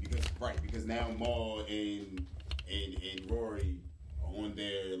because now Mal and Rory are on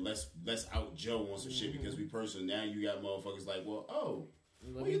there. Let's out Joe on some shit because we personal. Now you got motherfuckers like, well,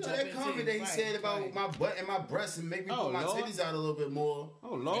 you know that comment that he said about my butt and my breasts and make me put my titties out a little bit more.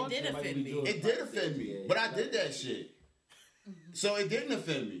 Oh Lord, it did offend me. It did offend me, but I did that shit, so it didn't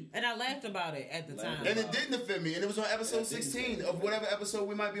offend me. And I laughed about it at the time. And it didn't offend me, and it was on episode 16 of whatever episode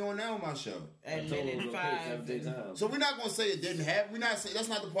we might be on now on my show. At minute 5. So we're not gonna say it didn't happen. We're not saying that's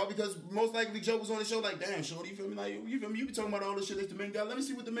not the part because most likely Joe was on the show like, damn, Shorty, you feel me? Like, you feel me? You be talking about all the shit that the men got. Let me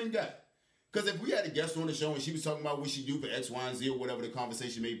see what the men got. Because if we had a guest on the show and she was talking about what she do for X, Y, and Z or whatever the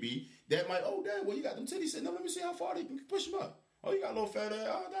conversation may be, that might, oh, damn, well, you got them titties sitting up. Let me see how far they can push them up. Oh, you got a little fat ass.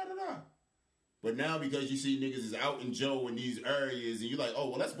 Oh, da. But now because you see niggas is out in Joe in these areas and you're like, oh,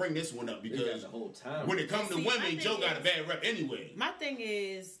 well, let's bring this one up because the whole time. When it comes to women, Joe got a bad rep anyway. My thing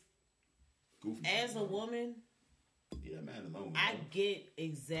is, Goofy as a woman, leave that man alone. I get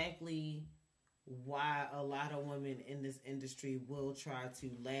exactly why a lot of women in this industry will try to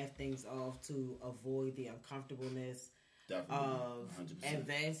laugh things off to avoid the uncomfortableness of 100%.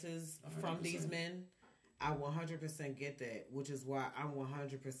 Advances 100%. From these men. I 100% get that, which is why I'm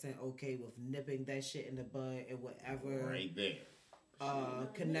 100% okay with nipping that shit in the bud and whatever right there.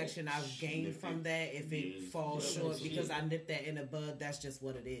 connection I've gained from that, if it falls short because I nipped that in the bud, that's just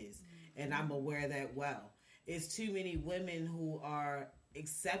what it is. And I'm aware that well. It's too many women who are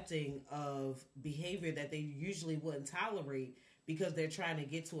accepting of behavior that they usually wouldn't tolerate because they're trying to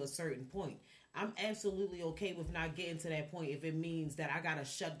get to a certain point. I'm absolutely okay with not getting to that point if it means that I gotta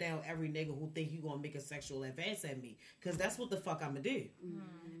shut down every nigga who think you gonna make a sexual advance at me, because that's what the fuck I'ma do.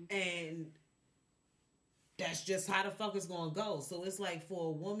 And that's just how the fuck it's gonna go. So it's like, for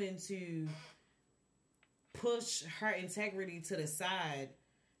a woman to push her integrity to the side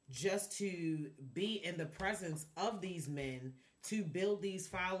just to be in the presence of these men, to build these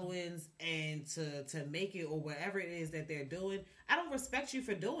followings and to make it or whatever it is that they're doing, I don't respect you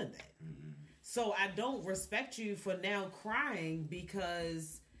for doing that. So I don't respect you for now crying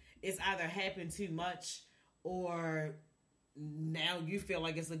because it's either happened too much or now you feel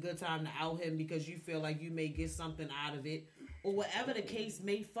like it's a good time to out him because you feel like you may get something out of it, or whatever the case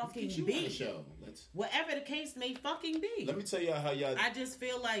may fucking be. Whatever the case may fucking be. Let me tell y'all how y'all... I just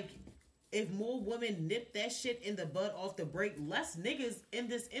feel like if more women nip that shit in the bud off the break, less niggas in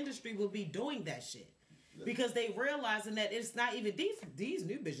this industry will be doing that shit. Because they realizing that it's not even these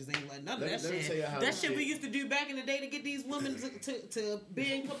new bitches ain't like none of that shit. That shit we used to do back in the day to get these women to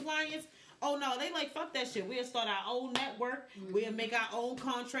be in compliance. Oh no, they like fuck that shit. We'll start our own network. We'll make our own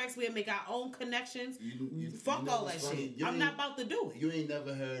contracts. We'll make our own connections. Fuck all that shit. I'm not about to do it. You ain't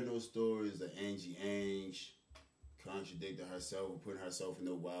never heard no stories of Angie Ainge contradicting herself or putting herself in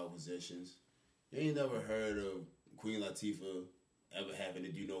no wild positions. You ain't never heard of Queen Latifah ever having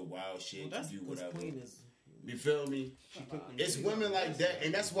to do no wild shit to do whatever. You feel me? It's women like that,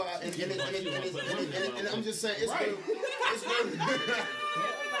 and that's why. And I'm just saying, it's real.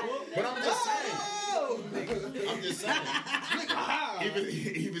 But I'm just saying.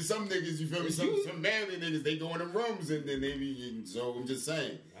 Even some niggas, you feel me? Some manly niggas, they go in the rooms and then they be. So I'm just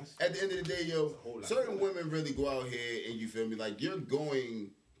saying. At the end of the day, yo, certain women really go out here and you feel me? Like you're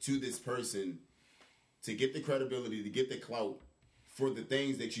going to this person to get the credibility, to get the clout for the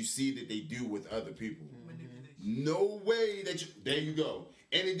things that you see that they do with other people. No way that you. There you go.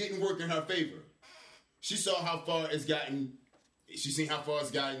 And it didn't work in her favor. She saw how far it's gotten. She seen how far it's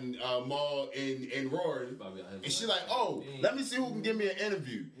gotten Maul and Rory. And she like, oh, let me see who can give me an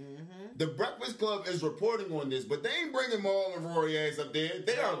interview. The Breakfast Club is reporting on this, but they ain't bringing Maul and Rory ass up there.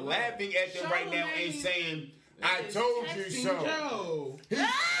 They are laughing at them right now and saying, I told you so. He's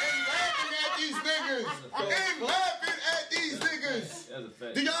laughing at these niggas. He's laughing at these niggas.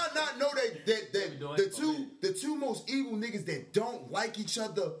 Do y'all not know that the two most evil niggas that don't like each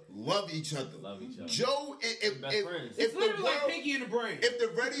other love each other? Joe, if it's the literally world, like Pinky and the Brain. If the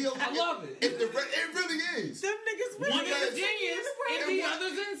radio, I love it. It really is. Them niggas one is a genius and the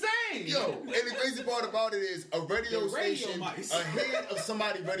other's insane. Yo, and the crazy part about it is a radio station, a head of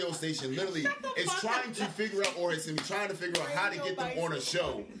somebody's radio station, literally is trying to figure out, or is trying to figure out how to get them on a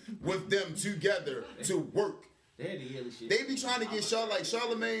show with them together to work. They be trying to get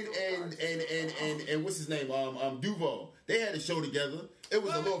Charlemagne and what's his name? Duval. They had a show together. It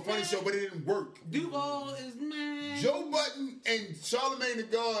was a little funny show, but it didn't work. Duval is man. Joe Budden and Charlemagne the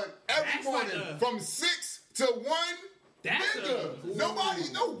God every morning from 6 to 1. Nigga,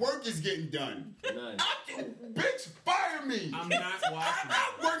 no work is getting done. Bitch, fire me. I'm not watching.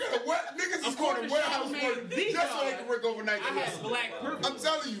 I'm working at what? Niggas is going to warehouse work just so they can work overnight. I had black privilege. I'm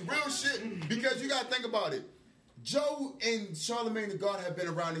telling you, real shit. Because you got to think about it. Joe and Charlemagne the God have been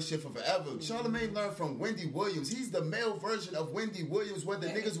around this shit for forever. Charlemagne learned from Wendy Williams. He's the male version of Wendy Williams, whether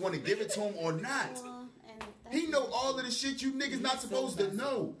niggas want to give it to him or not. He know all of the shit you niggas not supposed to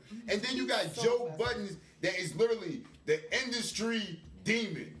know. And then you got Joe Budden that is literally the industry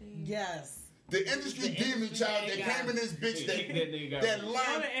demon. Yes. The industry demon child that came in this bitch that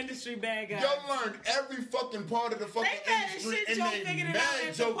learned. The industry bad guy. Y'all learned every fucking part of the fucking industry, and then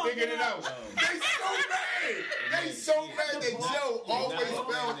mad Joe figured it out. They so mad. They so mad that Joe always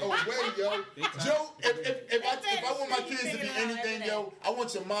found a way, yo. Joe, if I want my kids to be anything, yo, I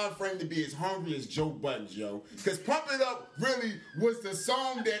want your mind frame to be as hungry as Joe Budden, yo. Because Pump It Up really was the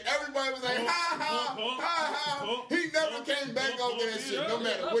song that everybody was like, ha ha, ha ha. He never came back off that shit, no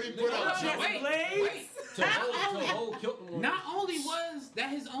matter what he put out. Wait. Not only was that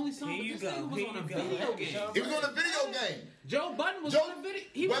his only song, but this nigga was on a video game. He was on a video game. Joe Budden was on a video.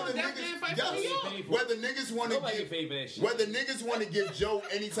 He was on Death Man Fight for New York. Whether niggas want to give Joe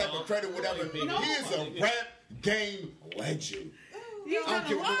any type of credit, whatever, he is a rap game legend. I don't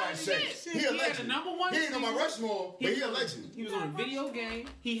care what nobody says. He a legend. He ain't on my Rushmore, but he a legend. He was on a video game.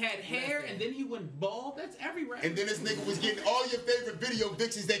 He had hair, and then he went bald. That's every rapper. And then this nigga was getting all your favorite video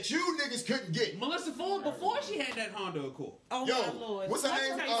vixens that you niggas couldn't get. Melissa Ford before she had that Honda Accord. Oh yo, my Lord. What's her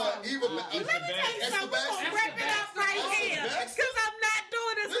name? Eva. Let me tell you something. We're going to wrap it up right here. Because I'm not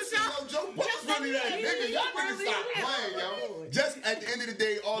doing this with y'all. Joe Budden's really that nigga. Y'all niggas stop playing, yo. Just at the end of the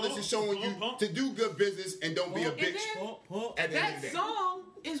day, all this is showing you to do good business and don't be a bitch. At the end of the day. That song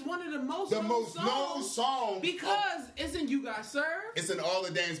is one of the most known songs because it's in You Got Served. It's in all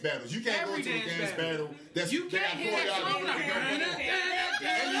the dance battles. You can't go to a dance battle. You can't hear that song.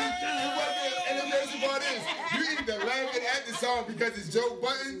 And the crazy part is, you either laughing at the song because it's Joe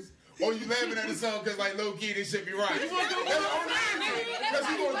Budden, or you laughing at the song because like low key this should be right. Because you gonna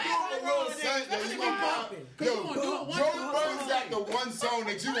do it for real sense. Yo, Joe Budden's got the one song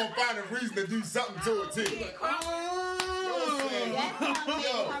that you gonna find a reason to do something to it too.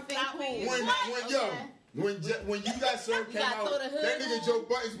 When You Got Served came out, that nigga Joe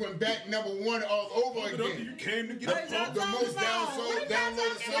Budden went back #1 all over again. You came to get the most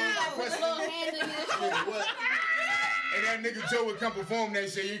downloaded song. And that nigga Joe would come perform that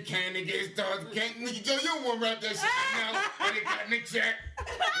shit. You came to get started. Nigga Joe, you don't want to rap that shit right now. But they got in the check.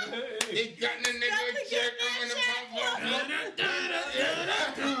 They got in the nigga check. I'm in the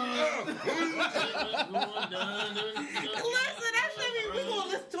Listen, that shit we gonna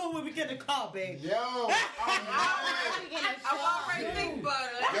listen to doing when we get in the car, babe? Yo, I'm already thinking about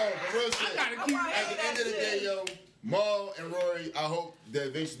it. Yo, for real shit. gotta keep At the end of the day, yo, Maul and Rory, I hope that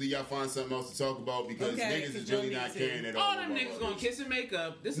eventually y'all find something else to talk about because Okay, niggas 'cause is really Joe not needs caring to. at all. All them about niggas gonna kiss and make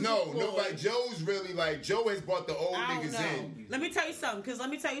up. This is No, a ploy. nobody. Joe's really like Joe has brought the old I don't niggas know. in. Let me tell you something, because let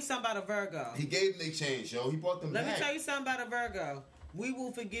me tell you something about a Virgo. He gave them their chance, yo. He brought them Let back. me tell you something about a Virgo. We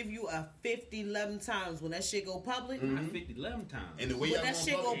will forgive you a 50-11 times when that shit go public. Mm-hmm. 50-11 times. And the way When y'all that gonna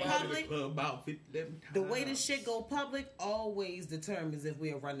shit go fuck about it, public, About 50-11 times. the way this shit go public always determines if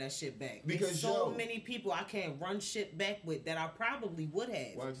we'll run that shit back. Because, There's so yo- many people I can't run shit back with that I probably would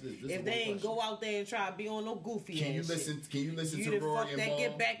have. Watch this. This If is they one ain't question. go out there and try to be on no goofy Can you ass listen? shit. Can you listen You to done Rory fucked and that Maul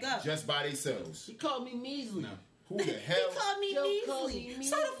get back up. just by themselves? She called me measly. Who the He hell? called me Joe called measly. me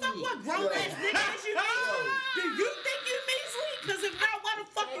So the fuck measly. what grown Yo. ass nigga is you measly? Do you think you measly? Because if not, why the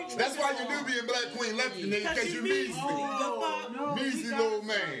fuck you That's why your Nubian Black Queen left you, nigga, because you measly. Oh, Measly little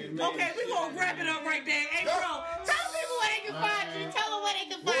man. okay, we gonna wrap it up right there. Hey, bro, tell people where they can find you. Tell them where they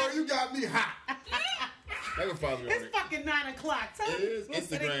can Boy, find you. you got me hot. They can follow me on It's it. fucking 9 o'clock. Tell It them. is. What's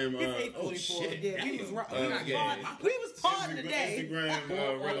Instagram, It's 8:44. oh, shit. Yeah, we was Yeah. we was partying today. Instagram,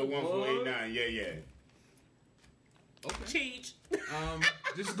 Rilla1489. Yeah. Cheech.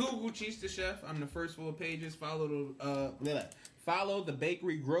 Just Google Cheech the Chef. I'm the first 4 pages. Follow the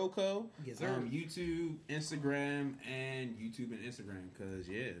Bakery Grow Co. Yes, sir. YouTube, Instagram, and Instagram. Cause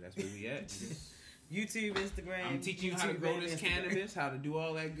yeah, that's where we at. YouTube, Instagram. I'm teaching you how to YouTube grow and this Instagram. cannabis, how to do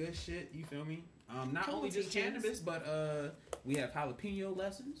all that good shit. You feel me? Not Come only on, just teachers. cannabis, but we have jalapeno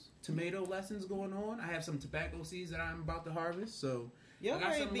lessons, tomato lessons going on. I have some tobacco seeds that I'm about to harvest. So You're I got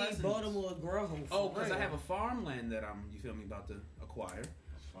ready some to be lessons. Baltimore Grove. Oh, because I have a farmland that I'm, you feel me, about to acquire.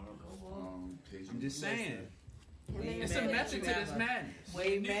 I'm just saying. It's a method to this madness.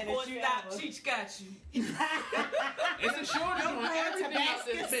 Wait, man, Before stop, Cheech got you. It's a shortage on everything out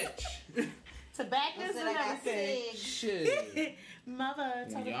this bitch. Tobacco's and everything. Shit. Mother,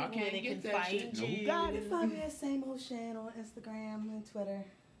 tell the Y'all people where can't they get can that find shit. you. No, who got it? Find me at Same Old Shan on Instagram and Twitter.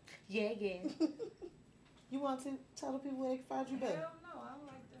 Yeah. You want to tell the people where they can find you, babe? Hell no, I don't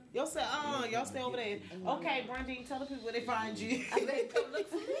like them. Y'all say, y'all stay over there. Okay, Brandine, tell the people where they find you.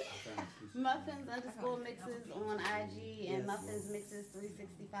 Muffins _ mixes on IG and Muffins Mixes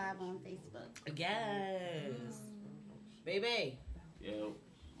 365 on Facebook. Yes. Baby. Yo,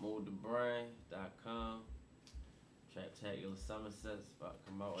 moldthebrain.com. Traptacular Somerset's about to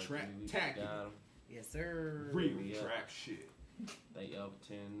come out. Like 3 weeks. Traptacular. Got 'em. Yes, sir. Real Yeah. trap shit. Thank y'all for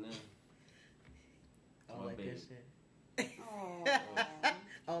tuning in. All My that good baby. shit. Oh.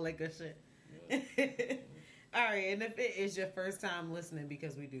 All that good shit. All right, and if it is your first time listening,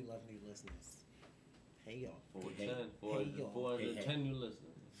 because we do love new listeners. Hey, y'all. 410 new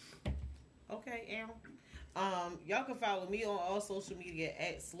listeners. Okay, Aaron. Y'all can follow me on all social media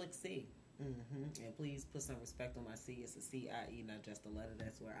at Slick C. And please put some respect on my C. It's a C-I-E, not just a letter.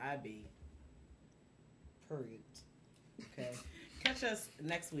 That's where I be. Period. Okay. Catch us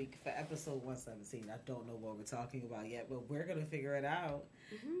next week for episode 117. I don't know what we're talking about yet, but we're going to figure it out.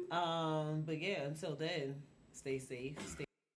 But yeah, until then, stay safe. Stay